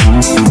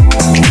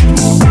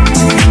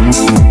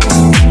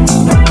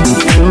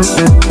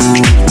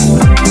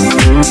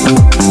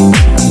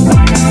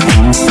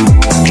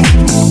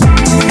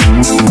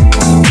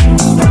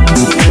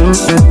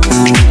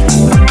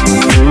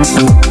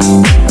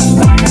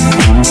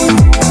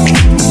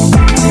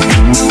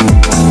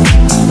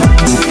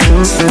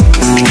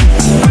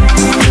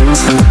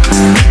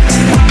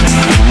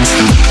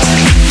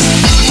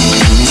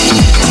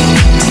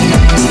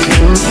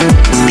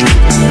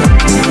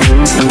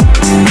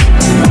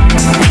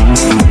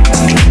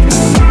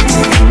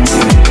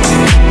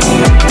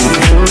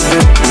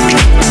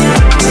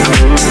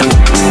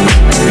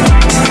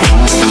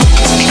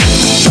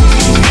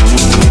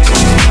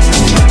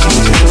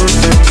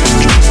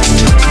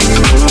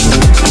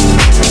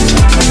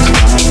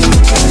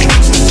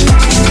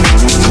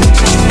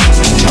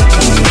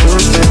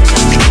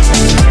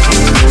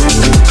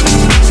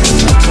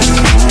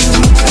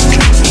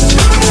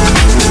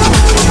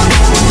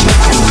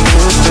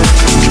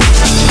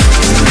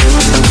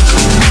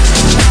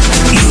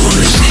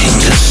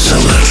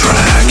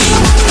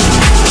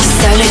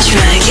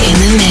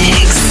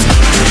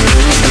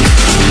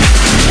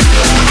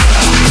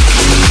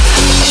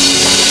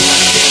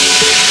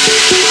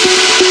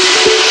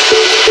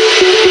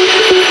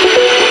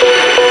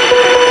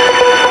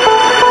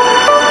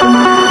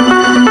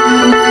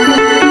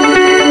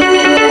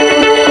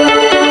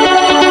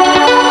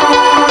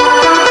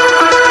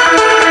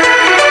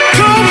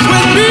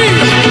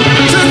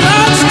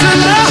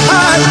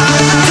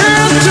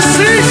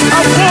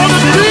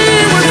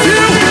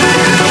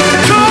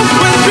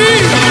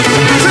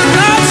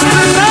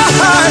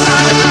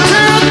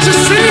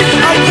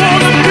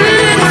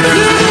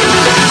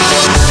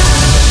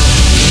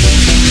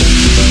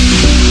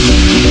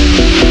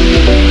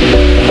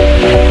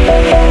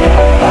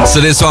 So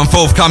this one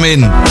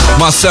forthcoming,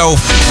 myself,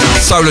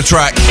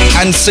 SolarTrak,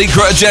 and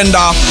Secret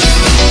Agenda.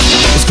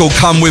 It's called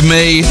Come With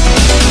Me.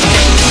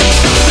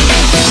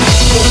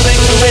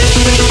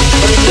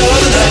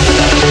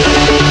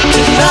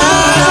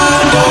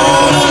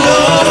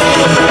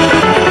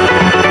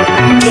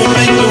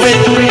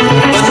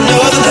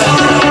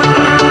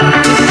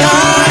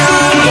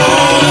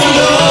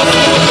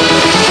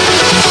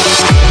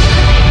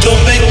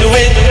 Don't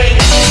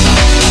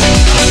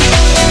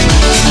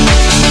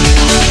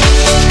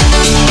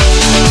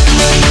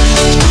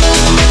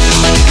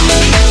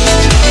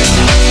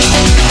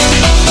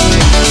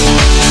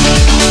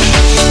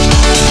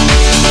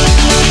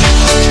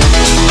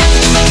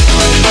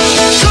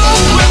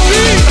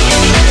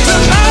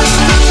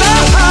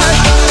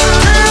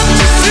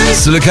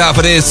So look out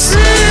for this.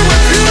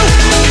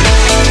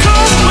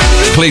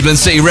 Cleveland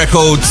City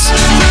Records.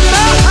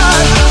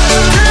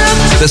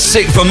 The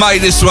 6th of May,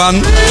 this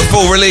one,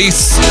 full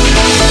release.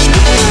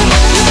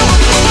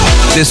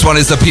 This one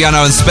is the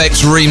Piano and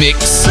Specs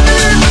remix.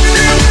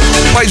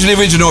 Played the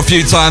original a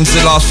few times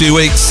in the last few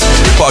weeks,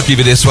 but I'll give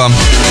you this one.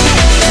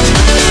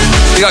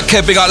 Big up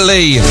Kev, big up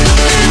Lee.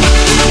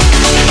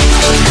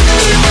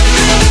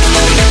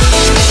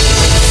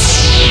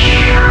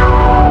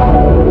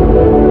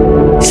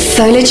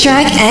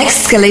 SolarTrak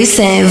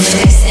exclusive.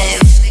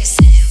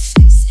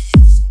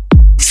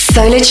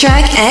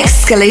 SolarTrak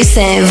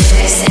exclusive.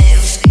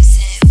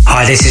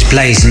 Hi, this is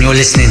Blaze, and you're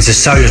listening to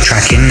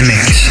SolarTrak in the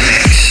mix.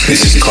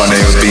 This is Corneo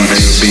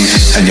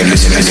Beats, and you're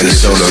listening to the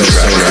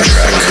SolarTrak.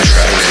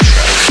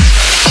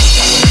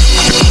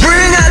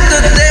 Bring out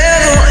the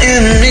devil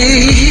in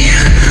me,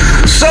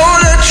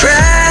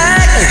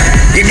 SolarTrak.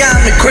 You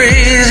got me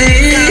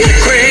crazy,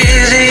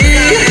 crazy,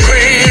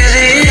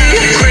 crazy,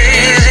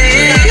 crazy,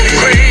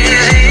 crazy.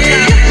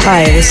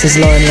 Hi, this is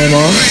Lauren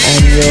Lemore,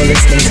 and you're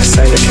listening to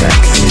SolarTrak.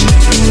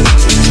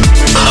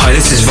 Hi,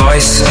 this is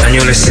Vice, and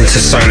you're listening to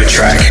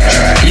SolarTrak.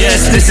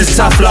 Yes, this is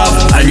Tough Love,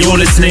 and you're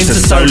listening to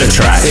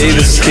SolarTrak. Hey,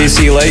 this is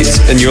KC Light,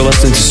 and you're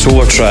listening to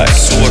SolarTrak.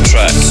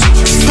 SolarTrak.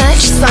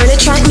 Search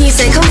SolarTrak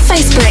Music on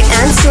Facebook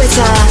and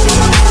Twitter.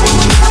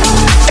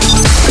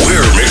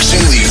 We're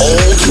mixing the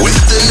old with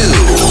the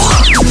new.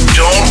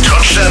 Don't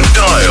touch that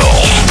dial.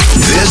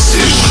 This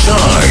is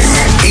Shine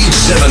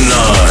 879.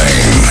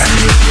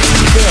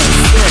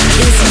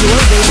 This is your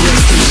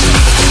radio station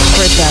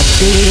for the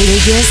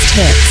biggest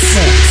hits.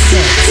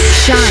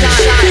 Shine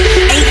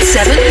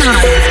 879.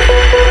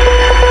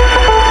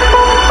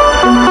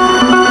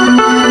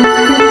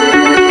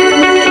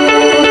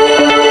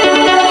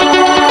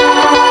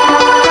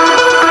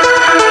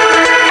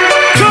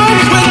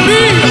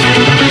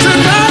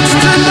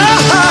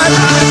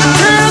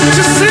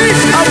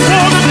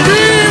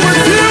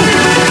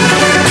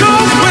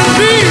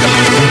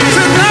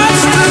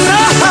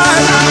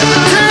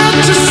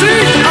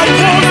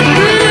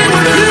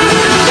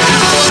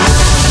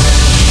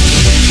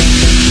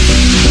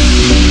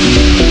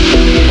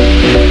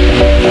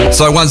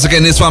 So once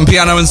again, this one,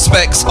 Piano and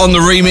Specs on the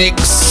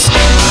remix.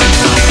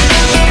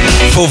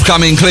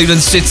 Forthcoming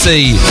Cleveland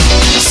City,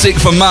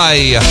 6th of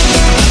May.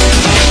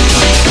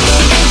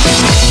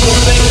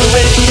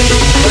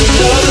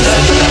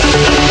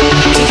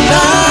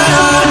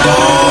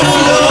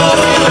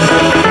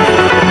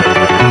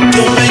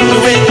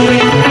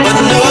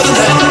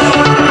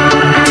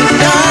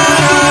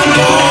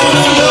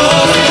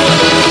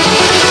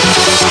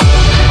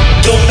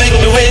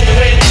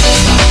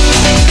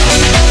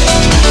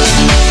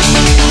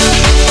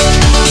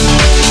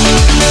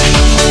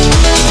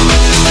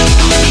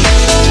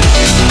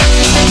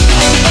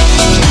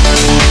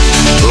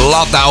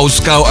 Love that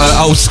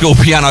old school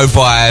piano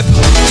vibe.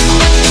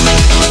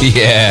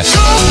 Yeah.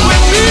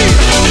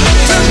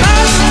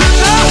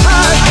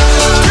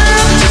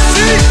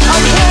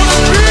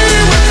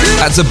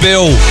 That's a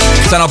Bill.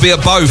 Saying I'll be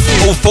at both.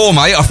 All 4,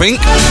 mate, I think.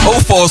 All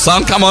 4,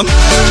 son. Come on.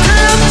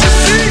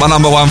 My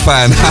number 1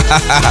 fan.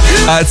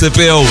 That's a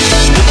Bill.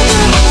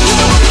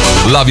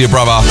 Love you,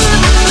 brother.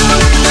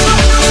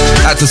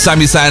 That's a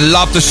Sammy saying,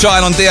 love to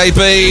Shine on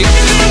DAB.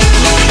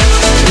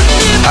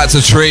 That's a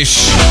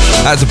Trish.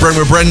 That's a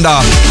Brenda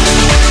Brenda.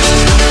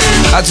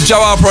 That's a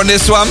Joe Harper on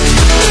this one.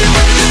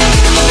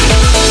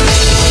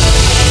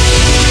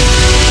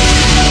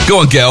 Go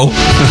on, girl.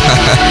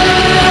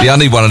 Yeah, I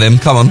need one of them.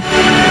 Come on.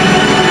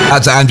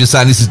 That's Andrew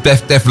saying this is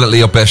definitely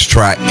your best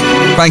track.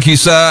 Thank you,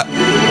 sir.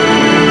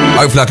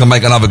 Hopefully I can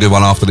make another good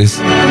one after this.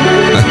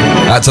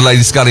 That's a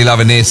Lady Scully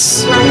loving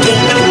this.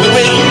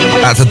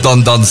 That's a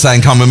Don Don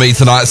saying come with me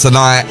tonight's the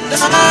night.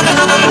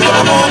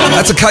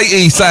 That's a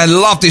Katie saying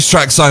love this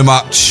track so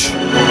much.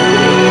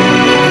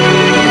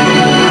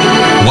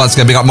 Once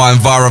again, big up my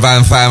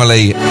Envirovan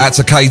family. That's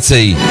a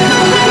Katie.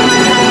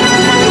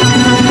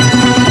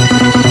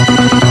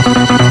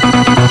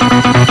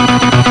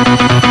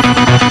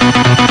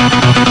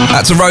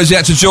 That's a Rosie,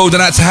 that's a Jordan,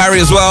 that's a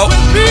Harry as well.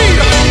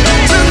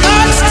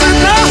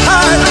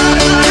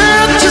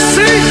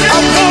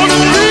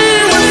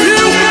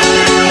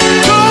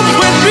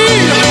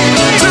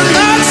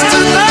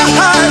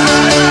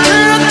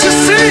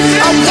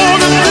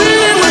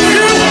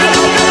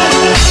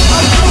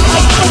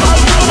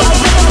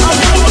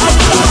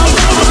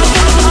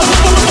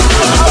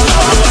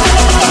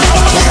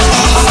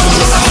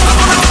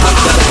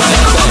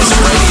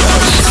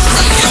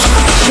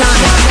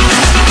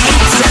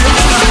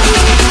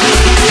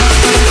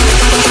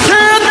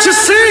 Can't you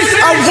see?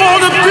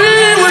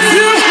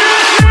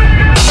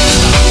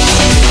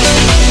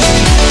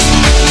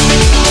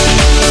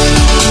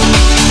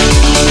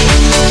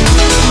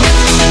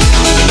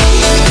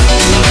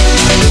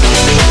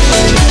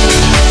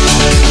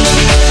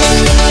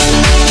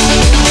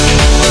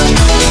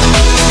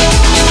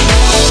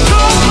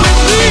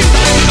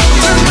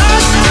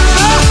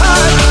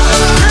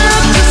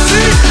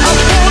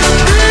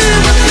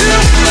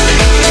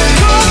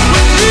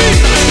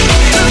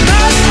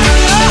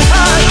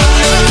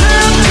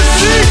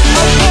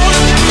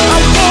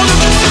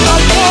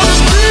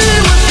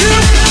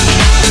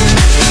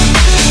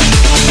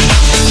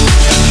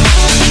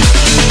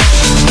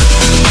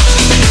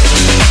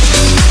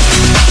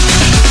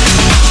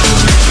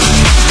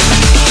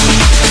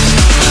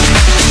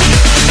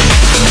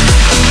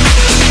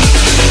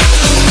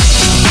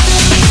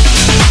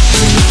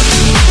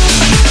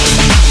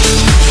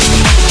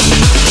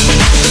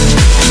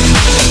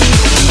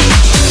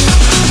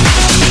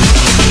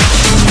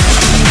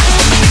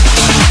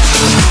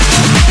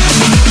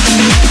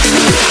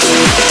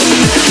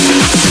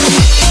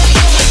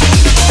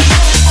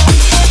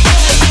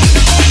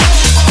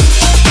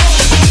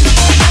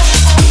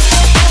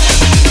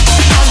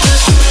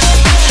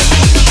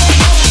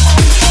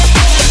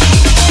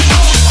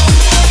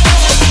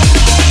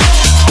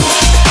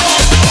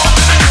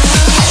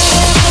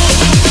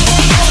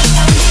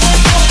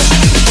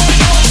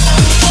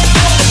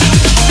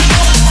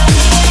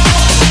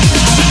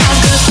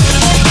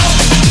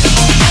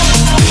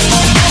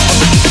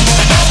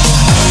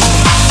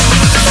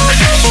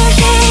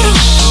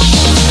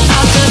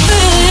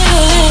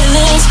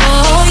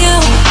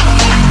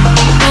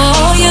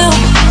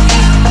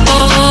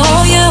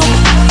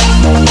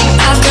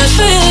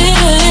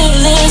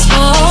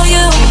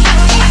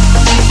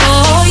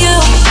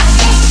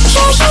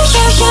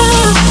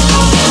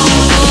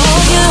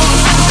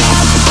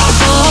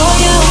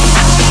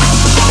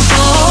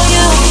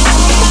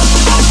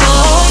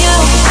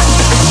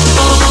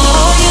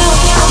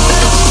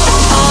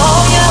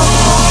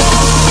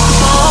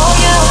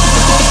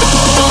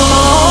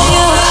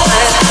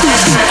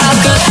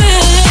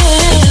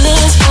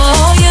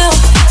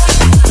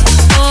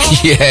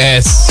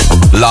 Yes,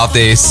 love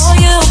this.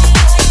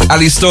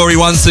 Ali's story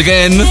once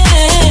again.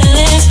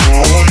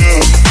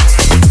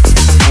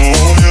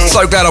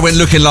 So glad I went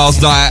looking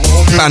last night.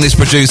 Found this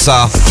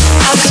producer.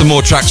 Some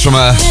more tracks from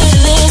her.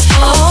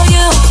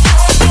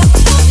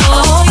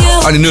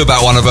 I only knew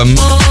about one of them.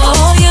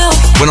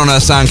 Went on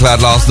her SoundCloud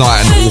last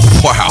night and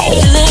wow.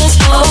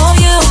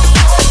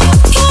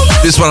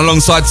 This one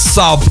alongside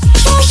Sub.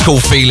 It's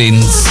called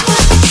Feelings.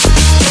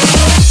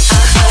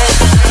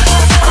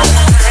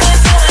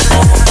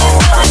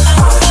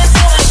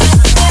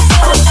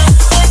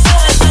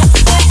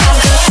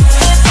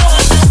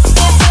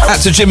 Out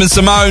to Jim and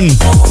Simone,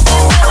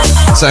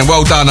 saying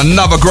well done,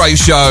 another great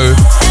show.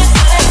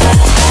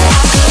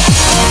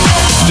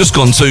 Just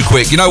gone too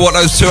quick. You know what,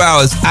 those 2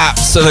 hours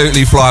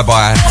absolutely fly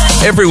by.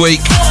 Every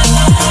week.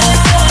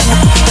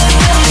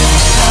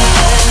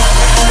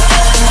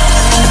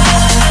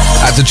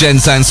 Out to Jen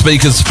saying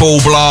speakers full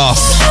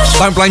blast.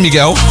 Don't blame you,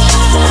 girl.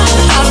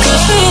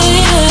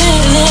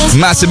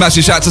 Massive,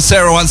 massive shout to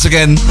Sarah once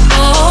again.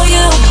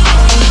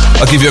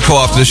 I'll give you a call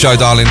after the show,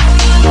 darling.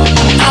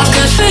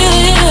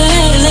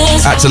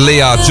 Out to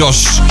Leah,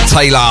 Josh,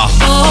 Taylor.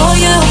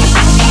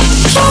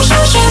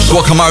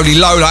 Guacamole,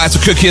 Lola. Out to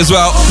Cookie as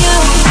well.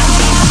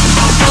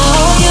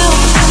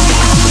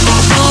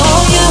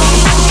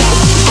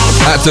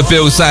 Out to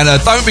Bill saying,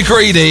 don't be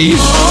greedy.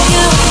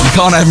 You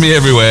can't have me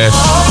everywhere.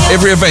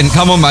 Every event,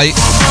 come on, mate.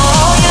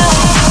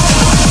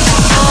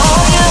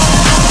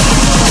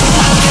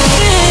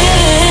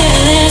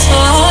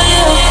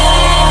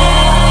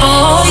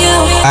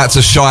 Out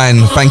to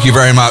Shine, thank you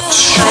very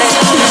much.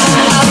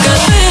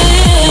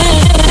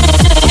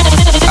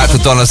 Out to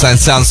Donna saying,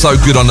 sounds so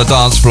good on the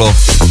dance floor.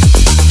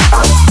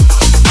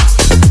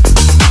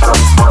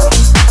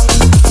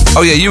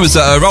 Oh yeah, you was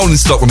at Rolling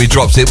Stock when we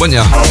dropped it, weren't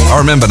you? I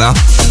remember now.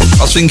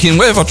 I was thinking,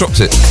 where have I dropped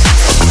it?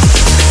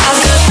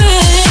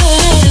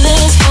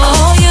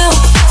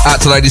 Out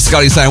to Lady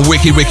Scully saying,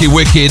 wicked, wicked,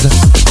 wicked.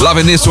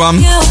 Loving this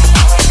one.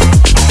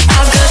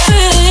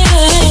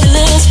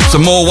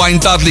 Some more Wayne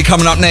Dudley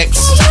coming up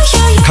next.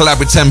 Collab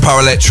with Tempo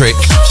Electric.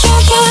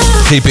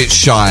 Keep it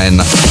shine.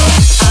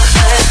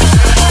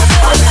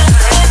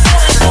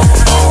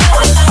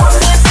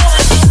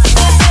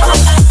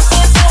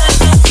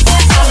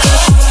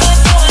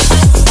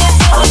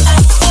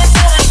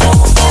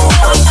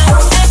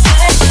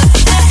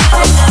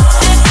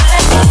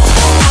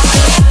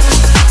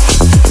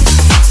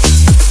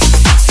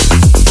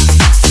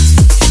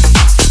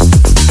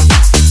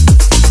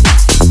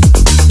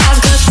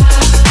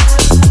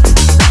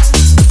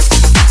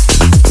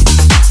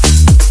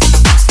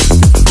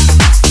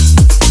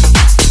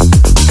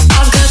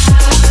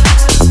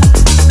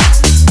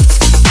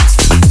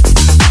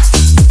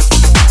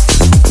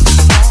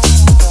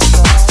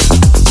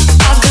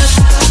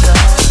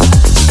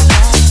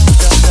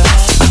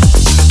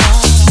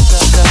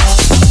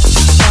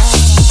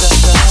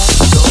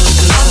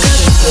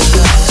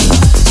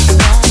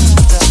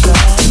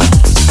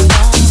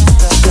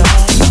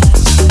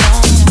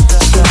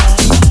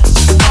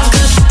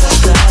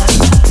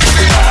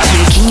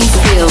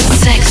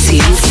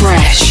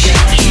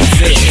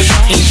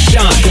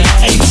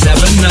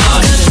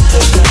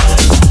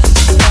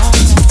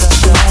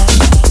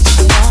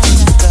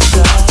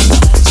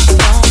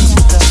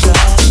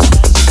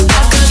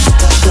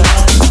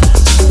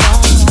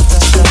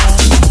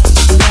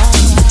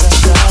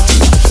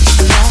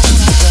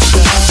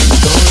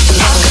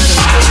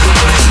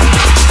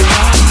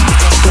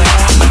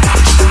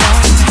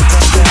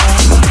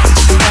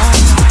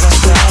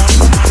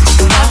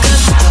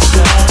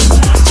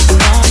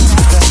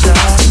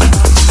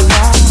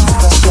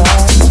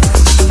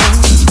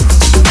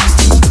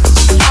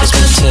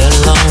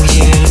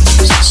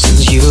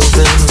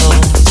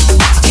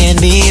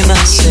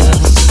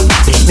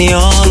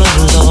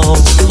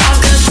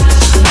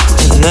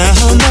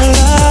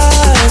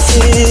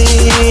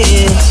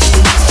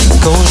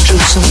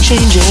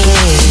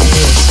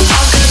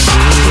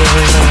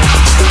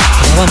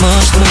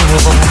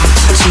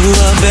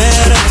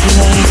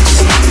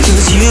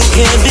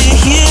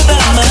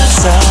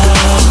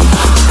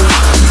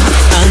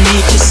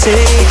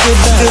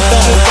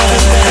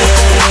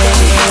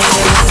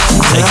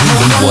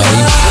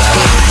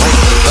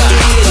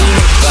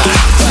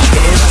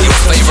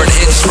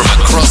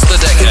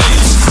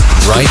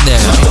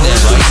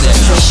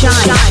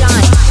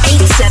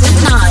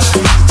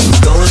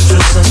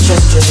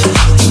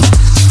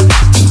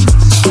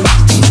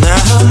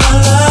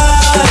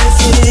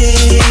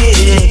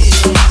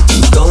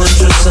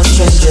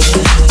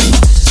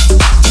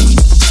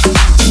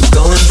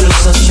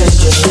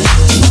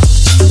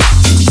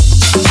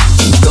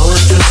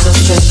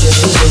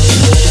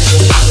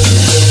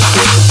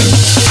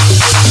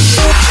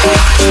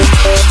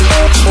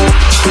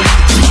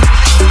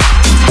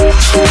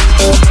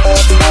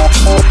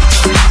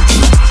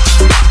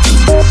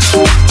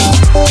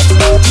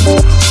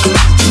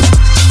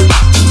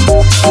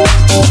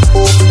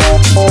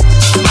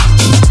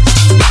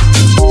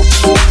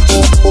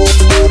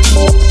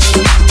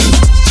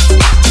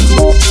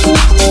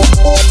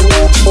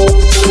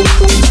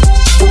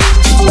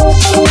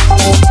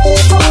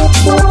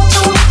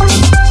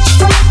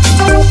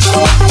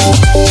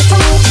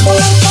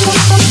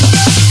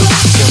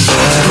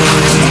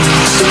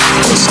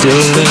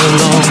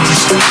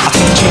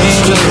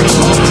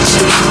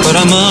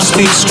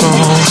 be strong.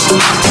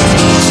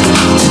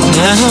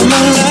 Now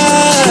my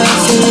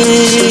life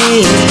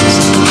is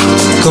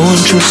going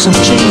through some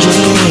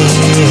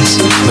changes,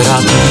 but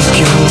I'll keep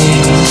you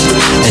in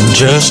and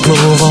just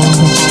move on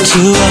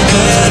to a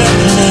better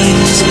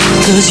place.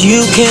 'Cause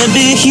you can't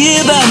be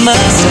here by my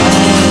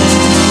side.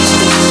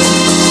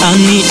 I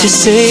need to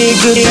say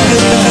goodbye.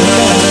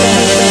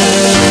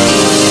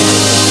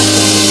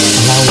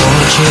 And I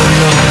want you to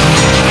know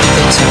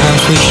the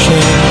times we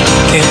share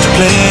can't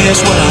replace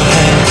what I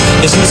had.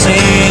 It's the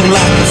same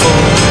like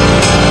before.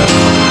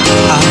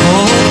 I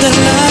hope that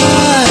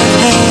life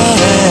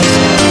has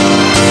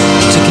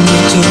taken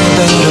you to a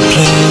better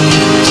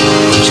place,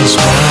 which is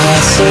why I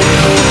say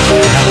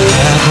that I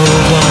have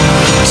moved on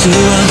to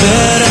a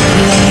better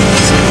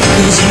place.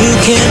 'Cause you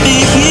can't be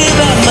here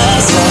by my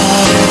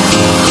side.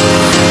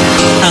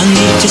 I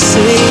need to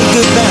say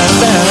goodbye.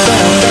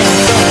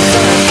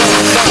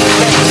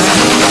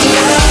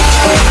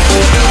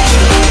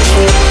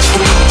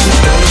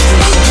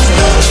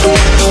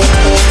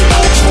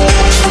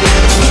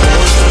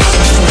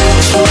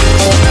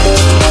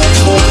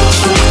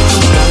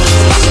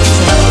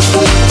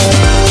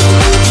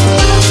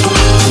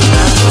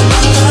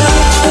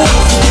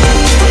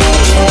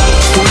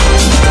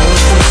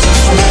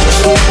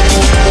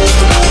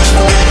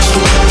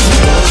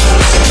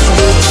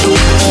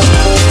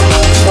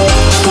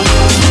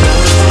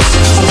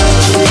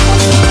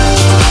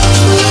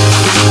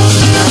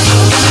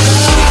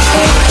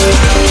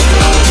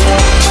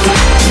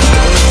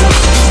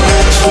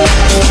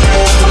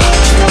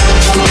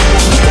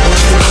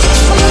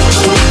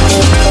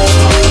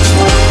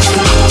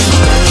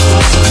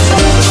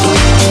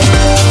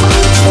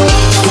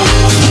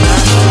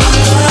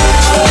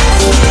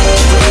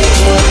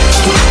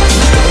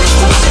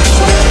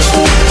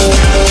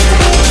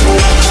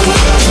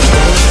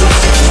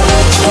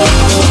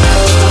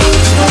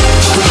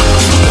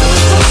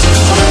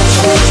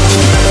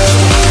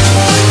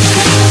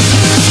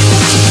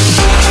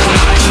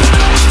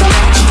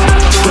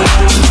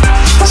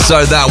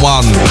 So that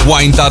one,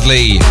 Wayne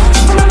Dudley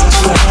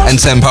and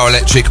Tempo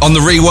Electric. On the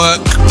rework,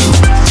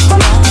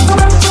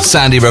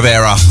 Sandy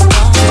Rivera.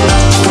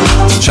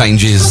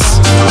 Changes.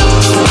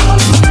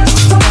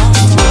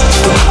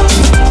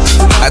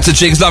 Out to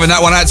Jigs, loving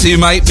that one. Out to you,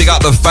 mate. Big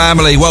up the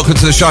family. Welcome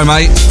to the show,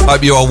 mate.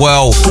 Hope you are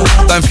well.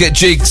 Don't forget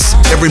Jigs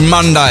every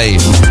Monday,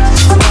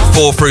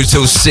 4 through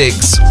till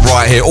 6,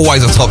 right here.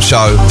 Always a top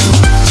show.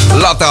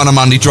 Love that on a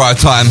Monday drive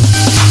time.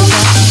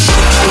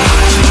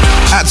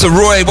 Out to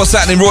Roy. What's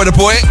happening, Roy the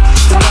boy?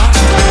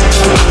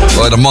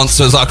 Roy the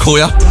monster, as I call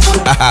you.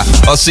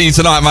 I'll see you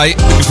tonight, mate.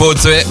 Looking forward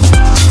to it.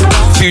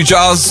 Few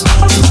jars.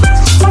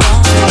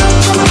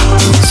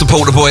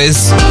 Support the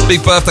boys.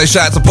 Big birthday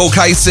shout out to Paul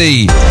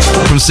Casey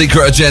from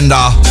Secret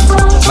Agenda.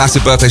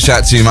 Massive birthday shout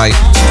out to you, mate.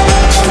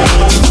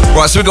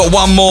 Right, so we've got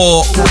one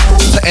more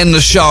to end the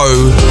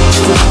show.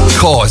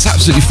 God, it's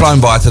absolutely flown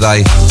by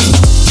today.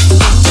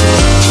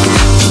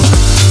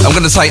 I'm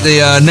going to take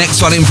the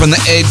next one in from the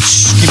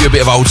edge, give you a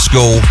bit of old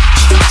school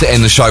to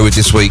end the show with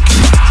this week.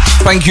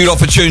 Thank you lot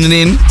for tuning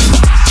in.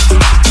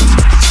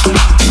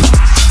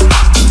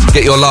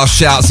 Get your last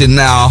shouts in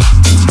now.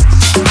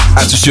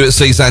 Out to Stuart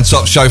C saying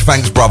top show.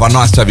 Thanks, brother.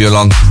 Nice to have you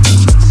along.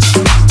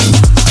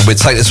 And we'll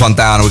take this one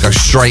down and we'll go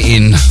straight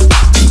in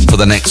for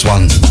the next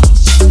one.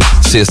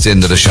 See us at the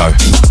end of the show.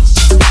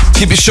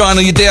 Keep it shine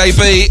on your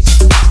DAB.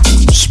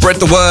 Spread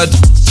the word.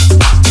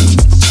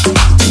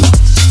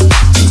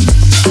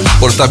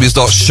 Or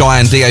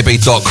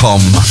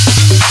www.shinedab.com.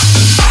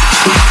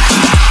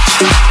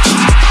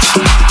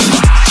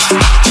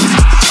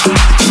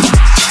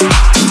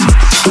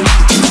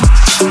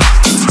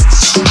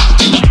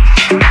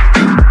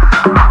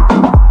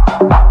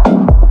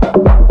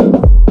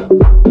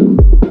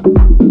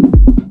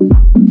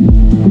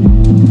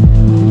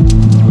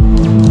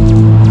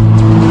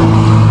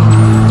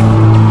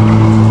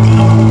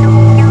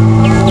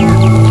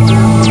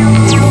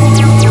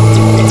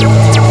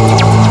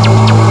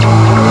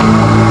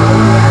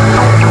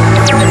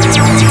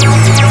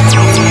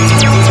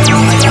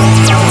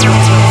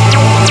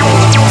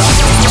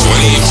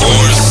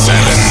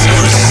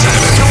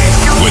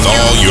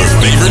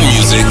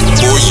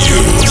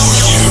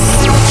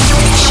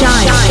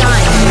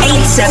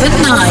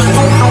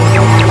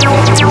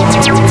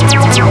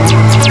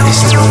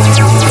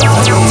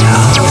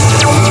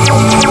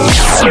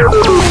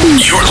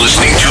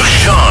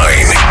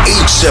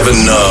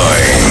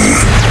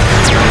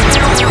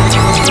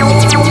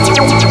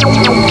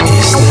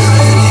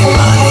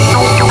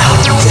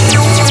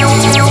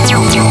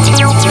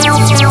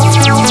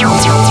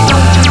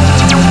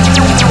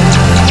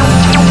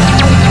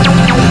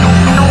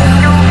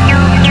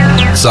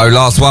 So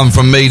last one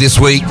from me this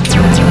week.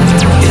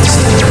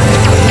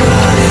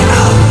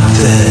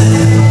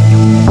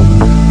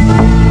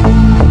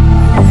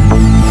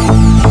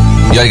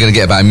 You're only going to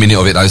get about a minute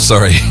of it though,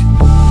 sorry.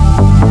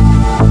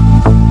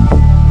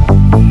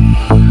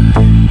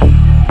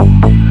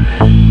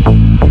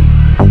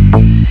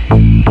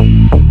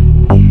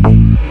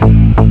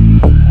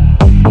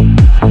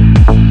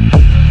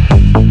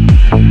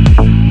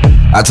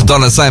 Out to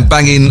Donna saying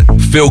banging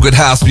feel-good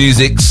house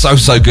music.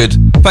 So good.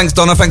 Thanks,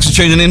 Donna. Thanks for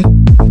tuning in.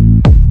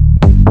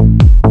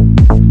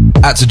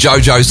 Out to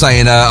Jojo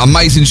saying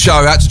amazing show.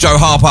 Out to Joe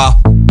Harper.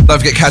 Don't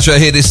forget, catch her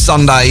here this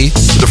Sunday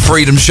for the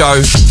Freedom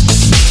Show.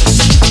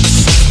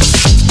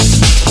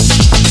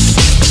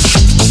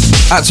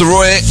 Out to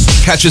Roy.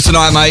 Catch us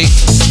tonight, mate.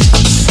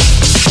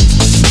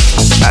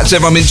 Out to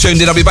everyone been tuned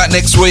in. I'll be back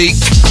next week.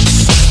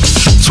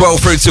 12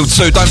 through till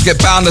 2. Don't forget,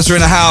 Boundless are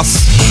in the house.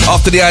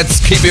 After the ads,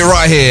 keep it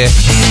right here.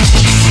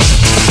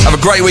 Have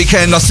a great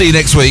weekend. I'll see you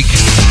next week.